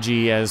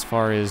strategy as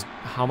far as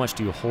how much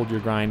do you hold your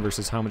grind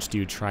versus how much do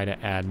you try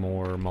to add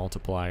more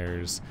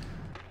multipliers.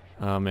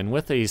 And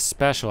with a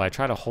special, I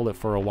try to hold it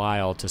for a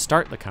while to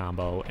start the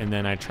combo, and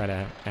then I try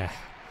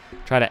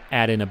to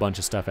add in a bunch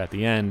of stuff at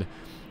the end.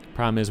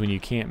 Problem is when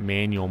you can't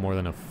manual more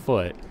than a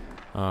foot,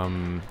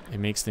 it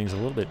makes things a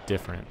little bit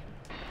different.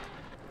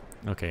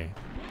 Okay,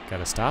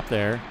 gotta stop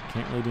there.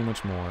 Can't really do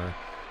much more.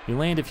 You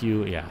land if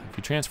you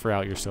transfer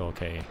out, you're still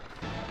okay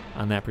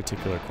on that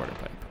particular quarter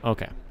pipe.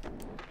 Okay.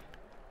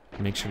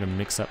 Make sure to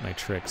mix up my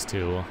tricks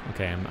too.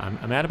 Okay,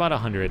 I'm at about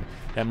 100.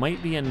 That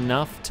might be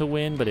enough to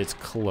win, but it's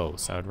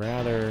close. I would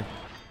rather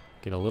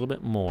get a little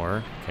bit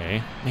more.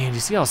 Okay. Man, do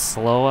you see how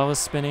slow I was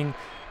spinning?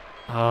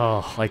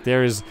 Oh, like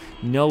there's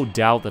no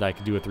doubt that I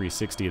could do a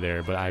 360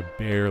 there, but I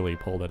barely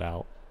pulled it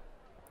out.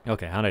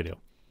 Okay, how'd I do?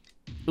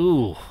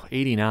 Ooh,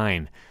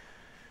 89.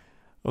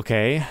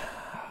 Okay.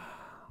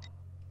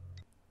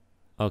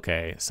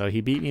 Okay, so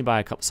he beat me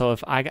by a couple. So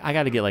if I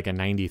got to get like a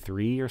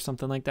 93 or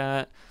something like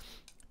that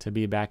to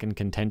be back in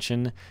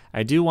contention.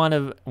 I do want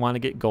to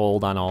get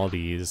gold on all of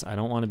these. I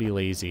don't want to be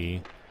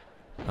lazy.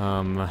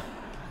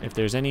 If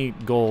there's any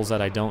goals that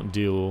I don't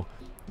do,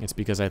 it's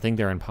because I think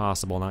they're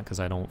impossible, not because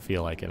I don't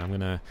feel like it. I'm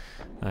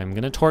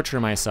gonna torture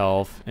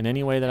myself in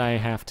any way that I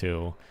have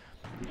to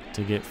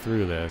get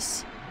through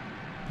this.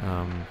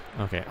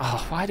 Okay.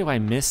 Oh, why do I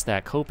miss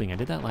that coping? I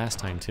did that last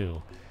time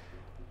too.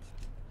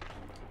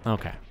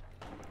 Okay.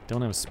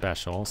 Don't have a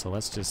special, so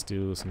let's just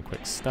do some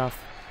quick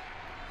stuff.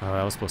 Oh,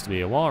 that was supposed to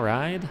be a wall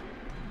ride,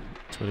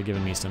 which would have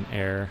given me some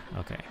air.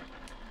 Okay.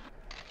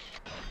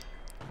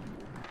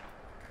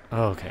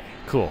 Okay,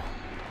 cool.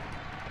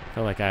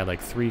 Felt like I had like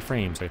 3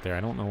 frames right there.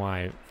 I don't know why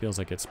it feels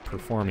like it's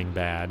performing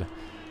bad.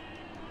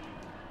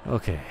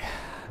 Okay,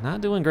 not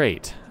doing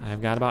great.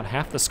 I've got about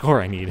half the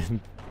score I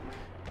need.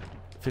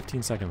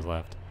 15 seconds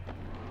left.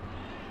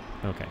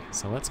 Okay,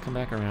 so let's come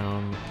back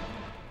around.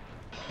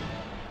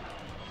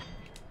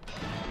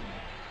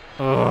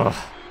 Ugh,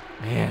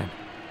 man.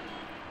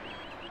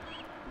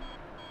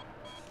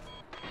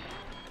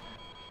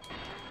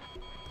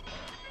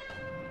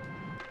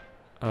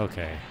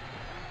 Okay.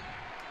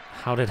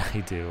 How did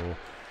I do?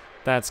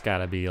 That's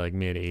gotta be like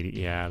mid 80.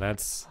 Yeah,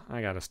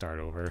 I gotta start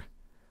over.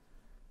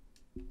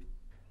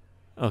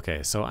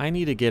 Okay, so I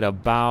need to get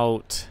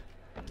about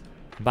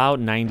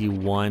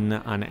 91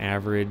 on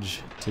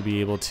average to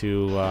be able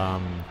to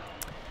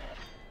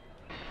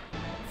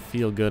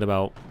feel good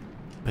about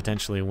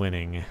potentially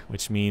winning,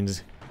 which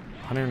means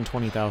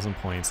 120,000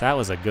 points. That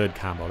was a good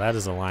combo. That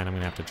is a line I'm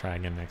gonna have to try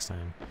again next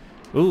time.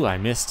 Ooh, I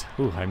missed.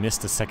 Ooh, I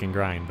missed the second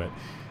grind, but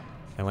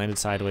I landed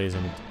sideways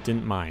and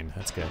didn't mind.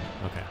 That's good.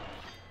 Okay.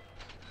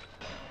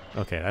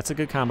 Okay, that's a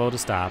good combo to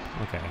stop.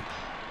 Okay.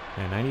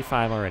 Yeah,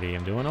 95 already.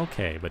 I'm doing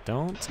okay, but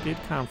don't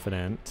get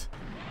confident.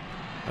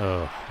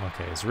 Oh,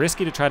 okay. It's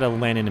risky to try to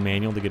land in a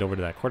manual to get over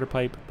to that quarter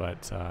pipe,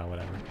 but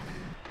whatever.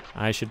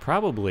 I should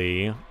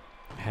probably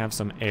have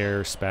some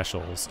air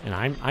specials, and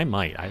I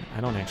might. I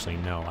don't actually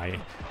know.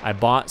 I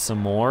bought some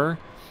more,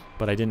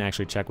 but I didn't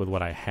actually check with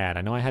what I had.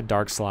 I know I had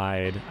Dark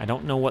Slide. I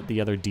don't know what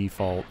the other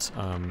default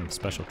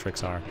special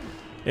tricks are.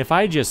 If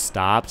I just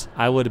stopped,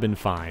 I would have been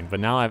fine,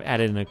 but now I've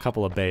added in a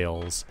couple of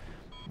bales.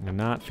 I'm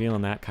not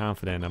feeling that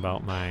confident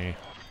about my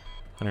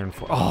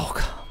 104. Oh,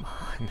 come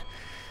on.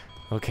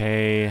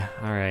 Okay,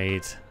 all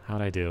right.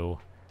 How'd I do?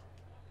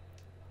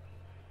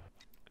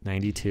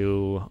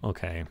 92.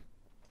 Okay.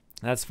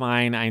 That's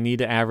fine. I need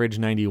to average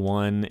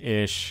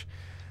 91-ish.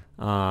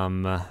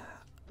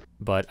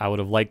 but I would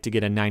have liked to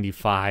get a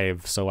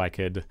 95 so I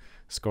could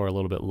score a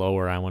little bit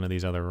lower on one of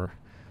these other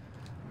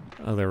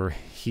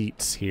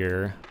heats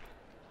here.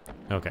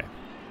 Okay.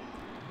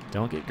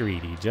 Don't get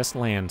greedy. Just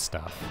land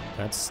stuff.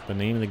 That's the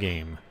name of the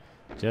game.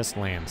 Just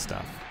land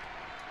stuff.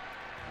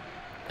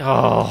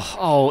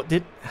 Oh,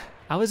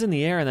 I was in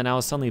the air and then I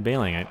was suddenly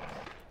bailing.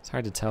 It's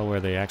hard to tell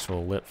where the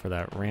actual lip for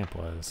that ramp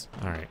was.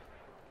 All right.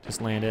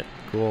 Just land it.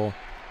 Cool.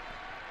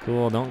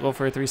 Cool. Don't go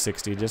for a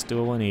 360. Just do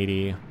a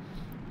 180.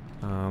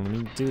 Let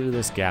me do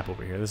this gap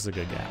over here. This is a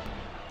good gap.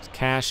 There's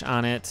cash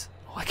on it.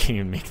 Oh, I can't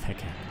even make that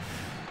gap.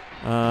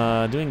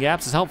 Doing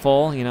gaps is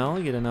helpful, you know.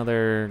 You get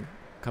another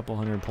couple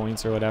hundred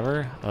points or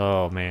whatever.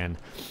 Oh, man.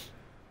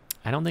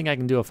 I don't think I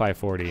can do a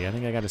 540. I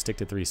think I got to stick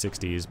to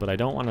 360s, but I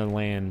don't want to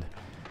land...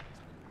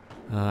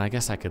 I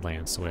guess I could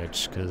land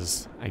switch,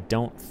 because I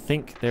don't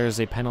think there's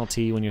a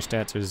penalty when your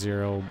stats are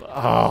 0.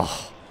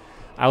 Oh,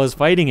 I was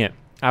fighting it.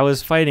 I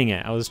was fighting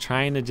it. I was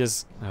trying to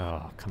just...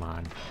 Oh, come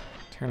on.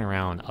 Turn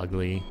around,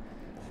 ugly.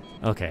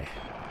 Okay.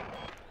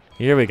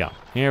 Here we go.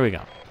 Here we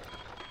go.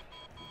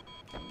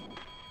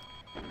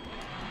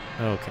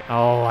 Okay.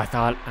 Oh, I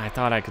thought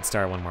I could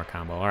start one more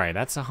combo. All right,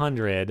 that's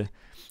 100.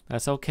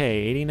 That's okay.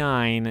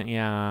 89.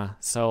 Yeah.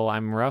 So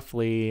I'm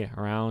roughly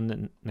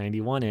around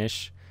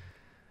 91-ish.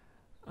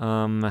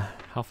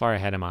 How far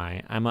ahead am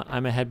I?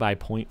 I'm ahead by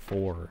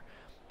 0.4.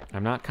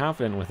 I'm not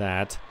confident with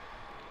that.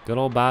 Good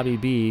old Bobby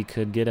B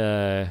could get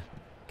a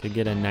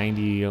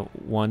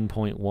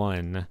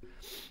 91.1.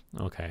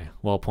 Okay.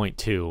 Well,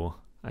 0.2.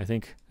 I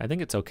think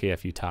it's okay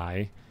if you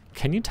tie.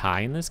 Can you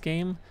tie in this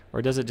game,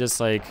 or does it just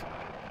like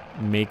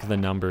make the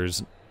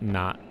numbers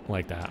not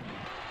like that?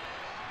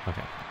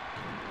 Okay.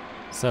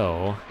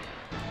 So,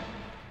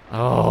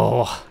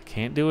 oh,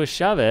 can't do a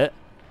shove it.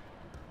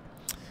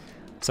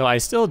 So I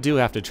still do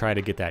have to try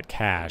to get that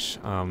cash.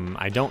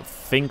 I don't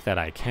think that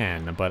I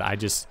can, but I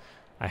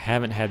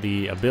haven't had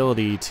the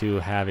ability to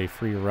have a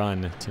free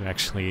run to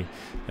actually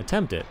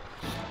attempt it.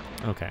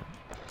 Okay.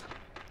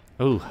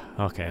 Ooh,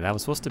 okay, that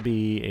was supposed to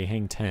be a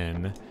hang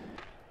 10,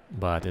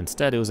 but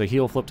instead it was a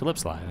heel flip to lip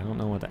slide. I don't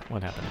know what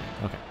happened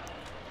there. Okay.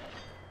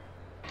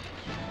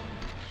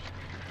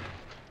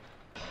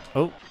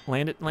 Oh,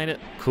 land it.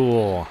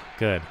 Cool,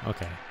 good,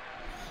 okay.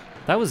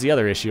 That was the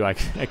other issue. I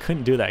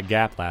couldn't do that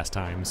gap last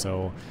time,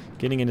 so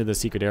getting into the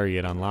secret area,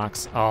 it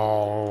unlocks.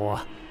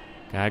 Oh,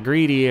 got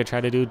greedy. I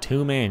tried to do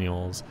 2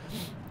 manuals.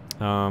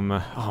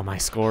 Oh, my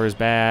score is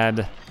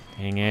bad.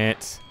 Dang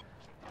it.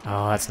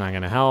 Oh, that's not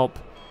gonna help.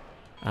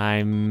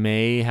 I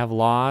may have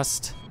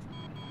lost.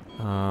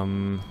 Let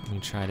me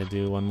try to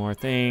do one more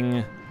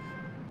thing.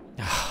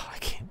 Oh, I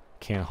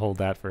can't hold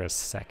that for a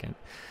second.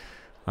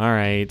 All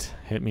right,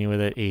 hit me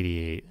with it.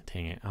 88.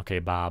 Dang it. Okay,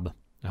 Bob.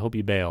 I hope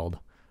you bailed.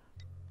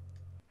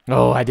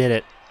 Oh, I did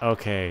it.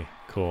 Okay,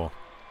 cool.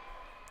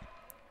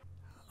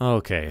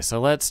 Okay,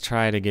 so let's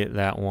try to get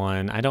that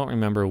one. I don't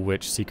remember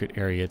which secret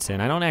area it's in.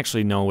 I don't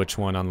actually know which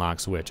one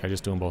unlocks which. I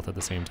just do them both at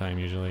the same time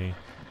usually.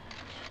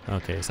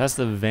 Okay, so that's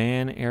the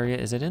van area.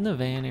 Is it in the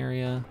van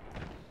area?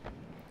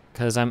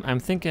 Because I'm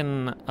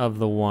thinking of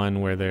the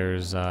one where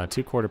there's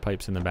 2 quarter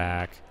pipes in the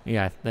back.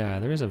 Yeah,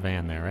 there is a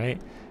van there,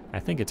 right? I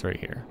think it's right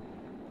here.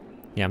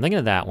 Yeah, I'm thinking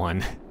of that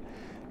one.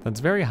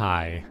 That's very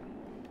high.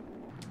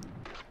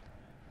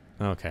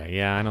 Okay,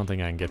 yeah, I don't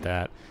think I can get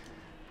that.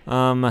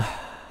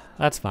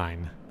 That's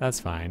fine. That's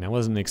fine. I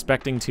wasn't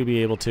expecting to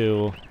be able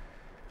to.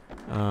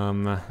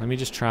 Let me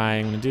just try.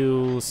 I'm gonna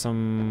do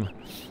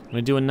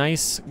a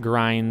nice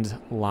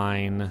grind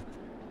line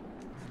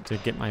to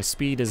get my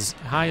speed as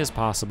high as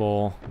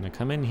possible. I'm gonna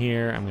come in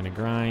here. I'm gonna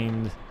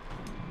grind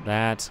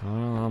that.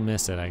 Oh, I'll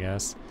miss it, I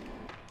guess.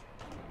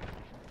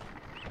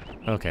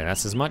 Okay,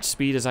 that's as much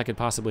speed as I could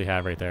possibly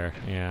have right there.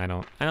 Yeah, I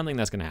don't think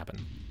that's gonna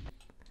happen.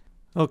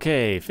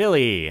 Okay,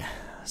 Philly.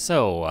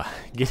 So,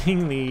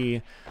 getting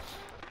the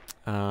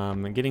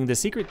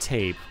secret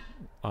tape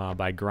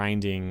by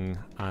grinding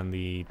on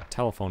the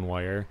telephone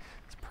wire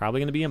is probably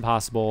going to be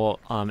impossible.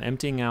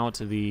 Emptying out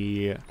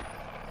the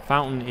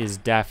fountain is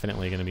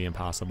definitely going to be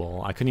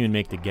impossible. I couldn't even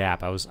make the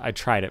gap. I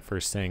tried it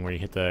first thing where you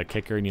hit the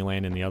kicker and you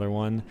land in the other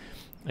one.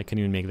 I couldn't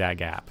even make that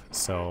gap.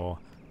 So,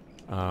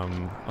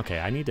 okay,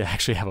 I need to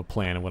actually have a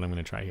plan of what I'm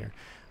going to try here.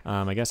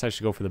 I guess I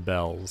should go for the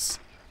bells.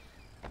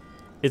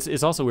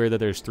 It's also weird that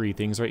there's 3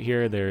 things right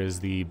here.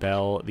 There's the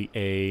bell, the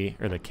A,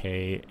 or the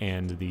K,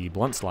 and the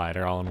blunt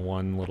slider all in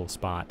one little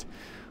spot.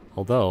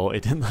 Although,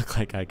 it didn't look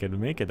like I could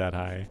make it that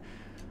high.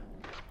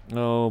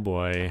 Oh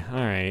boy.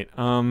 Alright.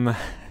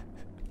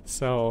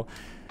 So,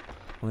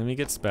 let me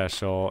get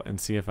special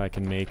and see if I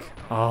can make...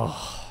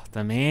 Oh,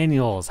 the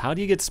manuals. How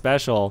do you get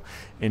special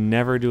and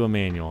never do a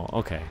manual?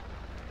 Okay.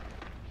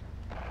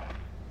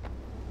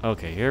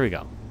 Okay, here we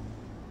go.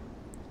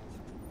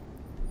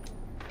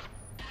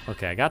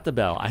 Okay, I got the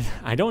bell.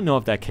 I don't know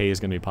if that K is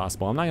going to be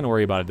possible. I'm not going to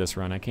worry about it this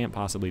run. I can't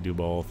possibly do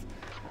both.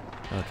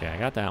 Okay, I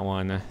got that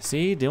one.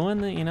 See, doing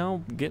the,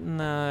 getting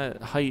the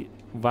height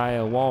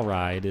via wall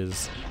ride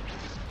is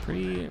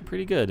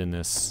pretty good in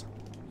this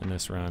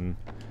run.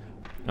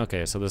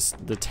 Okay, so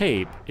the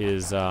tape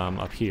is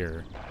up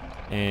here,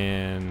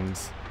 and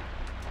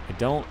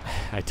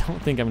I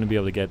don't think I'm going to be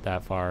able to get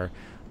that far.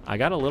 I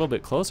got a little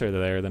bit closer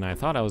there than I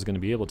thought I was going to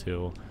be able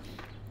to.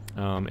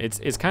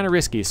 It's kind of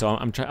risky, so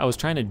I was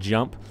trying to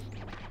jump.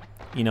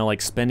 You know,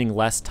 like spending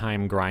less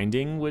time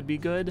grinding would be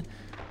good,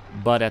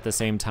 but at the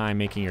same time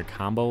making your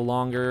combo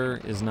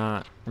longer is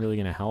not really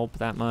going to help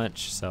that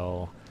much.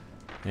 So,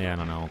 yeah, I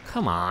don't know.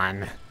 Come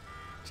on.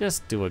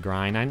 Just do a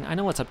grind. I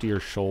know it's up to your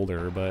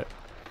shoulder, but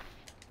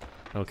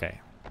okay.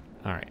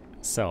 All right.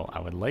 So, I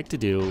would like to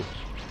do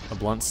a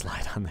blunt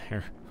slide on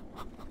there.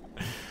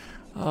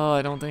 Oh,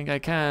 I don't think I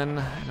can.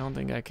 I don't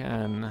think I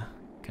can.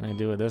 Can I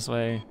do it this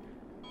way?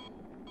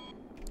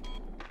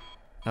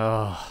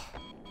 Oh,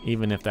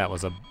 even if that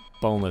was a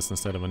boneless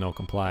instead of a no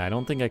comply, I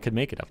don't think I could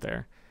make it up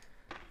there.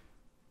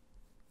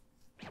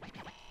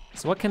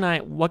 So what can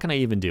I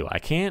even do? I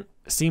can't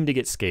seem to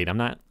get skate.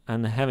 I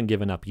haven't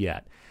given up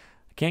yet.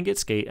 I can't get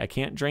skate. I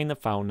can't drain the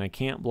fountain. I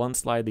can't blunt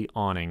slide the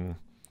awning.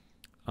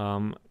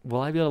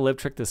 Will I be able to live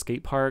trick the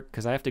skate park?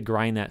 Because I have to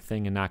grind that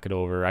thing and knock it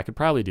over. I could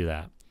probably do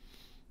that.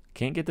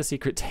 Can't get the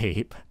secret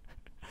tape.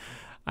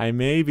 I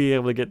may be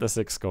able to get the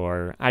 6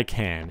 score. I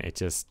can. It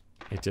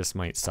just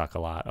might suck a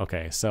lot.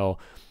 Okay, so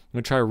I'm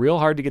gonna try real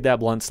hard to get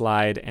that blunt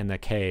slide and the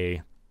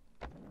K.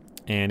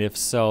 And if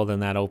so,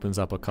 then that opens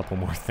up a couple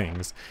more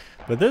things.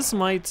 But this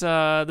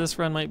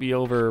run might be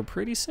over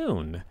pretty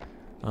soon.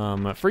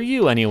 For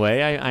you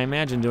anyway, I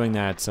imagine doing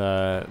that,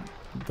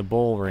 the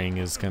bull ring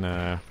is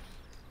gonna,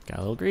 got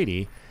a little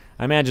greedy.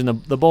 I imagine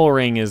the bull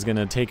ring is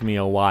gonna take me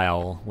a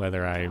while,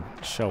 whether I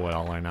show it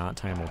all or not,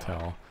 time will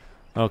tell.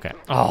 Okay,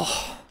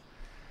 oh.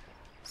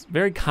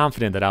 Very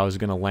confident that I was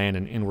gonna land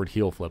an inward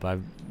heel flip.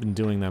 I've been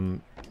doing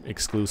them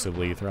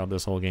exclusively throughout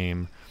this whole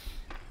game.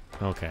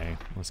 Okay,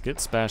 let's get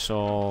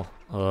special.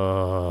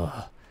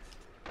 Ugh.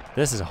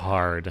 This is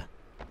hard.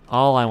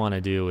 All I want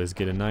to do is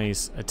get a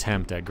nice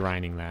attempt at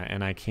grinding that,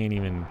 and I can't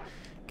even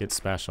get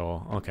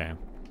special. Okay.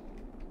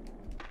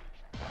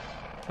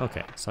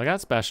 Okay, so I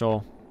got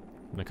special.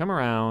 I'm gonna come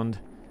around.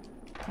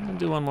 I'm gonna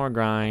do one more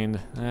grind.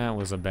 That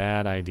was a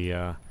bad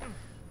idea.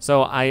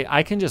 So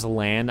I can just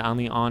land on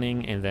the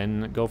awning and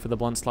then go for the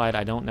blunt slide.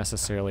 I don't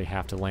necessarily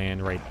have to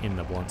land right in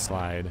the blunt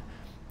slide.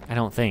 I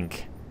don't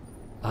think.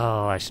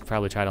 Oh, I should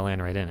probably try to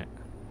land right in it.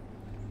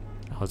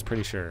 I was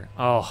pretty sure.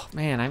 Oh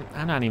man,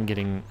 I'm not even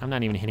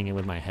hitting it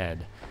with my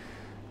head.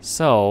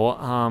 So,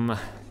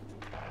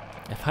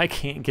 if I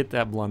can't get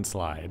that blunt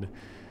slide,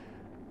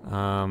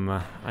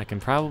 I can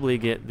probably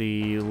get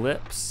the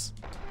lips.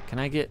 Can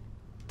I get,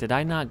 did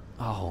I not?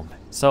 Oh,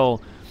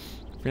 so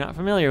if you're not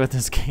familiar with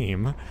this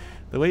game,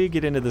 the way you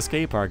get into the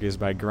skate park is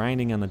by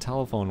grinding on the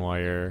telephone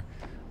wire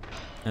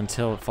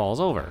until it falls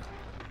over.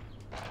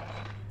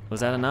 Was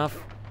that enough?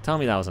 Tell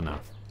me that was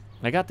enough.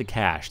 I got the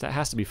cash. That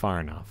has to be far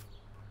enough.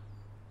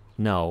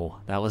 No,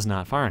 that was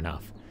not far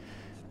enough.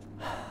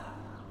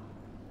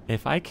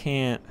 If I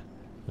can't...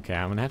 Okay,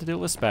 I'm going to have to do it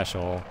with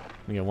special.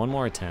 Let me get one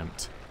more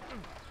attempt.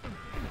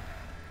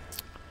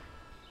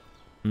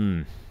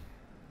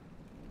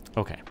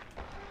 Okay.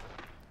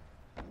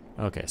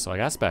 Okay, so I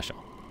got special.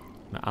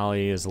 Now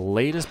ollie as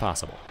late as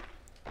possible.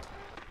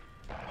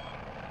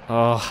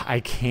 Oh, I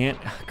can't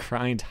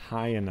grind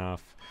high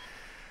enough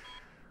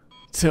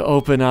to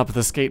open up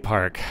the skate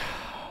park.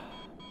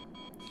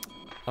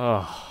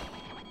 Oh,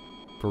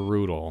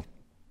 brutal.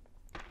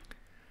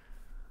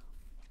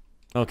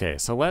 Okay,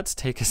 so let's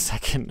take a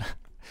second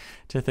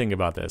to think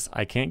about this.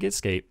 I can't get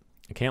skate.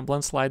 I can't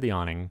blunt slide the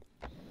awning.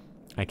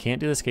 I can't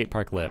do the skate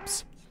park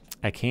lips.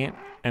 I can't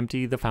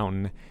empty the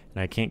fountain,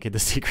 and I can't get the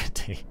secret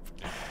tape.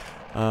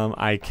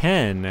 I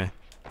can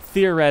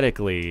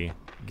theoretically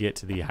get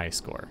to the high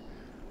score.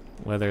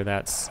 Whether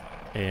that's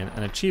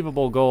an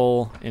achievable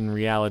goal in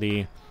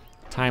reality,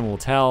 time will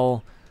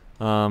tell.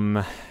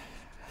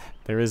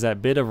 There is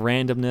that bit of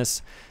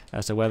randomness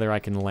as to whether I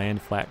can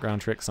land flat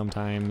ground tricks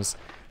sometimes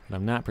that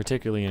I'm not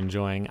particularly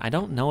enjoying. I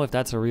don't know if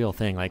that's a real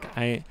thing. Like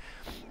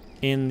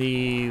in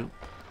the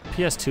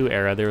PS2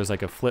 era, there was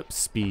like a flip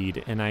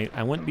speed, and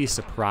I wouldn't be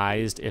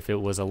surprised if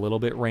it was a little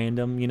bit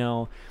random, you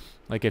know?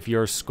 Like if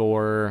your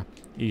score,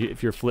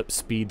 if your flip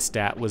speed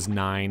stat was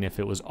 9, if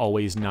it was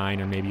always 9,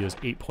 or maybe it was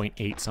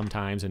 8.8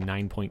 sometimes and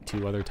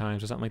 9.2 other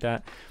times or something like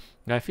that.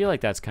 I feel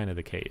like that's kind of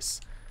the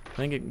case. I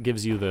think it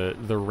gives you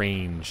the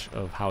range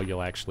of how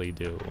you'll actually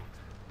do,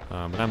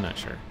 but I'm not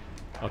sure.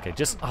 Okay,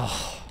 I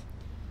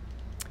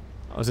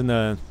was in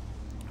the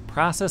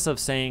process of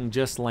saying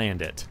just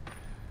land it,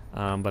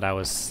 but I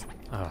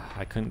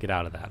couldn't get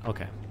out of that.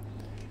 Okay,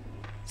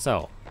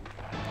 so.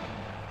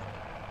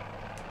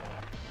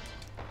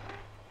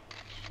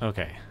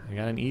 Okay, I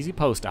got an easy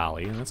post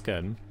ollie, that's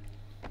good.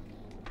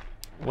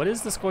 What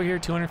is the score here?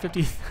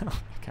 250? I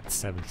got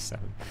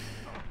 77.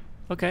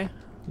 Okay,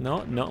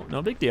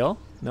 no big deal.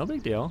 No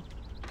big deal.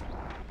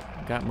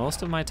 Got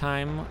most of my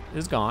time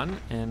is gone,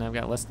 and I've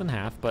got less than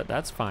half, but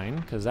that's fine,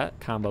 because that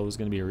combo is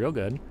going to be real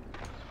good.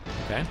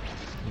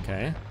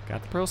 Okay,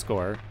 got the pro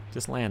score.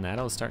 Just land that.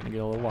 I was starting to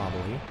get a little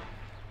wobbly.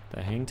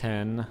 The hang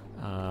 10.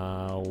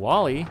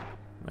 Wally.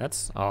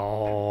 That's,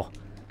 oh.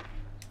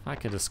 If I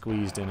could have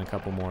squeezed in a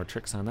couple more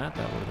tricks on that,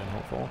 that would have been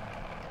helpful.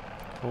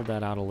 Hold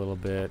that out a little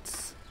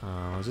bit.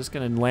 I was just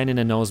gonna land in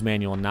a nose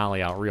manual and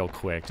nollie out real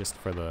quick, just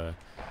for the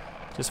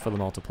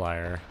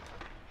multiplier.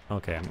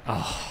 Okay.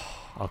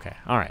 Okay.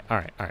 All right.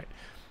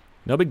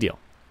 No big deal.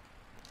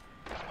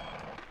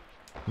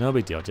 No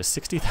big deal. Just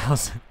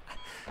 60,000.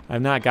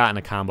 I've not gotten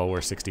a combo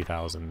worth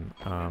 60,000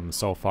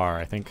 so far.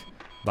 I think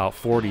about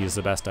 40 is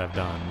the best I've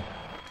done.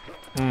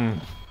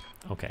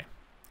 Okay.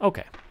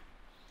 Okay.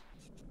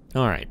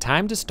 All right.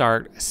 Time to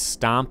start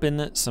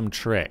stomping some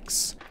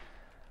tricks.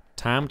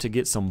 Time to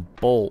get some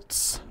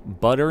bolts.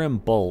 Butter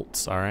and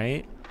bolts, all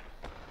right?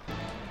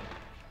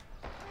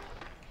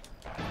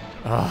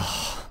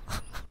 Ugh.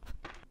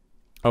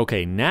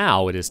 Okay,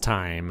 now it is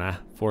time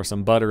for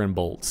some butter and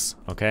bolts,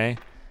 okay?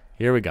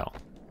 Here we go.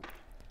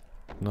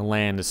 I'm gonna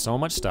land so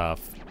much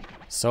stuff,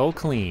 so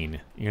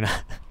clean. You're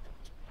not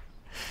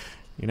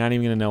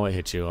even gonna know what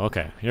hit you.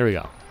 Okay, here we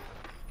go.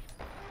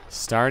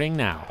 Starting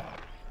now.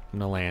 I'm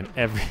gonna land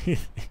everything.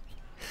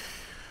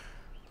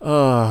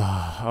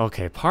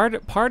 Okay.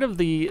 Part of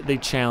the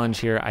challenge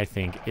here, I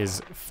think,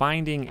 is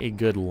finding a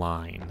good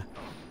line.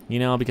 You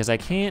know, because I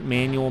can't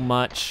manual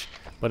much,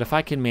 but if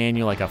I can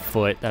manual like a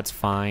foot, that's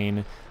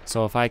fine.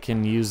 So if I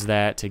can use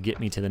that to get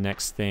me to the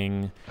next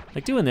thing,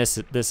 like doing this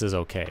is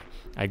okay.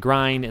 I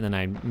grind and then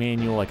I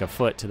manual like a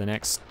foot to the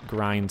next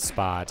grind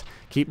spot,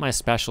 keep my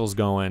specials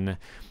going.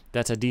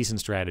 That's a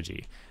decent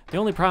strategy. The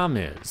only problem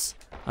is,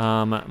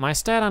 my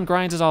stat on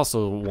grinds is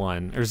also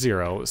 1 or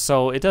 0,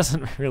 so it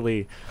doesn't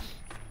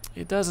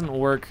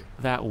work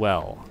that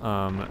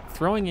well.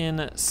 Throwing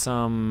in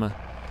some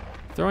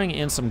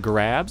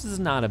grabs is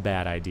not a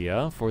bad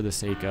idea for the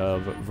sake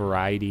of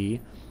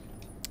variety,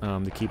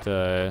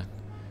 to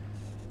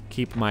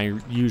keep my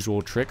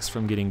usual tricks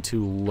from getting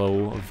too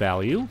low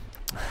value.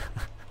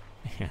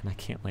 Man, I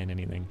can't land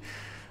anything.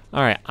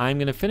 All right, I'm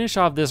gonna finish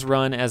off this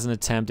run as an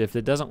attempt. If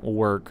it doesn't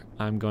work,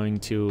 I'm going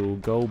to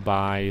go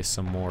buy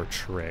some more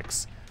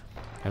tricks.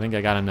 I think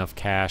I got enough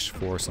cash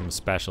for some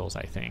specials,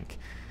 I think.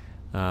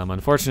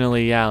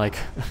 Unfortunately, yeah, like,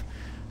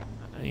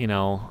 you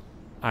know,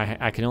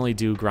 I can only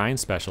do grind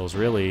specials,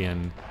 really,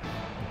 and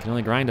I can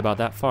only grind about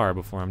that far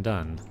before I'm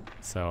done.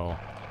 So,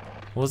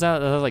 what was that?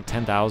 That was like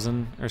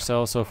 10,000 or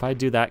so. So if I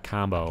do that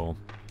combo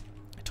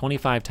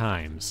 25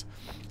 times,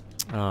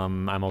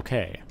 I'm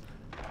okay.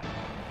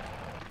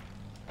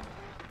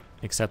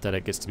 Except that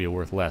it gets to be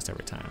worth less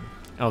every time.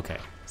 Okay,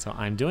 so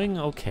I'm doing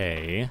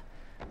okay.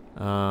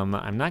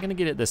 I'm not gonna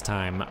get it this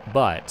time,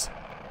 but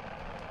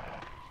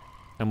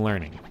I'm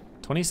learning.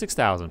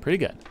 26,000, pretty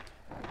good.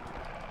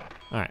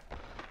 All right.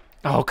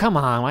 Oh, come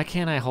on, why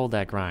can't I hold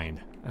that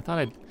grind? I thought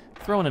I'd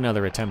throw in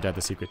another attempt at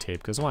the secret tape,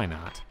 because why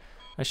not?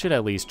 I should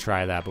at least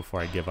try that before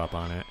I give up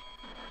on it.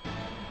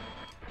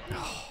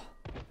 Oh.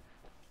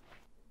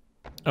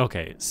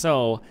 Okay,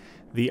 so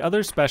the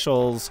other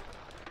specials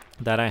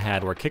that I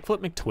had were Kickflip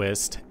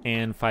McTwist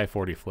and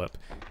 540 Flip,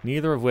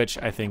 neither of which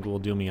I think will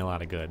do me a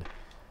lot of good.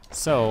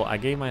 So I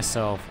gave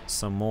myself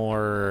some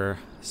more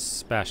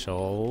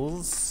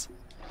specials,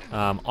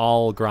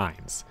 all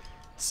grinds.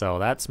 So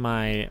that's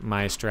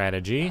my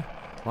strategy.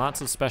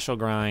 Lots of special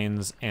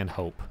grinds and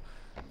hope.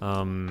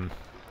 I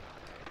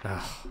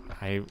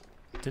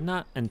did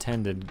not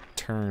intend to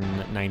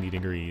turn 90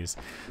 degrees.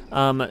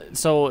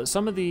 So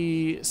some of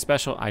the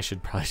special, I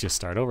should probably just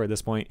start over at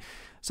this point.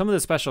 Some of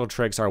the special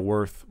tricks are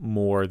worth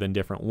more than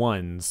different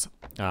ones,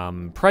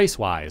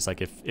 price-wise.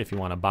 Like if you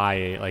want to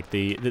buy, like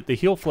the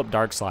heel flip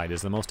dark slide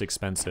is the most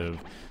expensive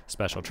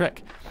special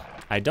trick.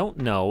 I don't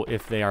know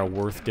if they are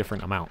worth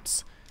different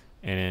amounts,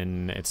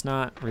 and it's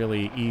not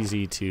really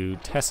easy to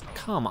test.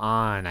 Come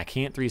on, I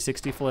can't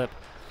 360 flip.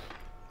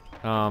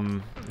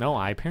 No,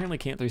 I apparently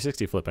can't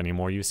 360 flip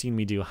anymore. You've seen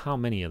me do how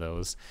many of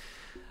those?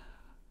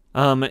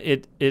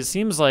 It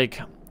seems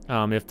like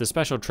if the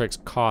special tricks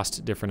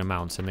cost different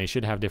amounts, and they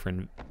should have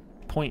different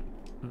point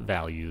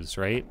values,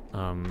 right?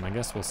 I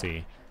guess we'll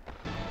see.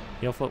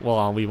 Heel flip,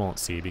 well, we won't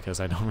see because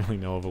I don't really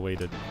know of a way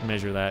to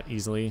measure that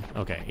easily.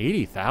 Okay,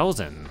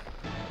 80,000.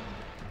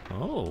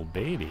 Oh,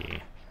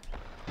 baby.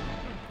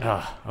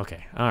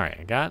 Okay, all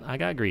right. I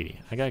got greedy.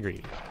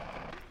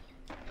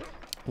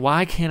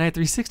 Why can't I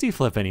 360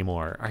 flip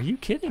anymore? Are you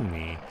kidding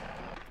me?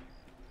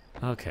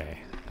 Okay,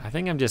 I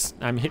think I'm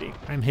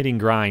hitting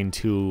grind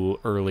too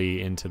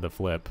early into the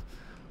flip.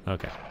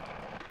 Okay.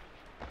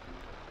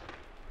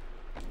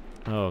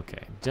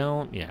 Okay,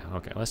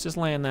 okay, let's just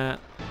land that.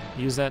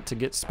 Use that to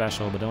get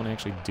special, but don't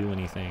actually do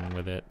anything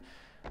with it.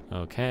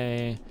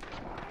 Okay,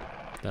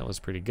 that was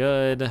pretty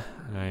good.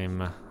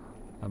 I'm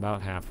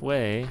about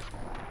halfway.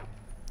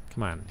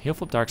 Come on, heel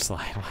flip dark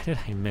slide. Why did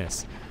I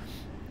miss?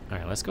 All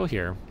right, let's go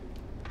here.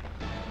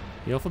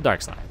 Heel flip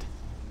dark slide.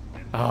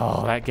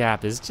 Oh, that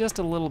gap is just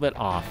a little bit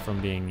off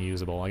from being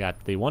usable. I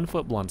got the 1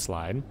 foot blunt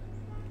slide.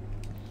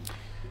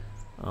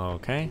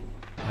 Okay,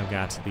 I've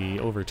got the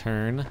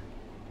overturn.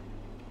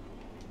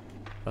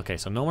 Okay,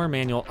 so no more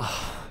manual.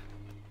 Oh,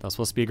 that was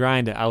supposed to be a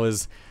grind. I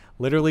was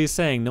literally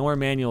saying no more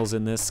manuals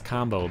in this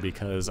combo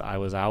because I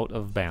was out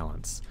of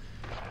balance.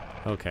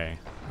 Okay,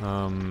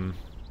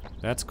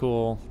 that's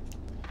cool.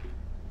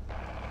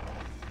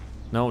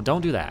 No,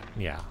 don't do that.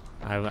 Yeah,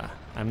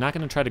 I'm not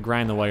going to try to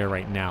grind the wire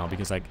right now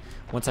because like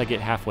once I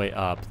get halfway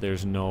up,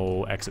 there's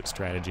no exit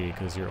strategy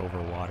because you're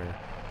over water.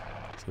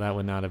 So that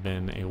would not have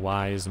been a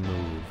wise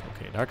move.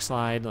 Okay, Dark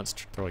Slide. Let's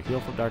throw a heal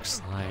for Dark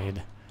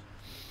Slide.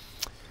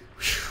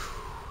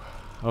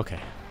 Whew. Okay.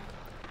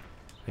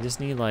 I just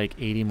need like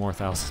 80 more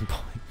thousand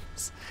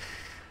points.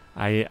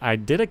 I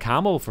did a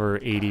combo for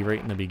 80 right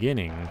in the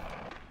beginning.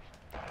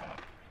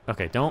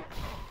 Okay, don't.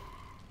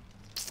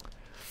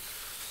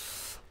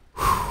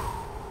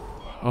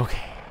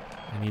 Okay.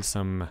 I need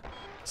some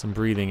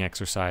breathing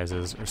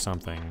exercises or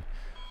something.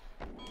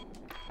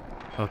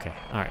 Okay,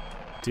 alright.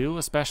 Do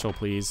a special,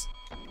 please.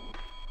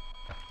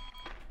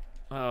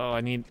 Oh,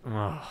 I need...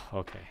 Oh,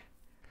 okay.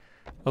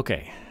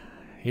 Okay,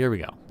 here we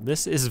go.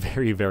 This is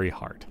very, very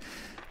hard.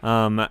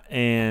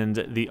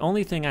 And the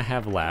only thing I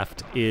have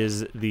left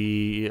is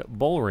the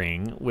bull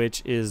ring,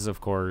 which is,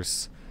 of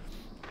course,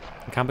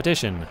 a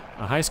competition,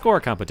 a high score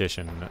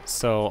competition.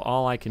 So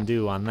all I can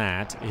do on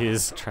that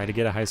is try to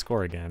get a high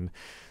score again.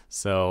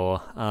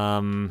 So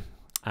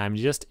I'm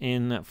just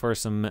in for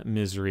some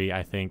misery,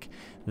 I think.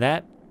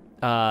 That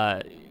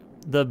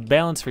the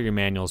balance for your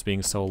manuals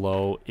being so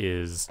low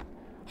is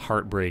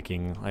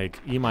heartbreaking.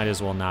 Like, you might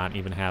as well not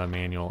even have a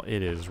manual.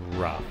 It is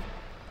rough.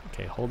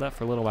 Okay, hold that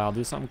for a little while.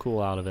 Do something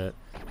cool out of it.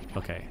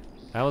 Okay,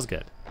 that was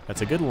good.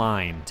 That's a good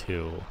line,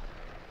 too.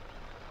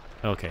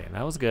 Okay,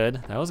 that was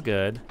good. That was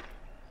good.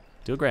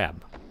 Do a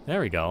grab.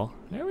 There we go.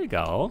 There we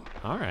go.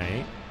 All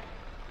right.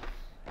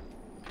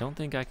 Don't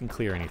think I can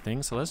clear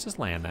anything, so let's just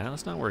land that.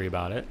 Let's not worry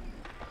about it.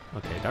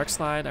 Okay, Dark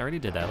Slide. I already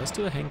did that. Let's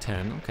do a Hang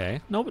 10.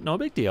 Okay. No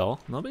big deal.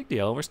 No big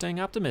deal. We're staying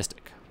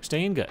optimistic. We're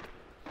staying good.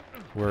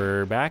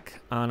 We're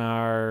back on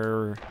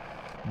our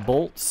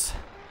bolts.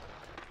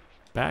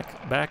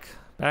 Back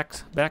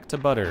to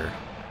butter.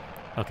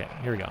 Okay,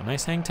 here we go.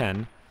 Nice Hang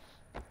 10.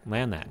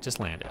 Land that. Just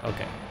land it.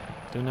 Okay.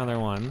 Do another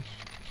one.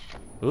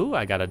 Ooh,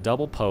 I got a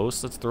double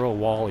post. Let's throw a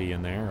Wally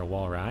in there, a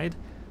wall ride.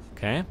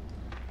 Okay.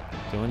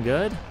 Doing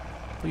good.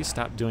 Please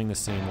stop doing the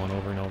same one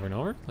over and over and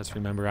over. Let's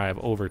remember I have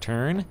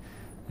overturn.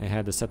 I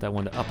had to set that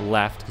one to up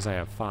left because I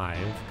have 5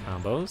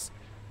 combos.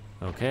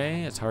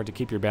 Okay, it's hard to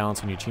keep your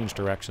balance when you change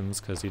directions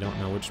because you don't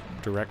know which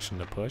direction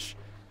to push.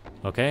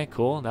 Okay,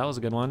 cool. That was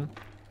a good one.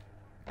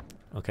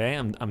 Okay,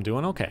 I'm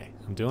doing okay.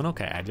 I'm doing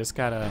okay. I just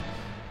gotta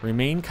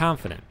remain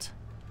confident.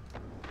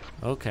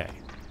 Okay,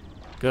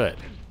 good,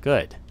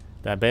 good.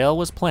 That bail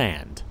was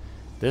planned.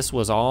 This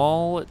was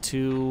all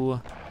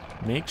to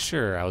make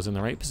sure I was in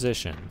the right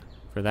position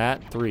for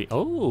that 3.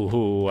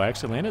 Oh, I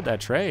actually landed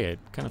that tray. It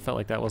kind of felt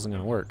like that wasn't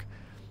gonna work.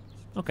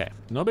 Okay,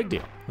 no big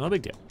deal. No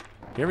big deal.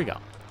 Here we go.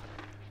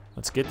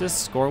 Let's get this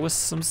score with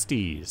some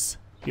stees.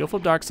 Heal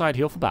flip Dark Side,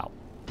 heal flip out.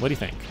 What do you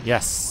think?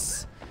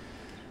 Yes.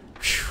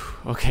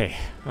 Whew. Okay.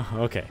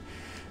 Okay.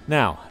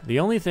 Now, the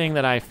only thing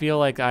that I feel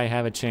like I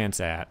have a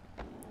chance at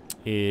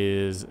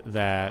is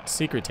that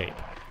secret tape.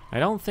 I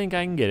don't think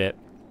I can get it,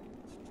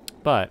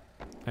 but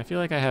I feel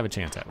like I have a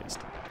chance at least.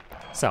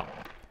 So,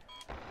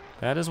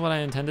 that is what I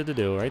intended to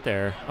do right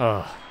there.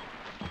 Ugh.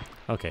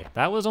 Okay,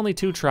 that was only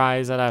 2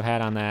 tries that I've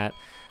had on that.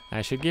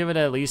 I should give it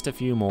at least a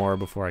few more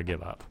before I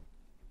give up.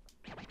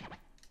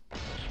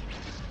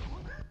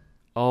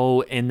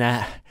 Oh, and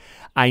that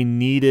I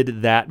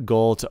needed that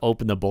goal to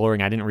open the bull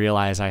ring. I didn't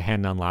realize I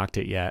hadn't unlocked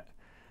it yet.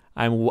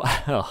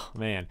 Oh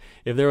man,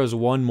 if there was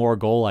one more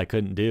goal I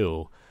couldn't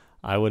do,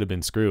 I would have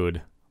been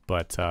screwed.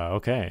 But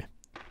okay.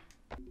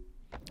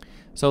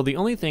 So the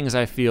only things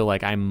I feel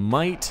like I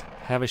might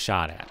have a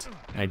shot at,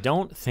 I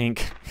don't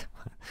think,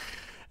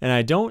 and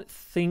I don't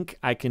think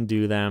I can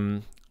do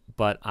them,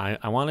 but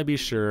I want to be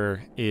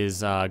sure,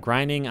 is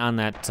grinding on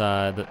that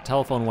the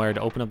telephone wire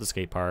to open up the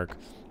skate park.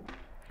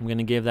 I'm going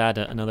to give that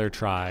another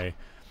try,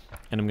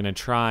 and I'm going to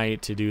try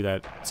to do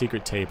that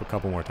secret tape a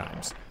couple more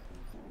times.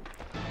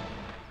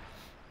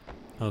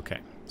 Okay,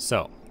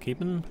 so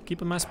keeping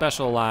my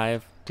special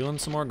alive, doing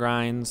some more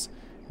grinds.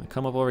 I'm going to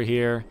come up over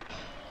here.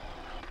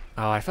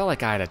 Oh, I felt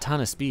like I had a ton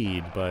of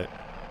speed, but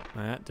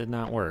that did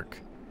not work.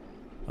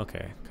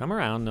 Okay, come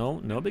around.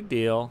 No big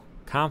deal.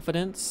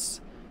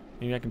 Confidence.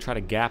 Maybe I can try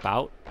to gap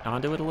out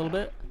onto it a little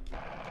bit.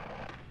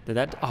 Did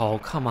that? Oh,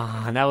 come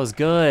on. That was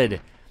good.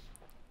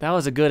 That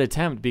was a good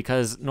attempt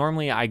because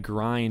normally I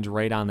grind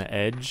right on the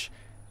edge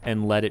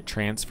and let it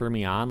transfer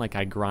me on. Like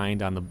I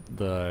grind on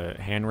the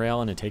handrail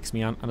and it takes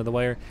me onto the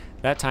wire.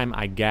 That time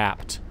I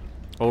gapped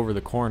over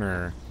the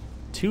corner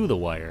to the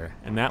wire,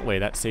 and that way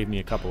that saved me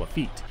a couple of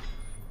feet.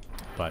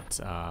 But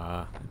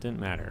it didn't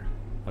matter.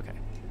 Okay,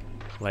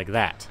 like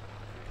that.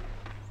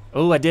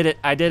 Oh, I did it.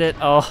 I did it.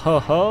 Oh, ho,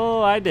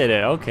 ho, I did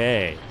it.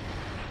 Okay.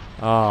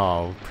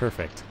 Oh,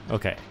 perfect.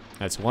 Okay,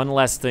 that's one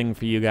less thing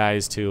for you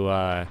guys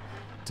to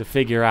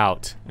figure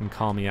out and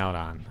call me out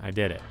on. I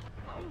did it.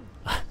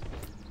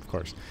 Of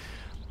course.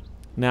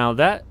 Now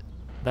that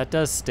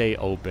does stay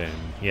open.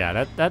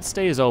 Yeah, that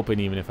stays open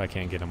even if I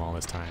can't get them all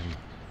this time.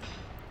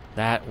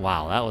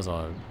 Wow,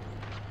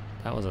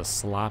 that was a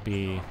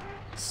sloppy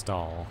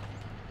stall.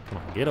 Come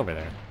on, get over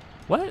there.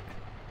 What?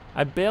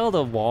 I bailed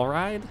a wall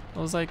ride? I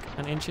was like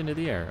an inch into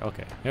the air.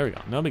 Okay, there we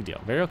go. No big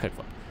deal. Varial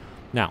kickflip.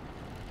 Now,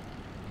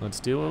 Let's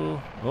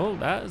do, oh,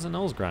 that is a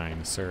nose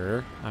grind,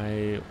 sir.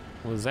 I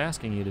was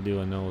asking you to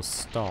do a nose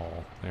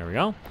stall. There we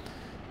go.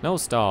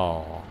 Nose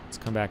stall. Let's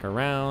come back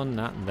around.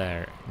 Not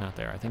there. Not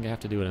there. I think I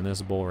have to do it in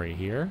this bowl right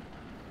here.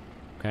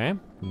 Okay.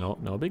 No,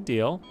 no big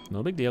deal.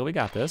 No big deal. We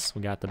got this.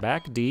 We got the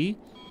back D.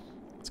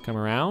 Let's come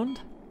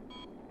around.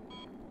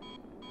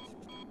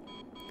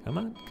 Come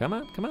on. Come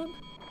on. Come on.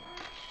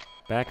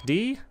 Back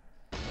D.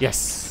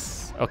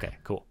 Yes. Okay,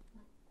 cool.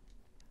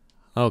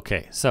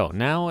 Okay, so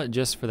now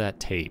just for that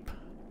tape,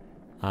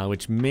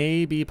 which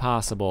may be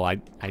possible. I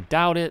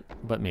doubt it,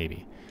 but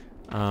maybe.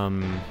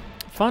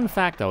 Fun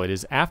fact though, it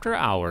is after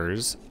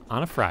hours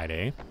on a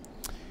Friday,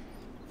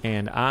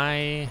 and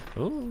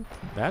ooh,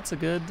 that's a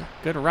good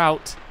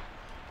route.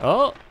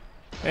 Oh,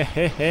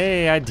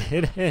 hey, I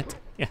did it.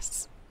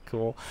 Yes,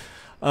 cool.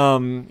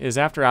 Is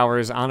after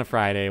hours on a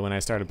Friday when I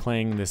started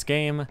playing this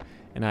game,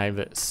 and I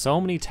have so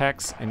many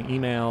texts and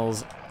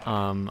emails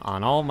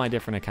on all my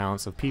different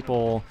accounts of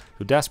people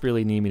who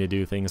desperately need me to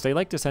do things. They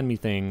like to send me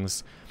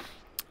things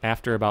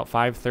after about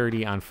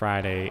 5:30 on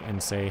Friday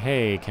and say,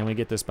 hey, can we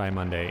get this by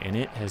Monday? And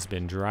it has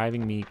been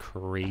driving me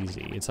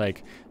crazy. It's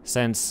like,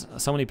 since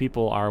so many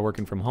people are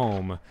working from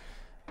home,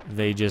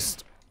 they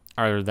just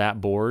are that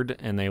bored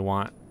and they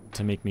want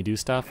to make me do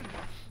stuff,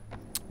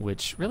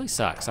 which really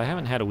sucks. I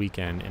haven't had a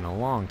weekend in a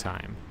long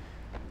time.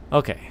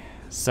 Okay,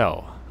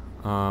 so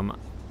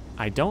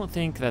I don't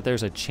think that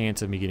there's a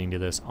chance of me getting to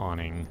this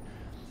awning,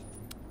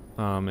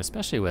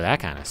 especially with that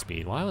kind of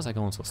speed. Why was I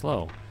going so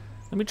slow?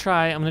 Let me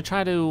try. I'm gonna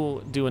try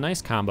to do a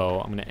nice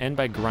combo. I'm gonna end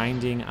by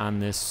grinding on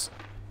this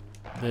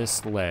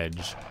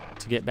ledge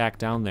to get back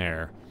down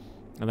there,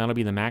 and that'll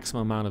be the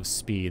maximum amount of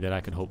speed that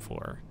I could hope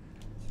for.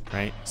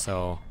 Right?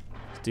 So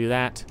let's do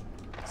that.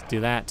 Let's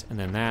do that, and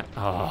then that.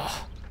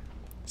 Oh,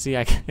 see,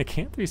 I can't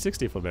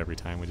 360 flip every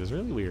time, which is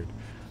really weird.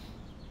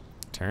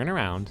 Turn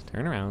around,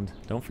 turn around.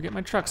 Don't forget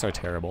my trucks are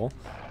terrible.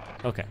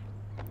 Okay,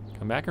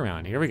 come back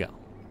around. Here we go.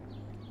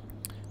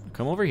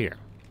 Come over here.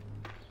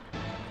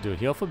 Do a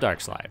heel flip dark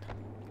slide,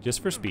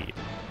 just for speed.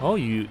 Oh,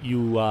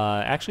 you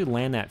actually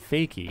land that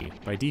fakie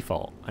by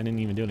default. I didn't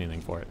even do anything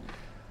for it.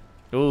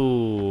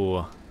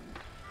 Ooh,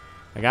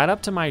 I got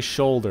up to my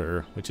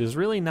shoulder, which is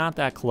really not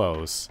that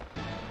close,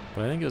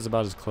 but I think it was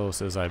about as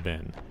close as I've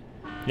been.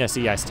 Yeah,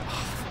 see,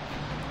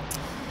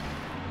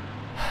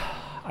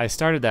 I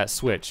started that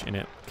switch and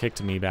it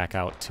kicked me back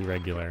out to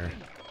regular.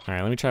 All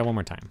right, let me try one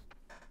more time.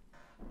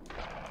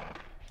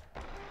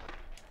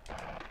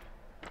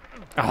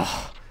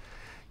 Oh,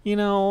 you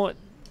know,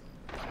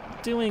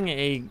 doing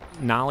a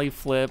nollie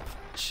flip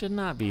should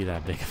not be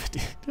that big of a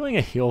deal. Doing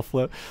a heel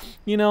flip,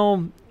 you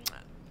know,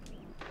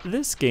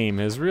 this game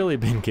has really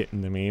been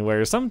getting to me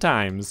where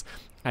sometimes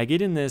I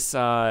get in this,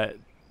 I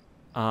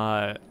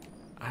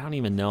don't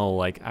even know,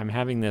 like I'm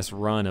having this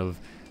run of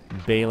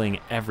bailing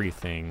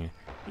everything,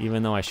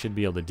 even though I should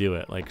be able to do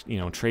it. Like, you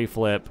know, tray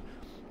flip,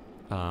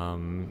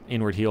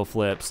 inward heel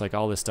flips, like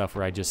all this stuff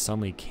where I just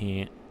suddenly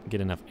can't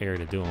get enough air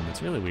to do them.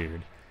 It's really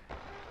weird.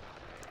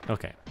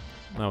 Okay,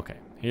 okay,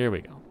 here we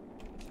go.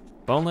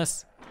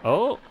 Boneless.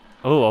 Oh,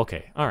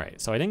 okay, all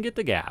right. So I didn't get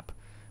the gap,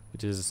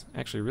 which is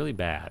actually really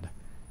bad.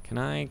 Can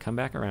I come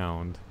back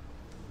around?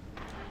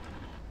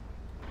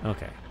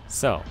 Okay,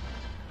 so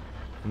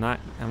I'm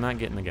not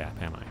getting the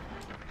gap, am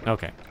I?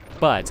 Okay,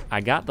 but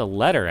I got the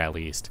letter at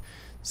least.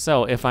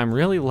 So if I'm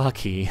really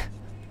lucky,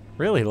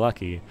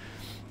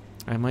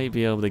 I might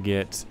be able to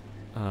get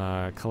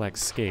collect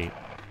skate.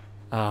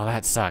 Oh,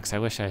 that sucks. I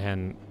wish I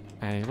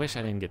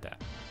didn't get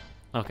that.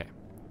 Okay.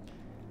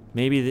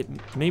 Maybe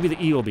the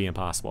E will be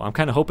impossible. I'm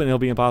kind of hoping it'll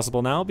be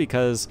impossible now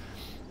because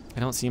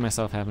I don't see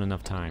myself having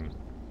enough time.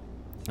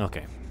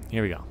 Okay,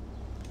 here we go.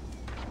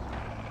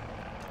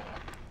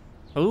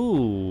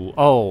 Ooh,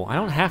 oh, I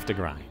don't have to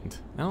grind.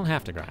 I don't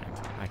have to grind.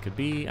 I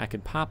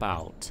could pop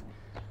out.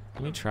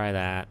 Let me try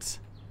that.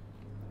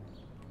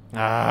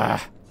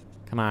 Ah,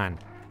 come on.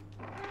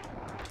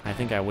 I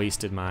think I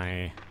wasted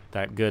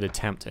that good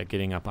attempt at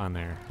getting up on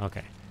there.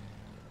 Okay.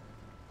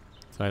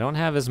 So I don't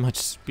have as much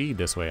speed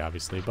this way,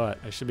 obviously, but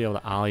I should be able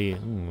to ollie.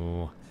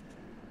 Ooh.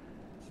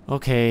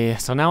 Okay,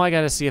 so now I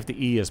gotta see if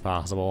the E is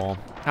possible.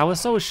 I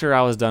was so sure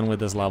I was done with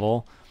this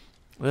level.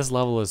 This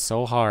level is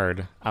so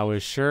hard. I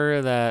was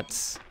sure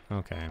that,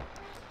 okay.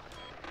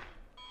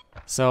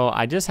 So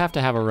I just have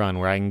to have a run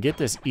where I can get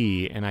this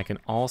E and I can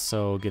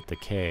also get the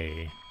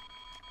K.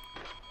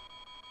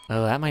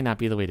 Oh, that might not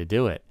be the way to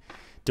do it.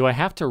 Do I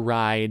have to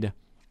ride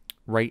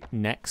right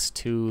next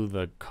to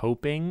the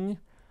coping?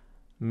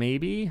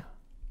 Maybe?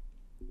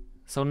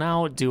 So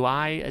now, do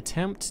I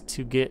attempt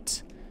to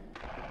get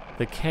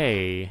the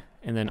K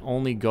and then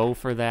only go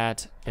for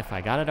that if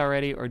I got it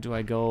already, or do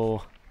I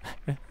go...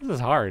 This is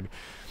hard.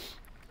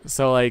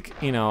 So, like,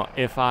 you know,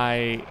 if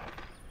I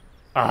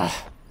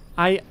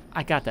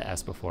got the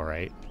S before,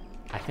 right?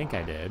 I think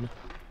I did.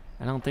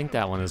 I don't think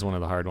that one is one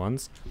of the hard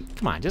ones.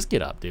 Come on, just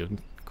get up, dude.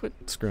 Quit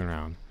screwing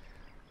around.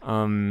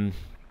 Why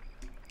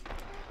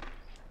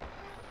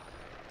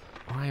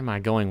am I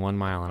going 1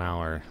 mile an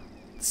hour?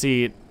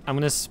 See, I'm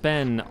gonna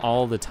spend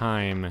all the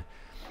time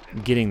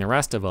getting the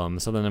rest of them,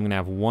 so then I'm gonna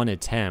have one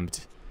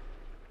attempt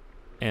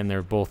and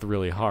they're both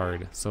really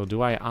hard. So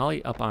do I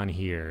ollie up on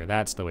here?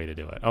 That's the way to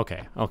do it.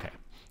 Okay, okay.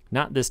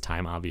 Not this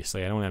time,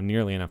 obviously. I don't have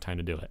nearly enough time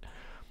to do it.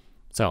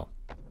 So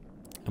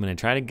I'm going to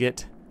try to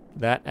get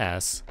that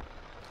S.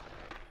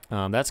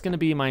 That's going to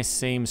be my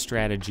same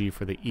strategy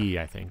for the E,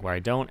 I think, where I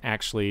don't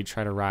actually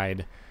try to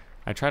ride.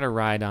 I try to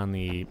ride on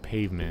the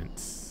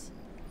pavements.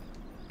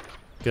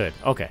 Good.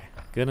 Okay.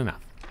 Good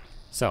enough.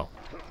 So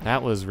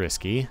that was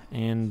risky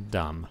and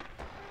dumb.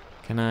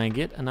 Can I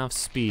get enough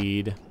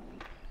speed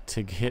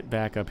to get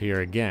back up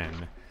here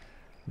again?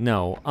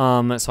 No.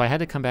 So I had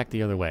to come back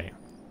the other way.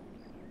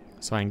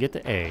 So I can get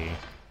the A.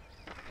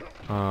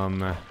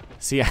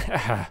 See,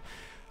 I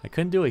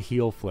couldn't do a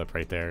heel flip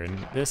right there,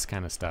 and this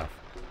kind of stuff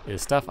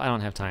is stuff I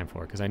don't have time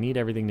for because I need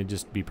everything to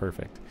just be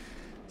perfect.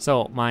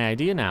 So my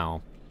idea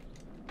now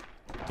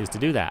is to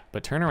do that,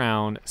 but turn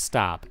around,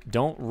 stop.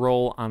 Don't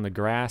roll on the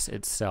grass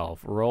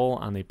itself. Roll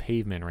on the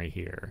pavement right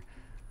here.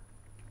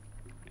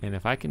 And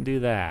if I can do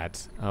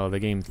that, oh, the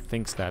game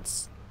thinks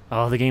that's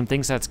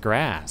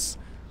grass.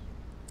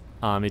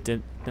 It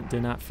did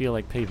not feel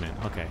like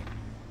pavement. Okay,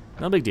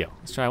 no big deal.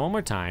 Let's try one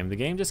more time. The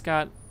game just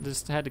had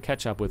to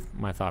catch up with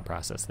my thought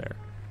process there.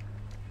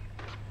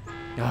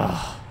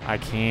 Oh, I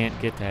can't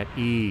get that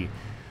E.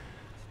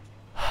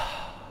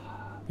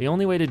 The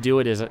only way to do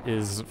it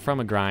is from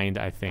a grind,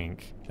 I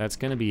think. That's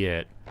gonna be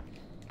it.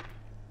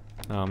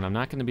 I'm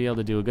not gonna be able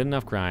to do a good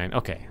enough grind.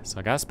 Okay, so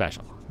I got a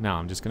special. Now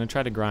I'm just gonna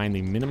try to grind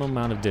the minimum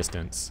amount of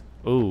distance.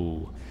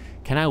 Ooh,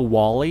 can I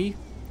wally?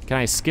 Can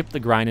I skip the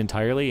grind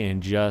entirely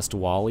and just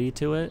wally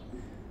to it?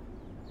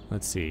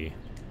 Let's see.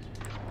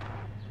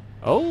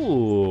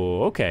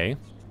 Oh, okay.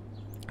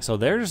 So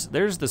there's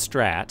the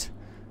strat.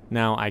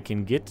 Now I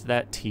can get to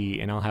that T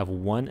and I'll have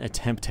one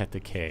attempt at the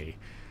K.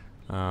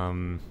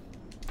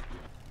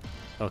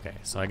 Okay,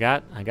 so I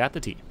got the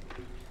T.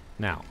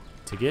 Now,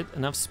 to get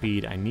enough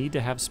speed, I need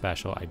to have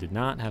special. I did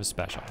not have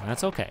special.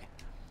 That's okay.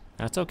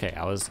 That's okay.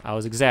 I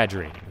was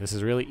exaggerating. This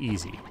is really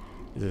easy.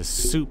 This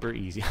is super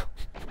easy.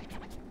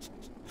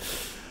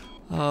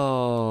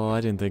 Oh,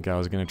 I didn't think I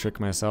was gonna trick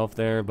myself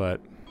there,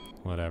 but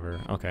whatever.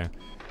 Okay.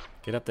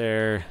 Get up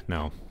there.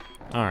 No.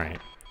 Alright.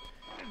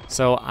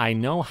 So I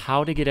know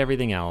how to get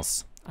everything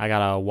else. I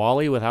got a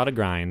wally without a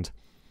grind.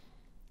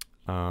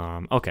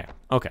 Okay.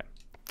 Okay.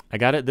 I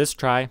got it this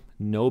try.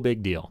 No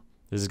big deal.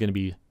 This is going to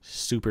be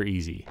super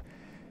easy.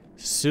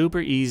 Super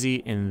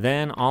easy. And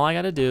then all I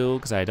got to do,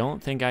 because I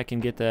don't think I can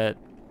get that.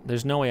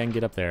 There's no way I can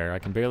get up there. I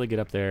can barely get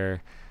up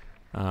there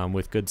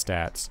with good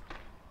stats.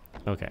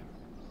 Okay.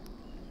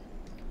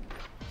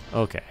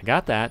 Okay. I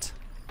got that.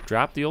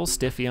 Drop the old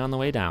stiffy on the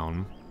way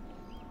down.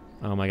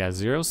 I got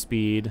 0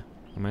 speed.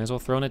 I might as well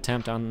throw an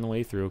attempt on the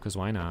way through, because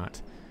why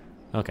not?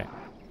 Okay.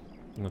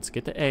 Let's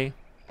get the A.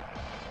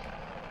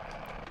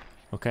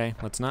 Okay,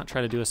 let's not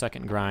try to do a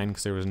second grind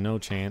because there was no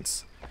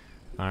chance.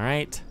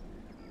 Alright,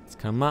 let's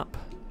come up.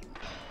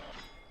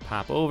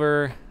 Pop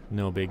over,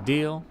 no big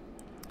deal.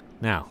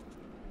 Now,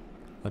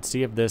 let's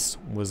see if this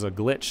was a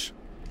glitch.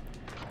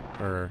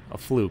 Or a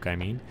fluke, I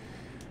mean.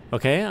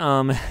 Okay,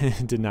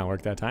 it did not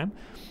work that time.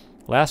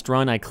 Last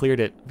run, I cleared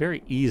it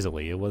very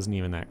easily. It wasn't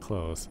even that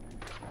close.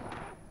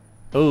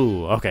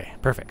 Oh, okay,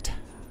 perfect.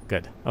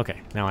 Good.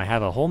 Okay, now I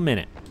have a whole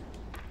minute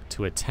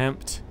to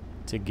attempt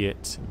to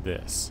get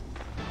this.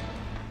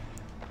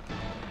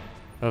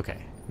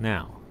 Okay,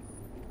 now.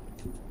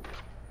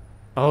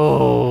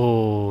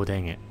 Oh,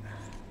 dang it.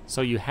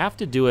 So you have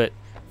to do it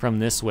from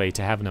this way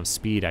to have enough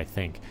speed, I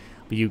think.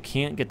 But you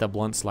can't get the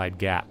blunt slide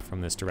gap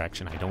from this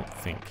direction, I don't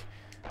think.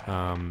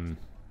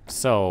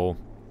 So,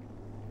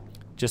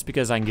 just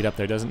because I can get up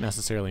there doesn't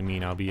necessarily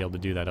mean I'll be able to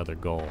do that other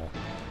goal.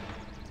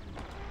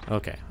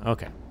 Okay,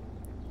 okay.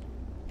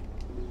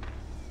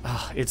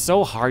 It's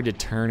so hard to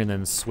turn and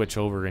then switch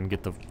over and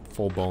get the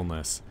full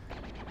boneless,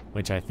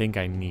 which I think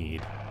I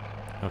need.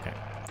 Okay.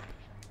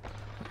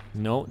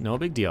 No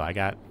big deal. I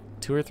got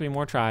 2 or 3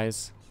 more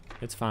tries.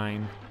 It's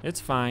fine. It's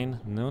fine.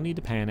 No need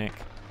to panic.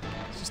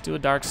 Let's just do a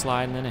dark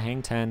slide and then a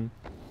hang 10.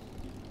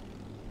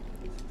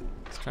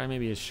 Let's try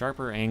maybe a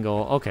sharper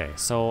angle. Okay,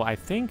 so I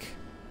think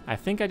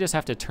I just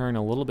have to turn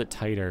a little bit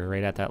tighter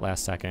right at that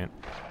last second.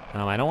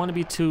 I don't want to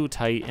be too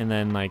tight and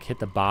then like hit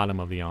the bottom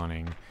of the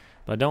awning,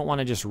 but I don't want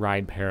to just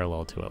ride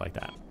parallel to it like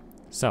that.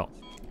 So,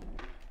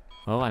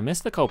 oh, I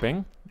missed the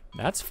coping.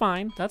 That's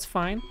fine. That's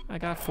fine. I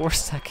got 4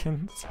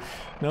 seconds.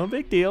 No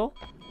big deal.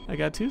 I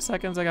got 2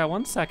 seconds. I got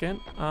 1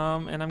 second.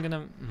 And I'm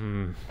gonna.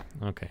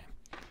 Okay.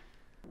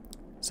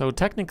 So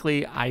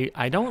technically,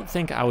 I don't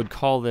think I would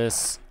call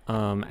this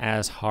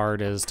as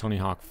hard as Tony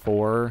Hawk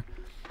 4.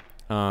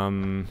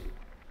 Because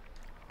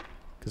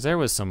there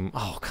was some.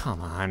 Oh,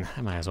 come on.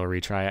 I might as well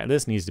retry it.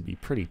 This needs to be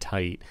pretty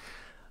tight.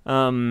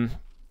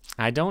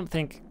 I don't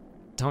think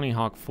Tony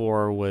Hawk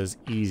 4 was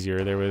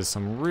easier. There was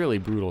some really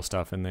brutal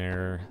stuff in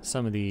there.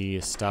 Some of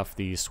the stuff,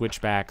 the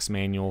switchbacks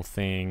manual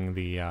thing,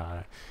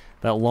 the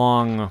that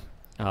long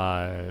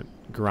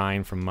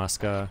grind from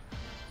Muska.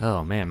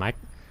 Oh man, I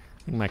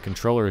think my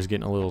controller is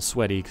getting a little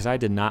sweaty because I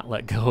did not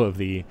let go of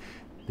the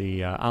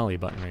ollie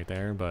button right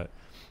there. But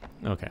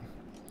okay,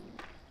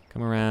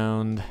 come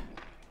around.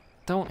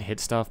 don't hit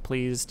stuff,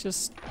 please.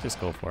 Just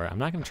go for it. I'm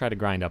not gonna try to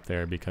grind up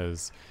there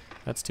because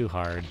that's too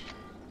hard.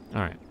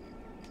 All right.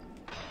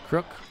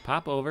 Crook,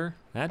 pop over.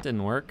 That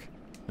didn't work.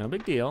 No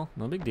big deal.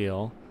 No big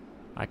deal.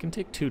 I can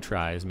take 2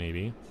 tries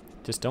maybe.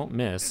 Just don't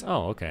miss.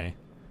 Oh, okay.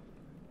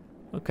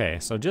 Okay,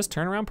 so just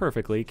turn around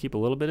perfectly. Keep a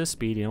little bit of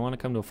speed. You don't want to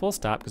come to a full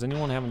stop because then you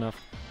won't have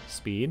enough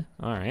speed.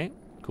 All right.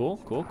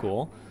 Cool, cool,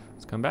 cool.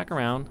 Let's come back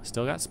around.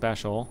 Still got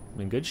special.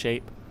 I'm in good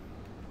shape.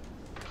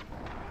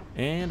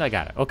 And I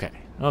got it. Okay.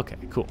 Okay,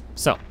 cool.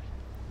 So,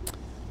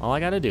 all I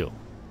got to do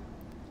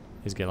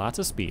is get lots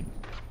of speed,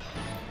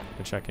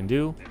 which I can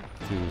do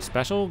through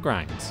special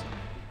grinds.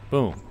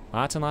 Boom.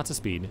 Lots and lots of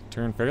speed.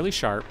 Turn fairly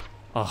sharp.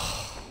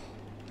 Oh.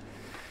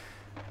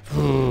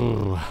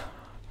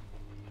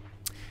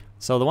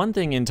 So the one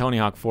thing in Tony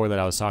Hawk 4 that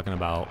I was talking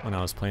about when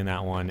I was playing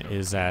that one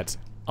is that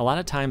a lot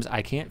of times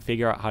I can't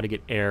figure out how to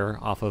get air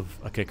off of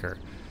a kicker.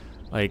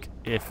 Like,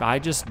 if I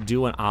just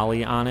do an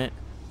ollie on it,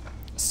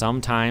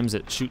 sometimes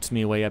it shoots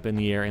me way up in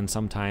the air, and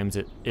sometimes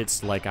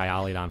it's like I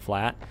ollied on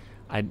flat.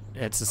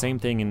 It's the same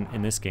thing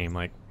in this game.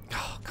 Like,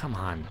 oh, come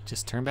on,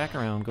 just turn back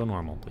around, go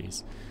normal,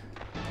 please.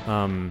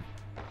 And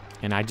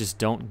I just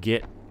don't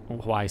get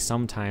why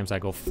sometimes I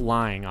go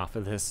flying off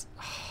of this.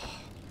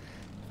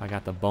 If I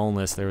got the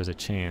boneless, there was a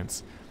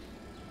chance.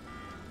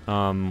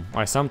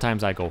 Why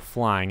sometimes I go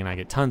flying and I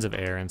get tons of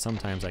air, and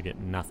sometimes I get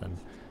nothing.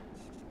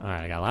 All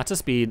right, I got lots of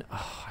speed.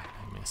 Oh,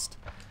 I missed.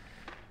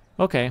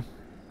 Okay.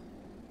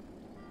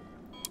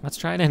 Let's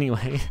try it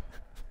anyway.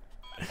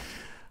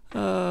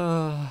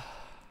 So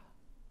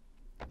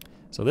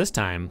this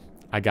time,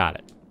 I got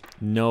it.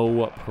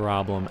 No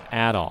problem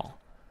at all.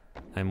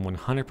 I'm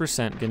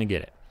 100% gonna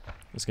get it.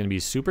 It's gonna be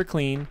super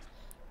clean.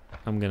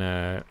 I'm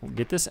gonna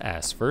get this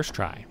S first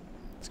try.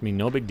 It's gonna be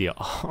no big deal.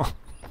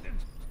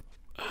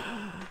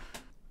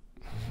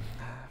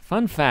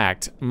 Fun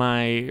fact,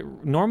 my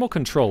normal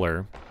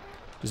controller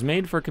is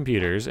made for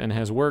computers and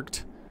has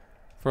worked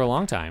for a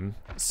long time.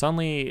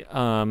 Suddenly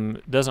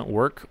doesn't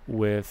work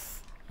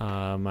with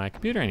my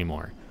computer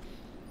anymore.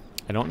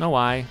 I don't know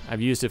why.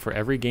 I've used it for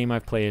every game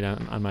I've played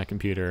on my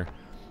computer,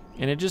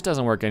 and it just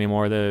doesn't work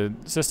anymore. The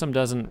system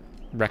doesn't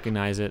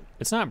recognize it.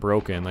 It's not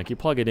broken. Like, you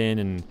plug it in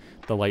and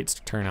the lights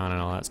turn on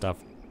and all that stuff.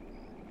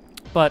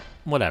 But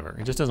whatever,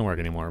 it just doesn't work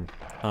anymore.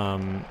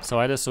 So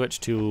I just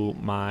switched to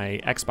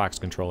my Xbox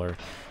controller,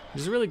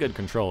 which is a really good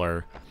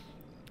controller,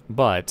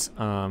 but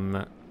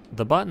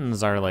the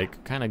buttons are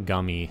like kind of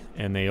gummy,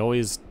 and they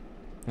always,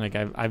 like,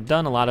 I've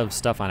done a lot of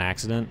stuff on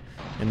accident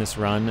in this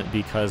run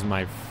because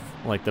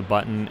the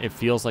button, it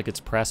feels like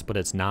it's pressed but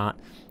it's not,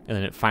 and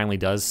then it finally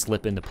does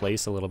slip into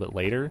place a little bit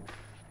later.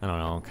 I don't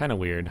know, kind of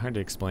weird, hard to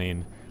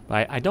explain.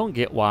 But I don't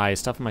get why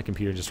stuff on my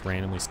computer just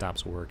randomly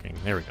stops working.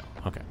 There we go,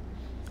 okay.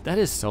 That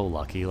is so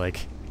lucky,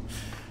 like,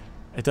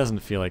 it doesn't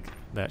feel like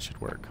that should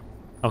work.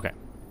 Okay,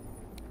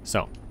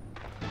 so,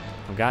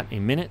 I've got a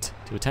minute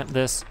to attempt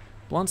this.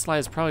 Blunt slide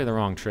is probably the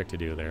wrong trick to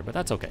do there, but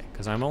that's okay,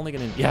 because I'm only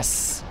gonna,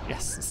 yes,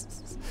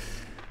 yes.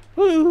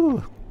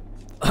 Woo!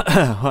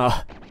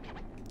 Well,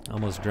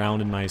 almost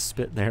drowned in my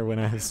spit there when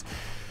I was,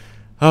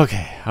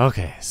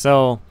 okay,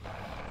 so,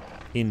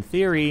 in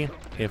theory,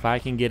 if I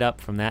can get up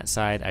from that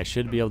side, I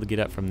should be able to get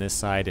up from this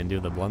side and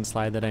do the blunt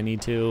slide that I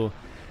need to.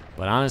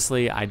 But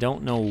honestly, I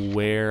don't know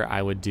where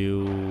I would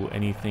do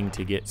anything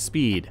to get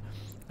speed,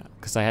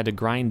 because I had to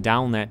grind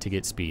down that to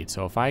get speed.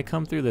 So if I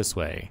come through this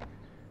way,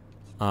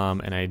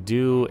 and I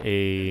do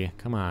a,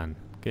 come on,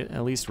 get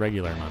at least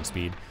regular amount of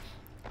speed,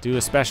 do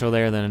a special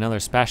there, then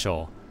another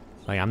special,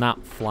 like, I'm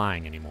not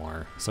flying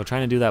anymore. So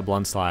trying to do that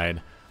blunt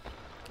slide,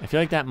 I feel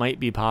like that might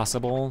be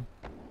possible,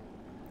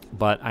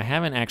 but I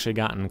haven't actually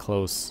gotten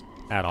close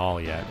at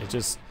all yet. It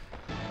just,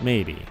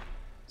 maybe.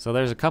 So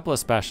there's a couple of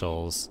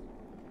specials.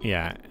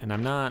 Yeah, and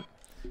I'm not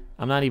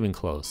even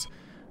close.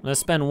 I'm gonna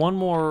spend one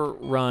more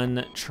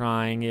run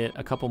trying it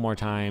a couple more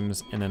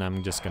times, and then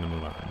I'm just gonna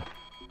move on.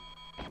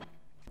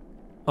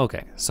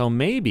 Okay, so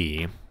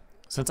maybe,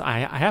 since I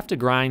have to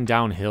grind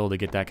downhill to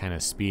get that kind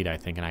of speed, I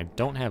think, and I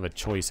don't have a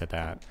choice at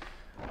that,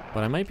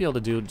 but I might be able to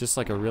do just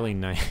like a really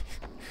nice,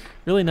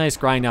 really nice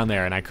grind down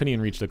there, and I couldn't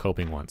even reach the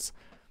coping once.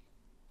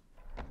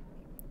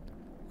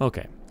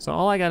 Okay, so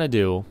all I gotta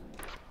do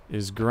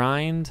is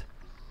grind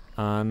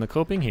on the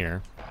coping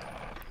here.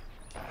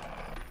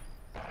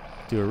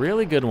 Do a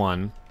really good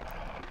one.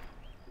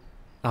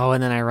 Oh,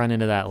 and then I run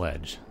into that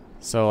ledge.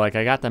 So, like,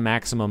 I got the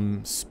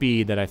maximum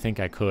speed that I think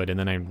I could, and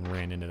then I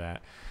ran into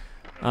that.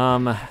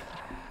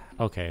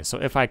 Okay, so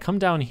if I come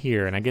down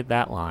here and I get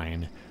that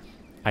line,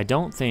 I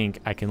don't think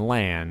I can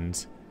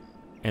land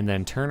and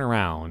then turn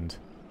around,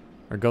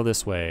 or go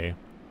this way,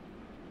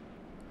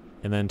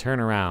 and then turn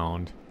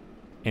around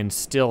and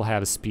still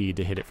have speed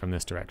to hit it from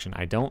this direction.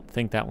 I don't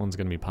think that one's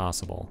gonna be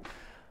possible.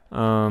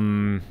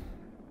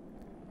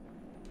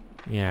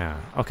 Yeah,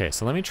 okay,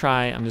 so let me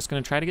try. I'm just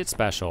gonna try to get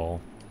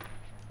special.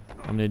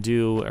 I'm gonna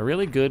do a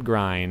really good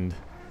grind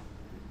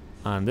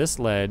on this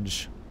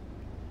ledge.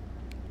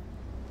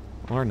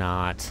 Or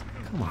not.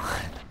 Come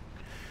on.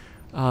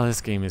 Oh, this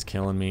game is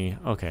killing me.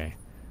 Okay.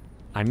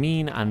 I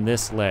mean on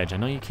this ledge. I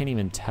know you can't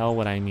even tell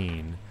what I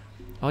mean.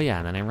 Oh yeah,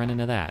 and then I run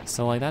into that.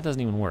 So like that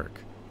doesn't even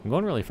work. I'm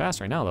going really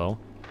fast right now though.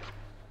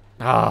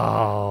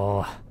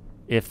 Oh,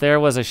 if there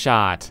was a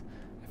shot,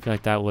 I feel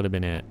like that would have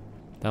been it.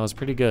 That was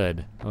pretty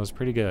good. That was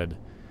pretty good,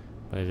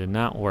 but it did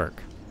not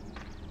work.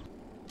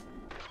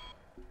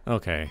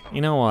 Okay,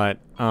 you know what?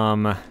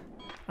 I'm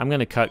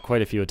gonna cut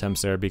quite a few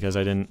attempts there because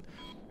I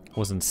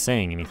wasn't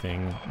saying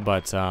anything,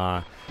 but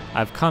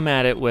I've come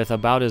at it with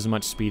about as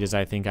much speed as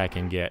I think I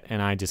can get,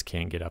 and I just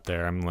can't get up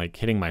there. I'm like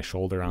hitting my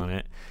shoulder on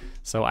it.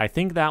 So I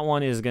think that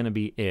one is gonna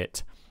be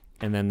it.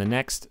 And then the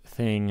next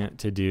thing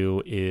to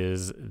do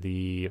is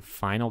the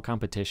final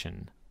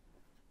competition.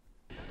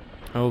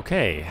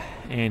 Okay,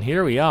 and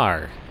here we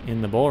are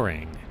in the bull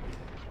ring.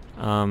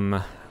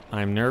 I'm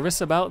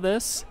nervous about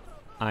this.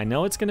 I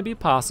know it's gonna be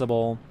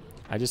possible.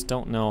 I just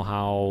don't know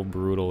how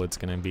brutal it's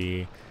gonna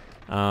be.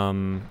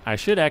 I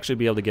should actually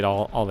be able to get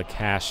all the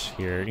cash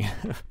here.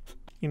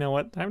 You know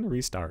what? Time to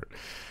restart.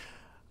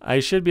 I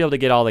should be able to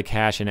get all the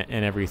cash and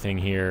everything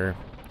here,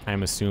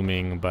 I'm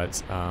assuming,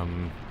 but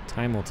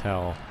time will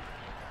tell.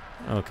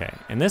 Okay,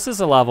 and this is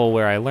a level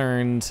where I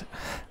learned,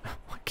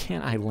 why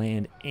can't I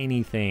land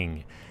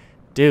anything?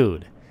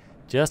 Dude,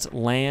 just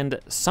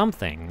land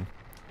something.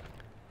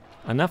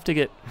 Enough to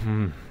get,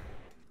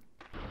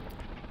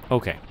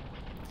 Okay.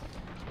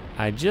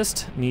 I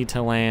just need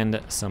to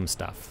land some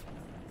stuff.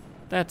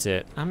 That's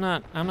it. I'm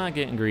not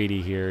getting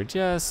greedy here.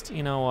 Just,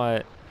 you know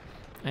what?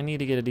 I need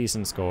to get a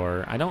decent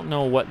score. I don't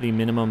know what the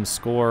minimum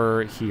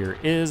score here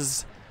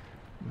is,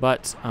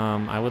 but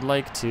I would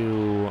like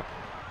to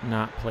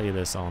not play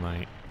this all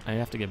night. I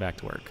have to get back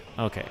to work.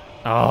 Okay.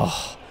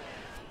 Oh.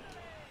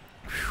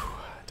 Whew.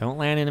 Don't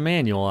land in a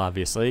manual,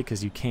 obviously,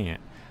 because you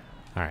can't.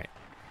 All right.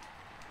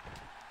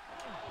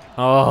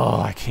 Oh,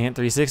 I can't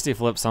 360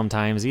 flip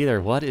sometimes either.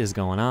 What is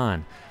going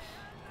on?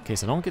 Okay,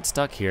 so don't get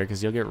stuck here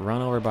because you'll get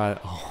run over by...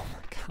 Oh, my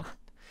God.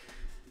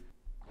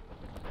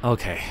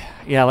 Okay.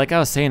 Yeah, like I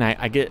was saying,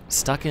 I get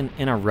stuck in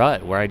a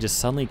rut where I just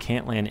suddenly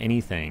can't land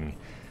anything.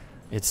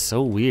 It's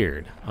so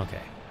weird.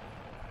 Okay.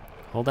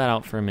 Hold that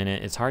out for a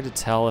minute. It's hard to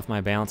tell if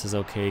my balance is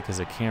okay because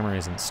the camera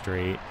isn't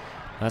straight.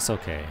 That's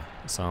okay.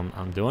 So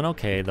I'm doing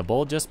okay. The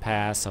bull just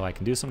passed, so I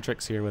can do some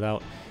tricks here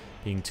without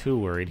being too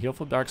worried. Heel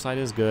flip dark slide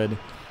is good.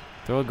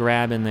 Throw a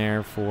grab in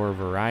there for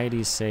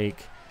variety's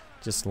sake.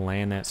 Just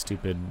land that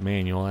stupid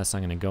manual. That's not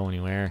going to go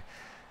anywhere.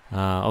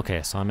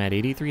 Okay, so I'm at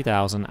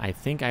 83,000. I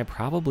think I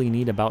probably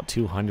need about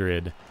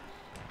 200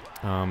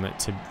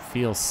 to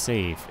feel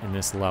safe in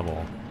this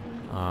level.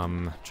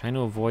 Trying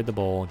to avoid the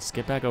bull. Just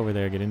get back over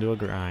there, get into a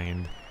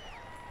grind.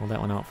 Hold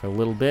that one out for a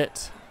little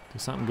bit. Do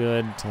something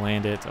good to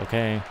land it.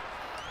 Okay.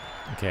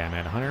 Okay, I'm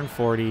at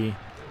 140.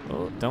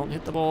 Oh, don't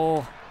hit the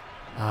bull.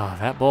 Oh,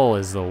 that bull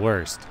is the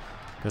worst.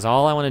 Because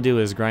all I want to do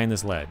is grind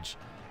this ledge.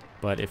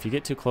 But if you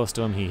get too close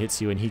to him, he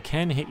hits you. And he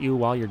can hit you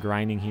while you're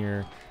grinding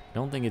here. I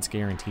don't think it's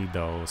guaranteed,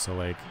 though. So,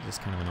 like,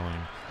 just kind of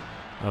annoying.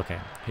 Okay.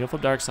 Heel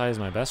flip dark side is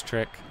my best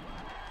trick.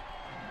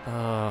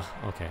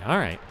 Okay. All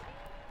right.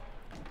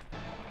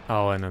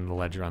 Oh, and then the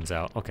ledge runs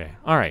out. Okay.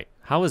 All right.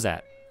 How was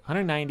that?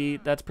 190.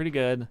 That's pretty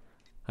good.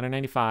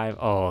 195.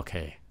 Oh,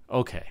 okay.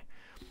 Okay.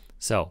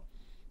 So,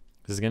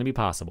 this is going to be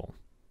possible.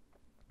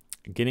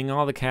 Getting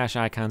all the cash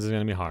icons is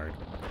going to be hard.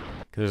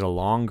 Because there's a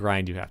long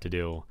grind you have to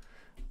do.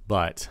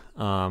 But,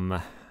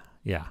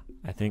 yeah.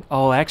 I think...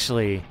 Oh,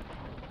 actually,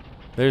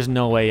 there's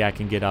no way I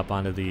can get up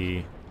onto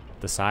the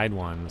side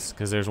ones.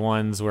 Because there's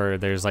ones where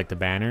there's, like, the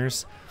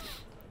banners.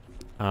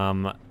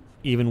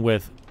 Even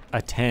with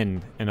a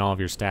 10 in all of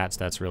your stats,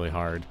 that's really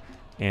hard.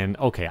 And,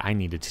 okay, I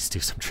need to just do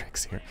some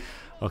tricks here.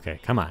 Okay,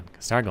 come on.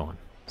 Start going.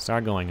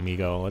 Start going,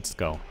 amigo. Let's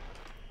go.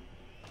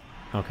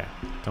 Okay.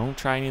 Don't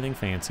try anything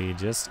fancy.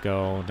 Just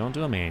go. Don't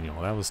do a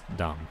manual. That was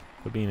dumb.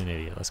 Quit being an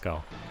idiot. Let's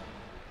go.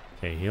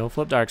 Okay, heel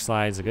flip dark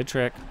slide's a good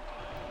trick.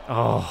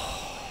 Oh.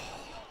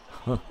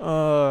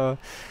 I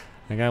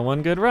got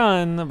one good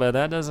run, but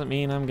that doesn't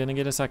mean I'm going to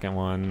get a second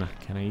one.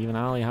 Can I even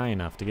ollie high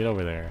enough to get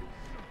over there?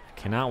 I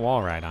cannot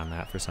wall ride on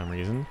that for some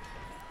reason.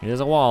 It is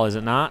a wall, is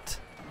it not?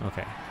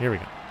 Okay, here we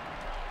go.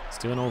 Let's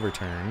do an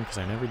overturn, because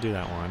I never do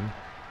that one.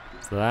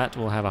 So that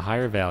will have a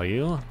higher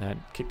value. That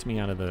kicked me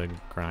out of the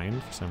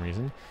grind for some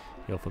reason.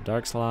 Heel flip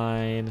dark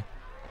slide.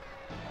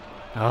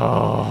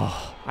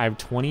 Oh, I have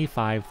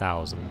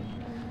 25,000.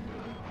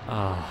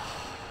 Oh.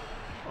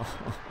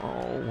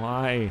 Oh,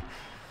 why?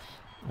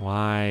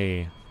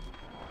 Why?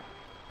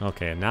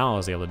 Okay, now I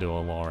was able to do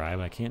a wall ride,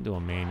 but I can't do a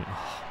manual.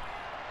 Oh.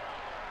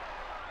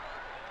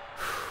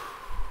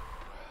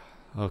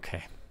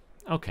 Okay.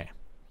 Okay.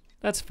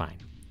 That's fine.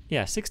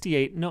 Yeah,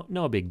 68,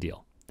 no big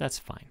deal. That's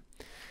fine.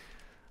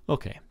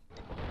 Okay.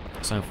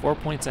 So I'm 4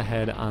 points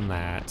ahead on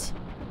that.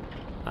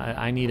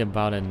 I need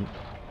about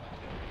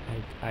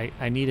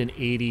I need an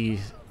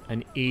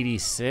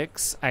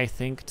 86, I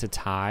think, to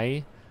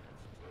tie.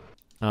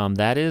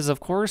 That is, of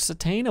course,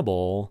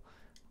 attainable,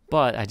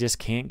 but I just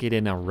can't get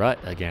in a rut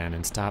again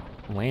and stop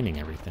landing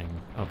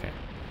everything. Okay.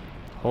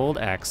 Hold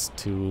X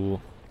to...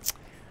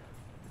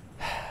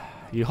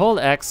 You hold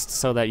X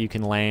so that you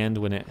can land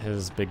when it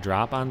has big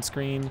drop on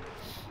screen,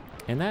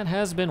 and that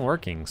has been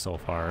working so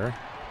far.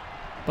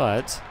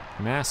 But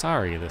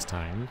Massari this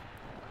time.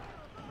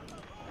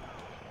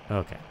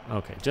 Okay,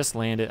 okay, just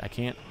land it. I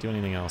can't do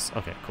anything else.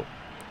 Okay, cool.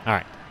 All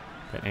right,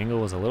 that angle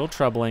was a little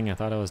troubling. I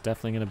thought I was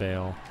definitely gonna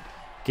bail.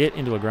 Get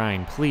into a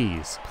grind,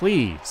 please,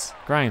 please.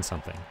 Grind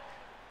something.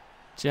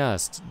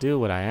 Just do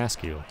what I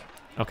ask you.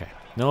 Okay,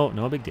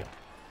 no big deal.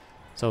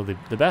 So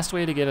the best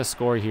way to get a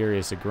score here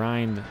is to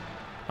grind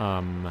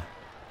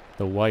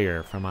the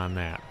wire from on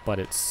that, but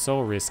it's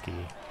so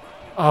risky.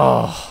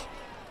 Oh,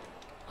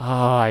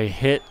 I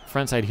hit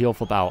frontside heel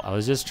flip out. I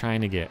was just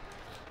trying to get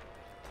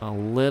a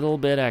little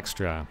bit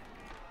extra.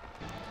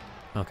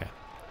 Okay.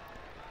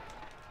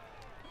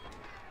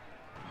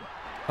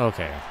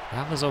 Okay,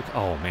 that was okay.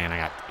 Oh man, I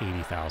got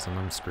 80,000.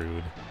 I'm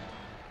screwed.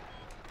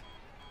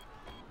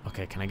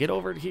 Okay, can I get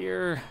over it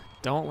here?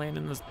 Don't land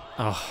in this.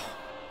 Oh.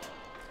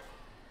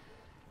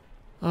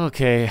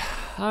 Okay,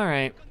 all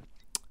right.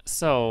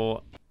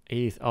 So,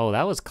 80. Oh,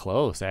 that was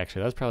close,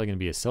 actually. That was probably going to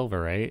be a silver,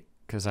 right?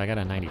 Because I got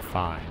a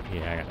 95.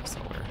 Yeah, I got a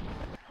silver.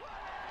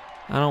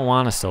 I don't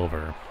want a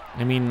silver.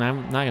 I mean,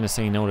 I'm not going to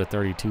say no to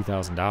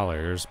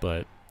 $32,000,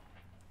 but...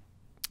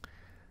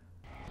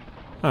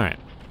 All right.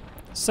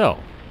 So,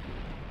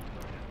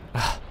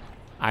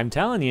 I'm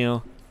telling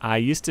you, I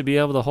used to be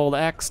able to hold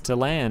X to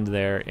land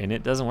there, and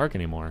it doesn't work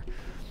anymore.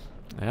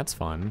 That's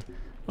fun.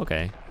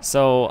 Okay,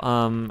 so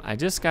I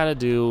just gotta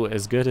do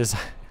as good as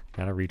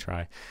gotta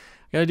retry.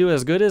 Gotta do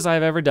as good as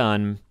I've ever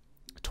done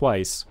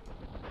twice,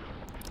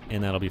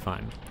 and that'll be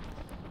fine.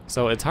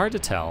 So it's hard to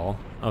tell.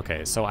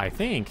 Okay, so I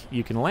think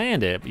you can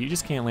land it, but you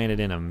just can't land it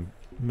in a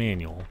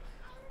manual.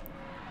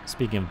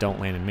 Speaking of don't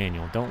land in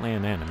manual, don't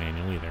land that in a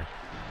manual either.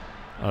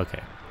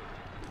 Okay.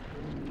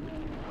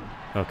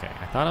 Okay,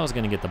 I thought I was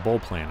gonna get the bull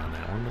plan on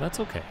that one, but that's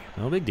okay.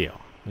 No big deal.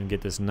 I'm gonna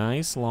get this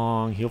nice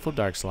long heel flip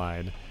dark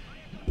slide.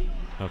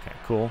 Okay,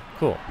 cool,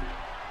 cool.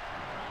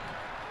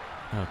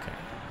 Okay,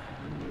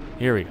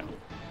 here we go.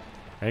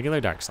 Regular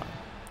dark slide.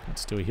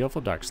 Let's do a heel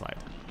flip dark slide.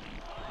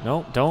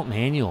 No, don't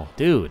manual.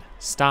 Dude,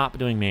 stop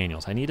doing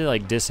manuals. I need to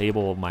like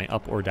disable my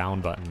up or down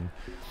button.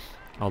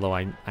 Although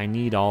I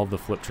need all the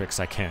flip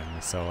tricks I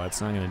can, so that's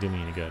not gonna do me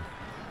any good.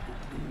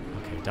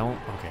 Okay, don't,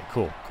 okay,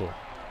 cool, cool.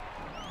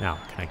 Now,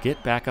 can I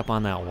get back up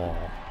on that wall?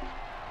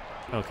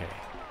 Okay,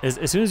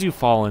 as soon as you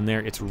fall in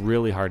there, it's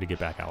really hard to get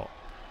back out.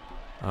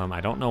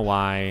 I don't know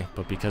why,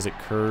 but because it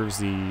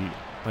curves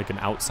like an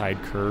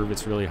outside curve,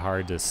 it's really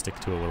hard to stick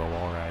to it with a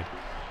wall ride.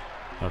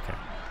 Okay.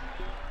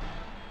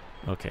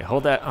 Okay,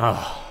 hold that.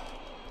 Oh.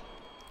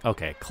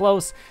 Okay,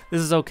 close.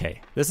 This is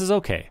okay. This is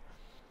okay.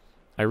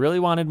 I really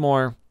wanted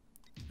more.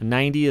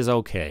 90 is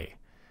okay.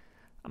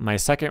 My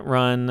second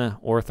run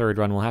or third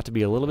run will have to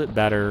be a little bit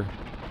better.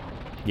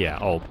 Yeah,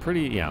 oh,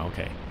 pretty, yeah,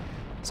 okay.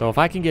 So if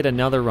I can get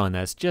another run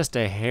that's just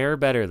a hair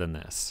better than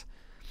this,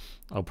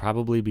 I'll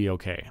probably be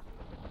okay.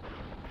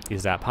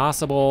 Is that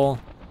possible?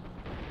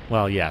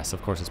 Well, yes,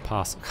 of course it's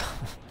possible.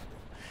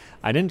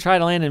 I didn't try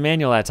to land in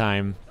manual that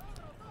time.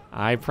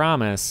 I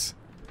promise.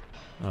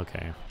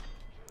 Okay.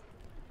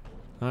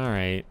 All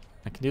right.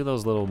 I can do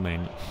those little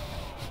manual.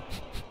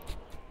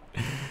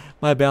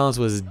 My balance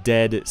was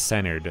dead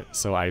centered,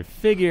 so I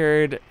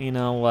figured, you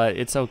know what,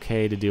 it's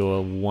okay to do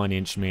a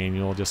 1-inch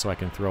manual just so I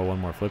can throw one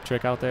more flip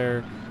trick out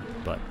there.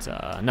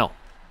 But no,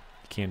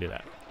 can't do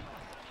that.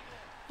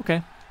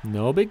 Okay.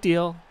 No big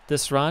deal.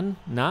 This run,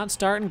 not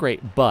starting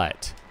great,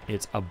 but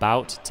it's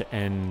about to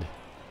end.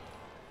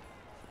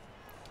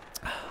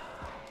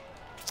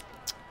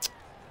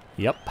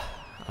 Yep,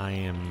 I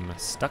am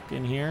stuck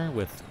in here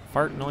with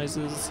fart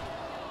noises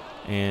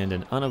and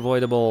an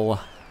unavoidable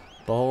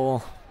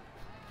bull.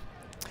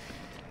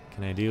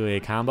 Can I do a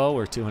combo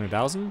or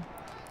 200,000?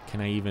 Can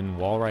I even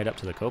wall ride up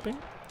to the coping?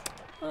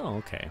 Oh,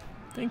 okay.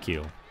 Thank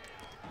you.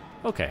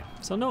 Okay,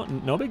 so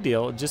no big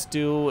deal. Just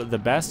do the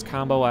best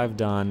combo I've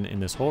done in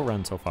this whole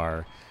run so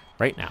far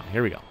right now.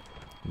 Here we go.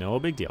 No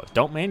big deal.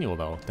 Don't manual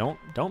though.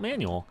 Don't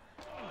manual.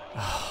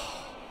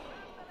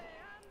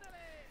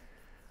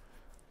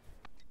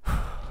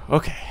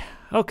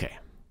 Okay.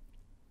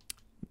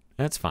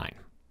 That's fine.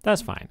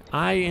 That's fine.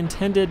 I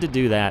intended to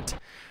do that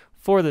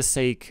for the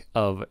sake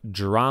of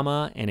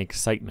drama and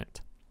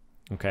excitement.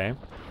 Okay?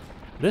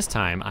 This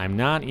time I'm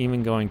not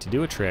even going to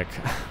do a trick.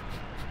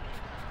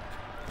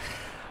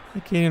 I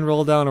can't even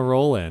roll down a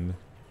roll-in.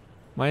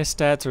 My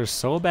stats are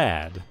so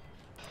bad,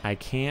 I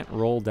can't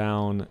roll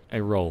down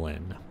a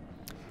roll-in.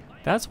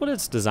 That's what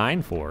it's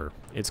designed for.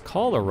 It's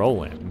called a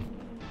roll-in.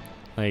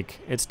 Like,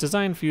 it's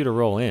designed for you to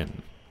roll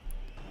in.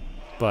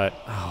 But,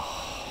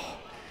 oh.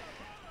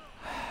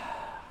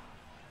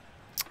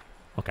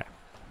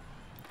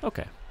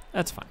 Okay,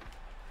 that's fine.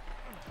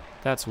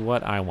 That's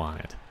what I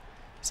wanted.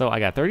 So I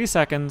got 30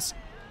 seconds.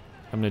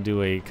 I'm gonna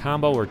do a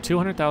combo or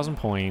 200,000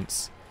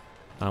 points.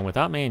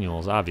 Without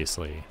manuals,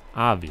 obviously.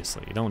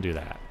 Obviously, don't do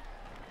that.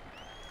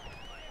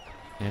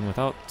 And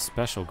without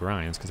special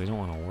grinds, because they don't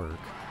want to work.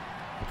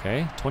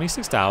 Okay,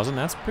 26,000,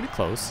 that's pretty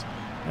close.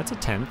 That's a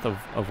 1/10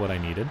 of what I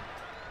needed.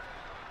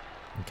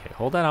 Okay,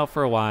 hold that out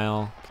for a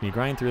while. Can you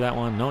grind through that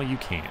one? No, you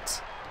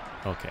can't.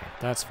 Okay,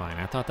 that's fine.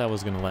 I thought that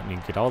was going to let me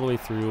get all the way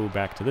through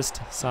back to this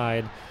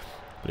side,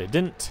 but it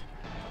didn't.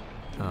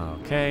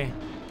 Okay.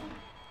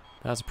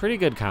 That was a pretty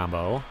good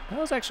combo. That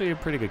was actually a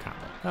pretty good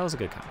combo. That was a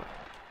good combo.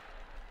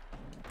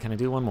 Can I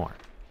do one more?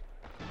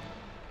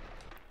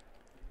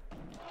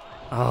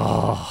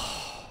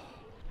 Oh.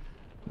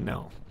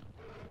 No.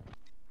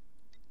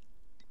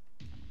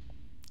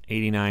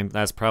 89.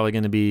 That's probably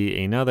going to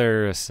be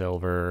another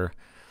silver.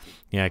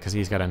 Yeah, because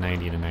he's got a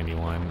 90 and a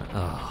 91.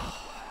 Oh.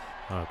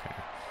 Okay.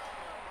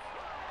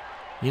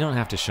 You don't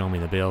have to show me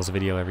the Bales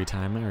video every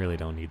time. I really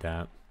don't need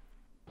that.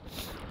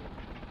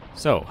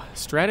 So,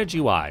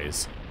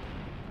 strategy-wise,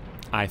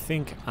 I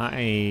think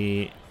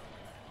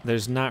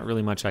there's not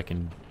really much I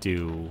can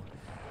do.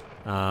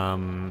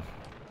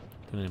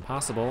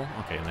 Impossible.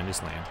 Okay, and then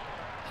just land.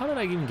 How did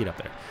I even get up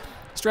there?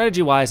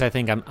 Strategy-wise, I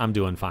think I'm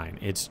doing fine.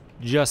 It's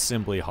just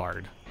simply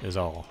hard, is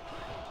all.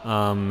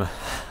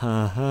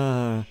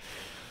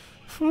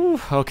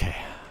 Okay.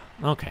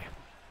 Okay.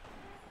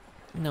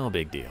 No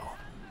big deal.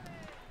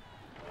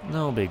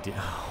 No big deal.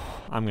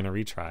 I'm gonna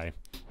retry.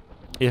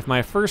 If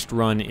my first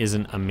run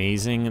isn't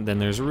amazing, then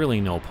there's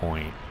really no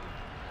point.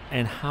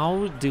 And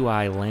how do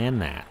I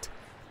land that?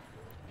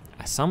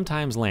 I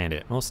sometimes land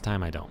it. Most of the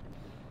time I don't.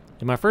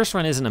 If my first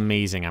run isn't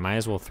amazing, I might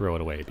as well throw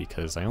it away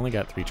because I only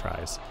got 3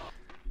 tries.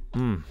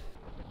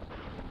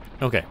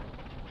 Okay.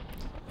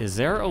 Is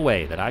there a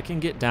way that I can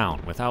get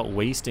down without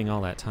wasting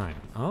all that time?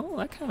 Oh,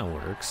 that kind of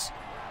works.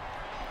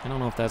 I don't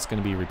know if that's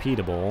going to be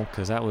repeatable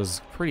because that was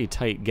a pretty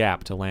tight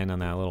gap to land on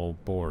that little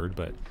board,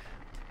 but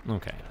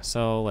okay.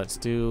 So let's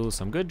do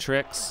some good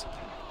tricks.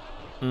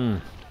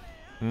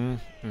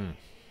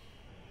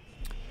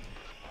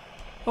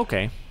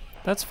 Okay,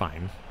 that's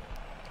fine.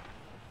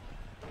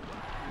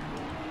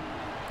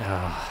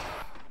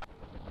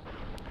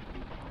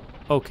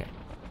 Okay,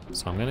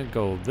 so I'm gonna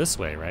go this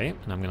way, right?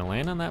 And I'm gonna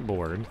land on that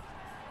board,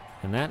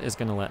 and that is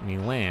gonna let me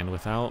land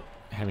without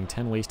having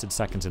 10 wasted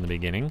seconds in the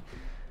beginning.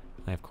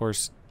 Of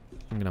course,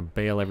 I'm gonna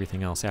bail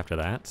everything else after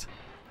that.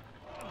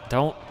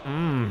 Don't,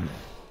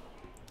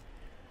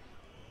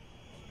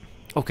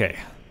 Okay,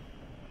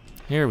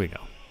 here we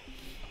go.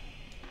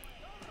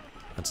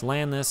 Let's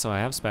land this so I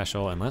have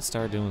special, and let's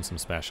start doing some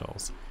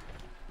specials.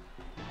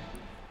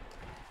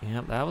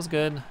 Yep, that was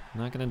good.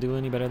 Not gonna do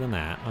any better than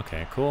that.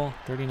 Okay, cool.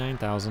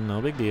 39,000, no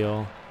big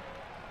deal.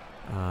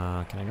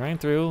 Can I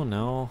grind through?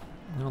 No,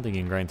 I don't think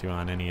you can grind through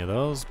on any of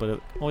those, but it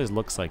always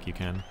looks like you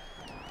can.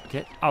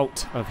 Get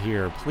out of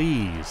here,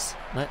 please.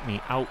 Let me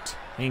out.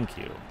 Thank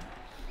you.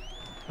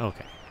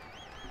 Okay.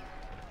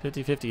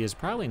 50-50 is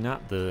probably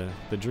not the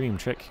dream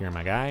trick here,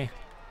 my guy.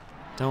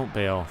 Don't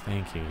bail.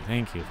 Thank you.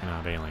 Thank you for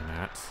not bailing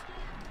that.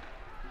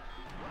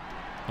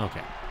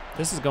 Okay.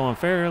 This is going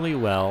fairly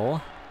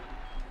well.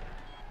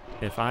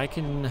 If I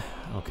can...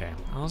 Okay.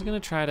 I was going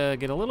to try to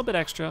get a little bit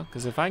extra,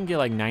 because if I can get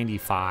like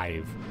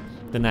 95,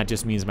 then that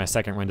just means my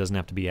second run doesn't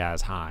have to be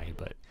as high,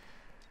 but...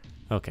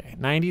 Okay.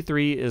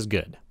 93 is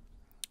good.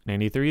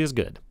 93 is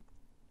good.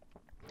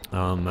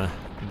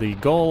 The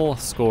goal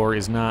score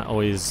is not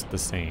always the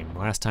same.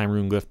 Last time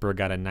Rune Glifberg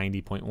got a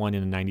 90.1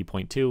 and a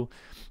 90.2.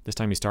 This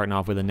time he's starting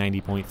off with a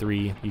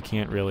 90.3. You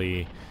can't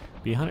really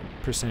be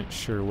 100%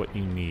 sure what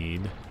you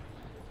need.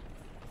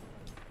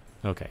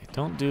 Okay,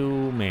 don't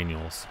do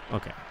manuals.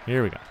 Okay,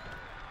 here we go.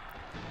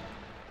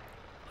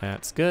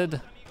 That's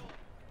good.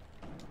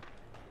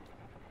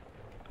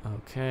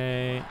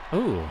 Okay.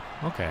 Ooh,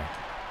 okay.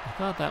 I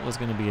thought that was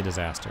going to be a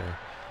disaster.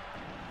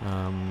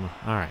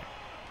 Alright.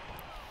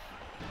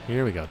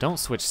 Here we go. Don't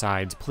switch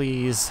sides,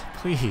 please.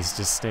 Please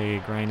just stay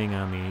grinding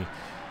on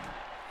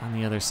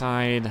the other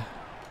side.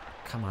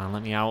 Come on,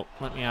 let me out.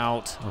 Let me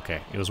out.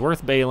 Okay, it was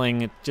worth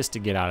bailing just to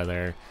get out of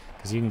there,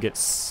 because you can get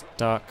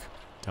stuck.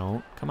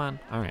 Don't. Come on.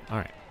 Alright,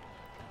 alright.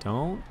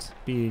 Don't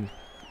be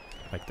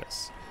like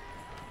this.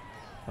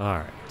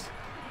 Alright.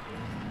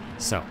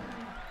 So.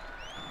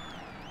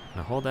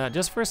 Now hold that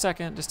just for a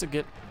second, just to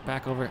get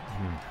back over it.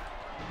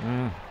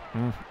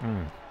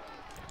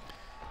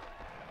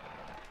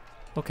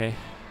 Okay.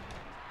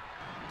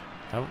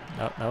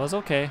 That was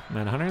okay. I'm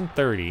at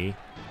 130.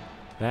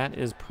 That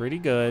is pretty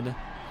good.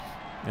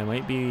 It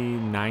might be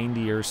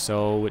 90 or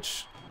so,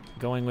 which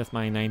going with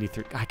my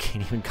 93, I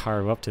can't even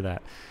carve up to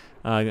that.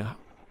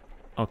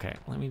 Okay,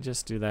 let me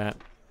just do that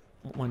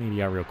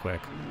 180 out real quick.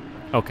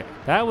 Okay,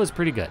 that was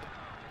pretty good.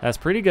 That's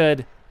pretty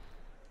good.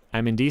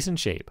 I'm in decent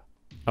shape.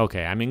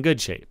 Okay, I'm in good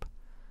shape.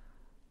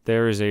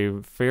 There is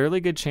a fairly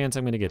good chance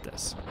I'm going to get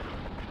this.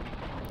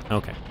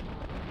 Okay.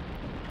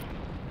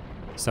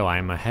 So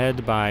I'm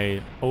ahead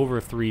by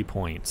over 3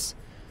 points.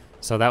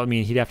 So that would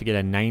mean he'd have to get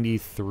a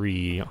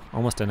 93,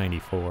 almost a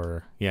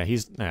 94.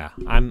 Yeah,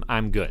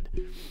 I'm good.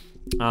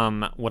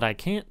 What I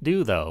can't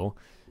do though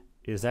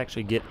is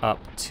actually get up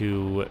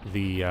to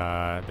the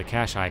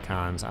cache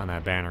icons on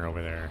that banner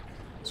over there.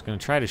 I was gonna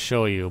try to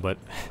show you, but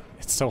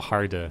it's so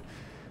hard to.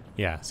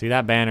 Yeah, see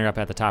that banner up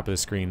at the top of the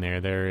screen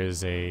there? There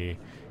is a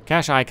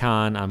cache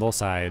icon on both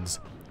sides.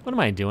 What am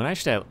I doing? I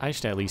should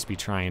at least be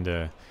trying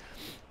to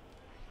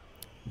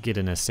get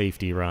in a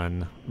safety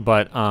run,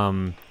 but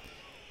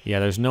yeah,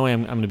 there's no way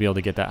I'm going to be able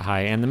to get that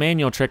high, and the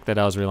manual trick that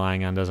I was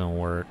relying on doesn't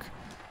work.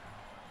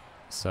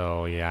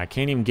 So yeah, I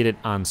can't even get it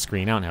on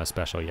screen. I don't have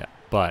special yet,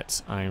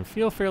 but I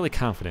feel fairly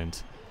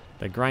confident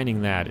that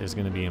grinding that is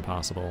going to be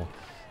impossible.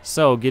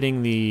 So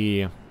getting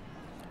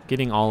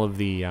all of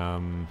the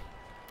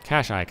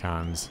cache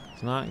icons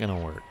is not going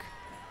to work.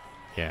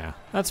 Yeah,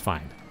 that's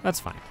fine. That's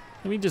fine.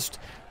 Let me just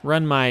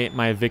run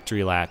my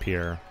victory lap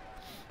here.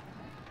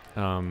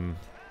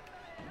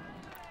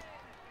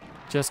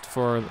 Just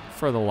for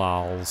the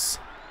lols.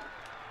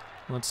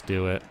 Let's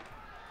do it.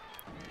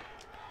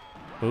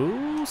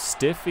 Ooh,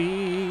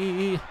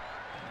 Stiffy.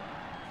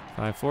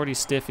 540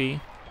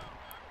 Stiffy.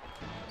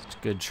 It's a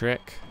good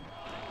trick.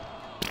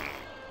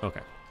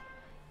 Okay.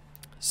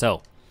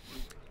 So,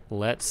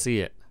 let's see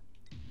it.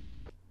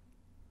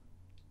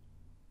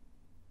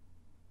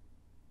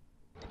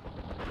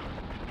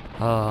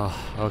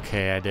 Oh,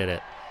 okay, I did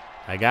it.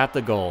 I got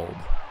the gold.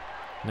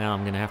 Now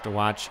I'm gonna have to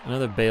watch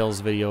another Bales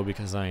video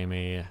because I am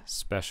a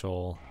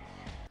special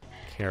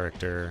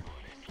character.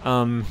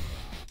 I'm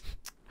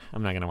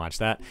not gonna watch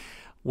that.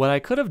 What I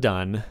could have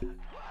done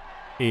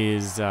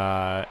is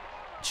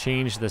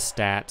change the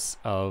stats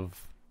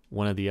of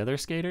one of the other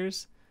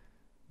skaters.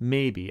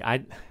 Maybe.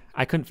 I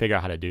couldn't figure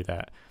out how to do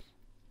that.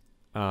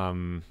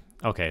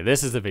 Okay,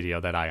 this is the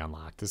video that I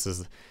unlocked. This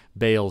is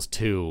Bales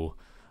 2.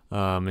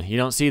 You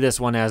don't see this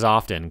one as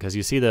often because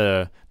you see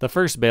the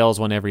first Bales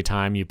one every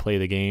time you play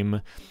the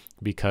game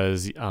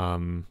because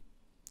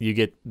you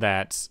get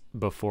that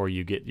before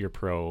you get your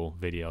pro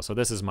video. So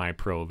this is my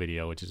pro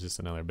video, which is just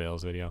another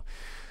Bales video.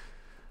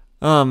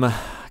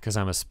 Because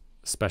I'm a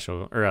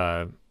special or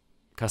a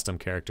custom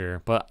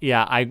character. But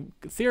yeah, I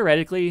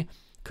theoretically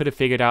could have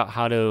figured out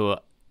how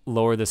to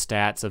lower the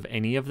stats of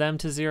any of them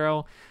to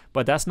 0,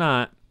 but that's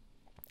not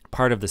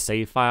part of the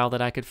save file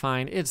that I could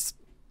find. It's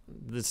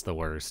the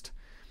worst.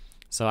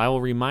 So I will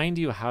remind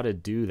you how to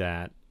do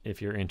that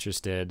if you're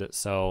interested.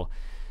 So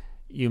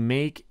you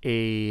make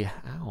a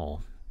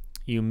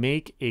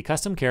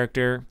custom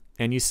character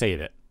and you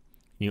save it.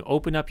 You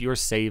open up your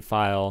save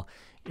file.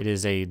 It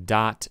is a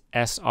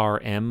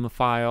 .srm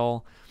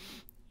file,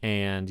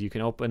 and you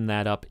can open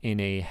that up in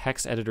a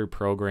hex editor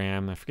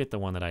program. I forget the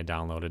one that I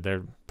downloaded.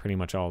 They're pretty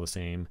much all the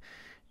same.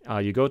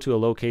 You go to a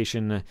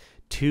location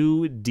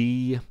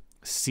 2DC8,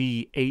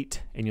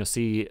 and you'll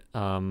see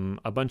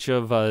a bunch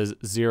of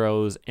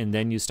zeros, and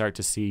then you start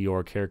to see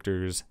your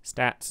character's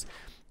stats.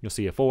 You'll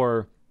see a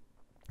 4.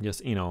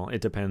 Just, you know,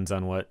 it depends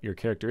on what your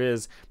character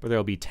is, but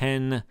there'll be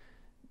 10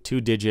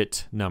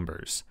 2-digit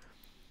numbers.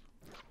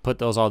 Put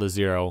those all to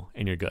 0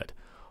 and you're good.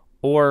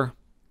 Or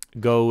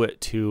go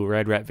to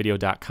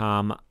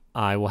redratvideo.com.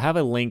 I will have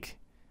a link.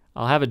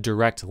 I'll have a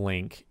direct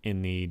link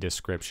in the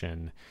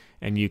description,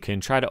 and you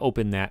can try to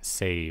open that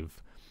save.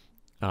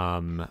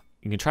 You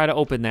can try to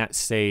open that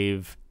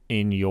save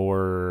in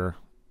your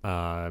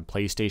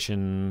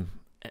PlayStation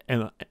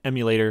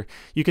emulator.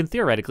 You can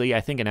theoretically,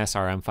 I think an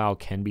SRM file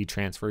can be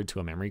transferred to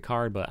a memory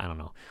card, but I don't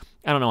know.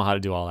 I don't know how to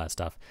do all that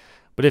stuff.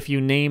 But if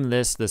you name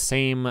this the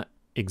same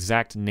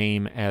exact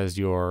name as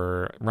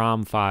your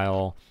ROM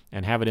file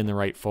and have it in the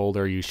right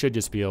folder, you should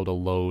just be able to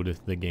load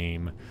the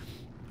game.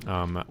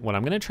 What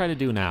I'm going to try to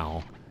do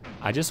now,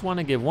 I just want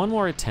to give one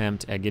more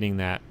attempt at getting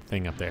that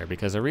thing up there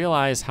because I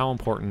realize how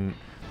important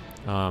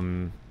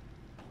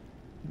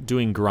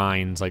doing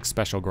grinds, like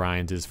special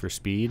grinds, is for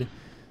speed.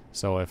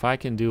 So if I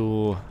can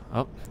do...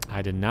 Oh,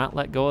 I did not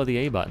let go of the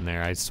A button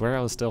there. I swear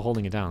I was still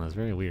holding it down. That's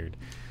very weird.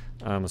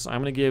 So I'm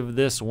going to give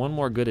this one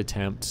more good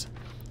attempt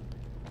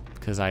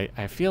because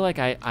I feel like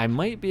I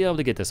might be able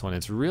to get this one.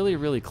 It's really,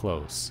 really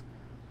close.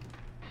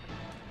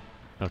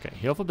 Okay,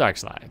 heel flip dark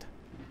slide.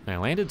 And I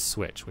landed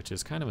switch, which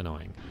is kind of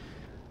annoying.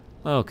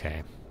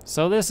 Okay,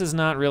 so this is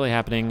not really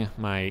happening.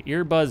 My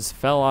earbuds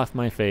fell off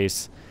my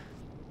face,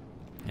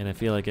 and I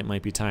feel like it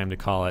might be time to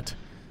call it.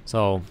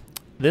 So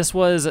this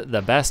was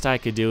the best I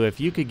could do. If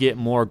you could get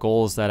more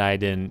goals that I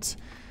didn't,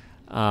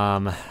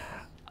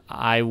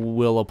 I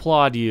will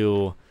applaud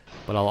you,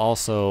 but I'll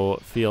also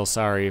feel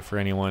sorry for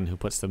anyone who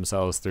puts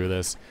themselves through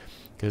this,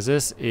 because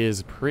this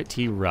is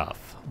pretty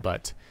rough.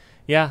 But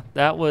yeah,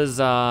 that was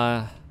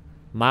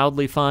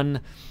mildly fun.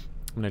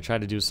 I'm going to try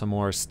to do some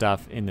more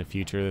stuff in the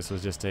future. This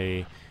was just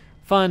a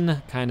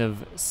fun, kind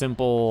of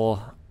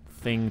simple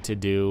thing to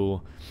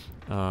do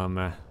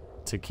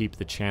to keep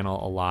the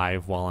channel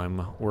alive while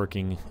I'm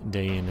working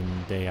day in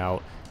and day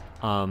out.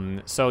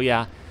 So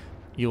yeah,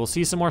 you will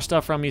see some more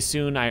stuff from me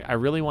soon. I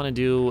really want to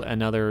do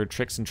another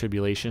Tricks and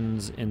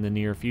Tribulations in the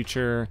near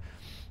future,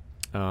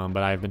 but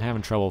I've been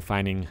having trouble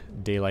finding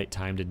daylight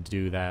time to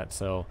do that.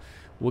 So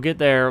we'll get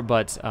there,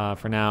 but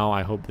for now,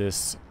 I hope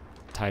this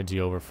tides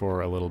you over for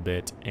a little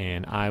bit,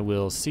 and I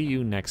will see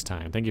you next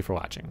time. Thank you for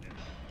watching.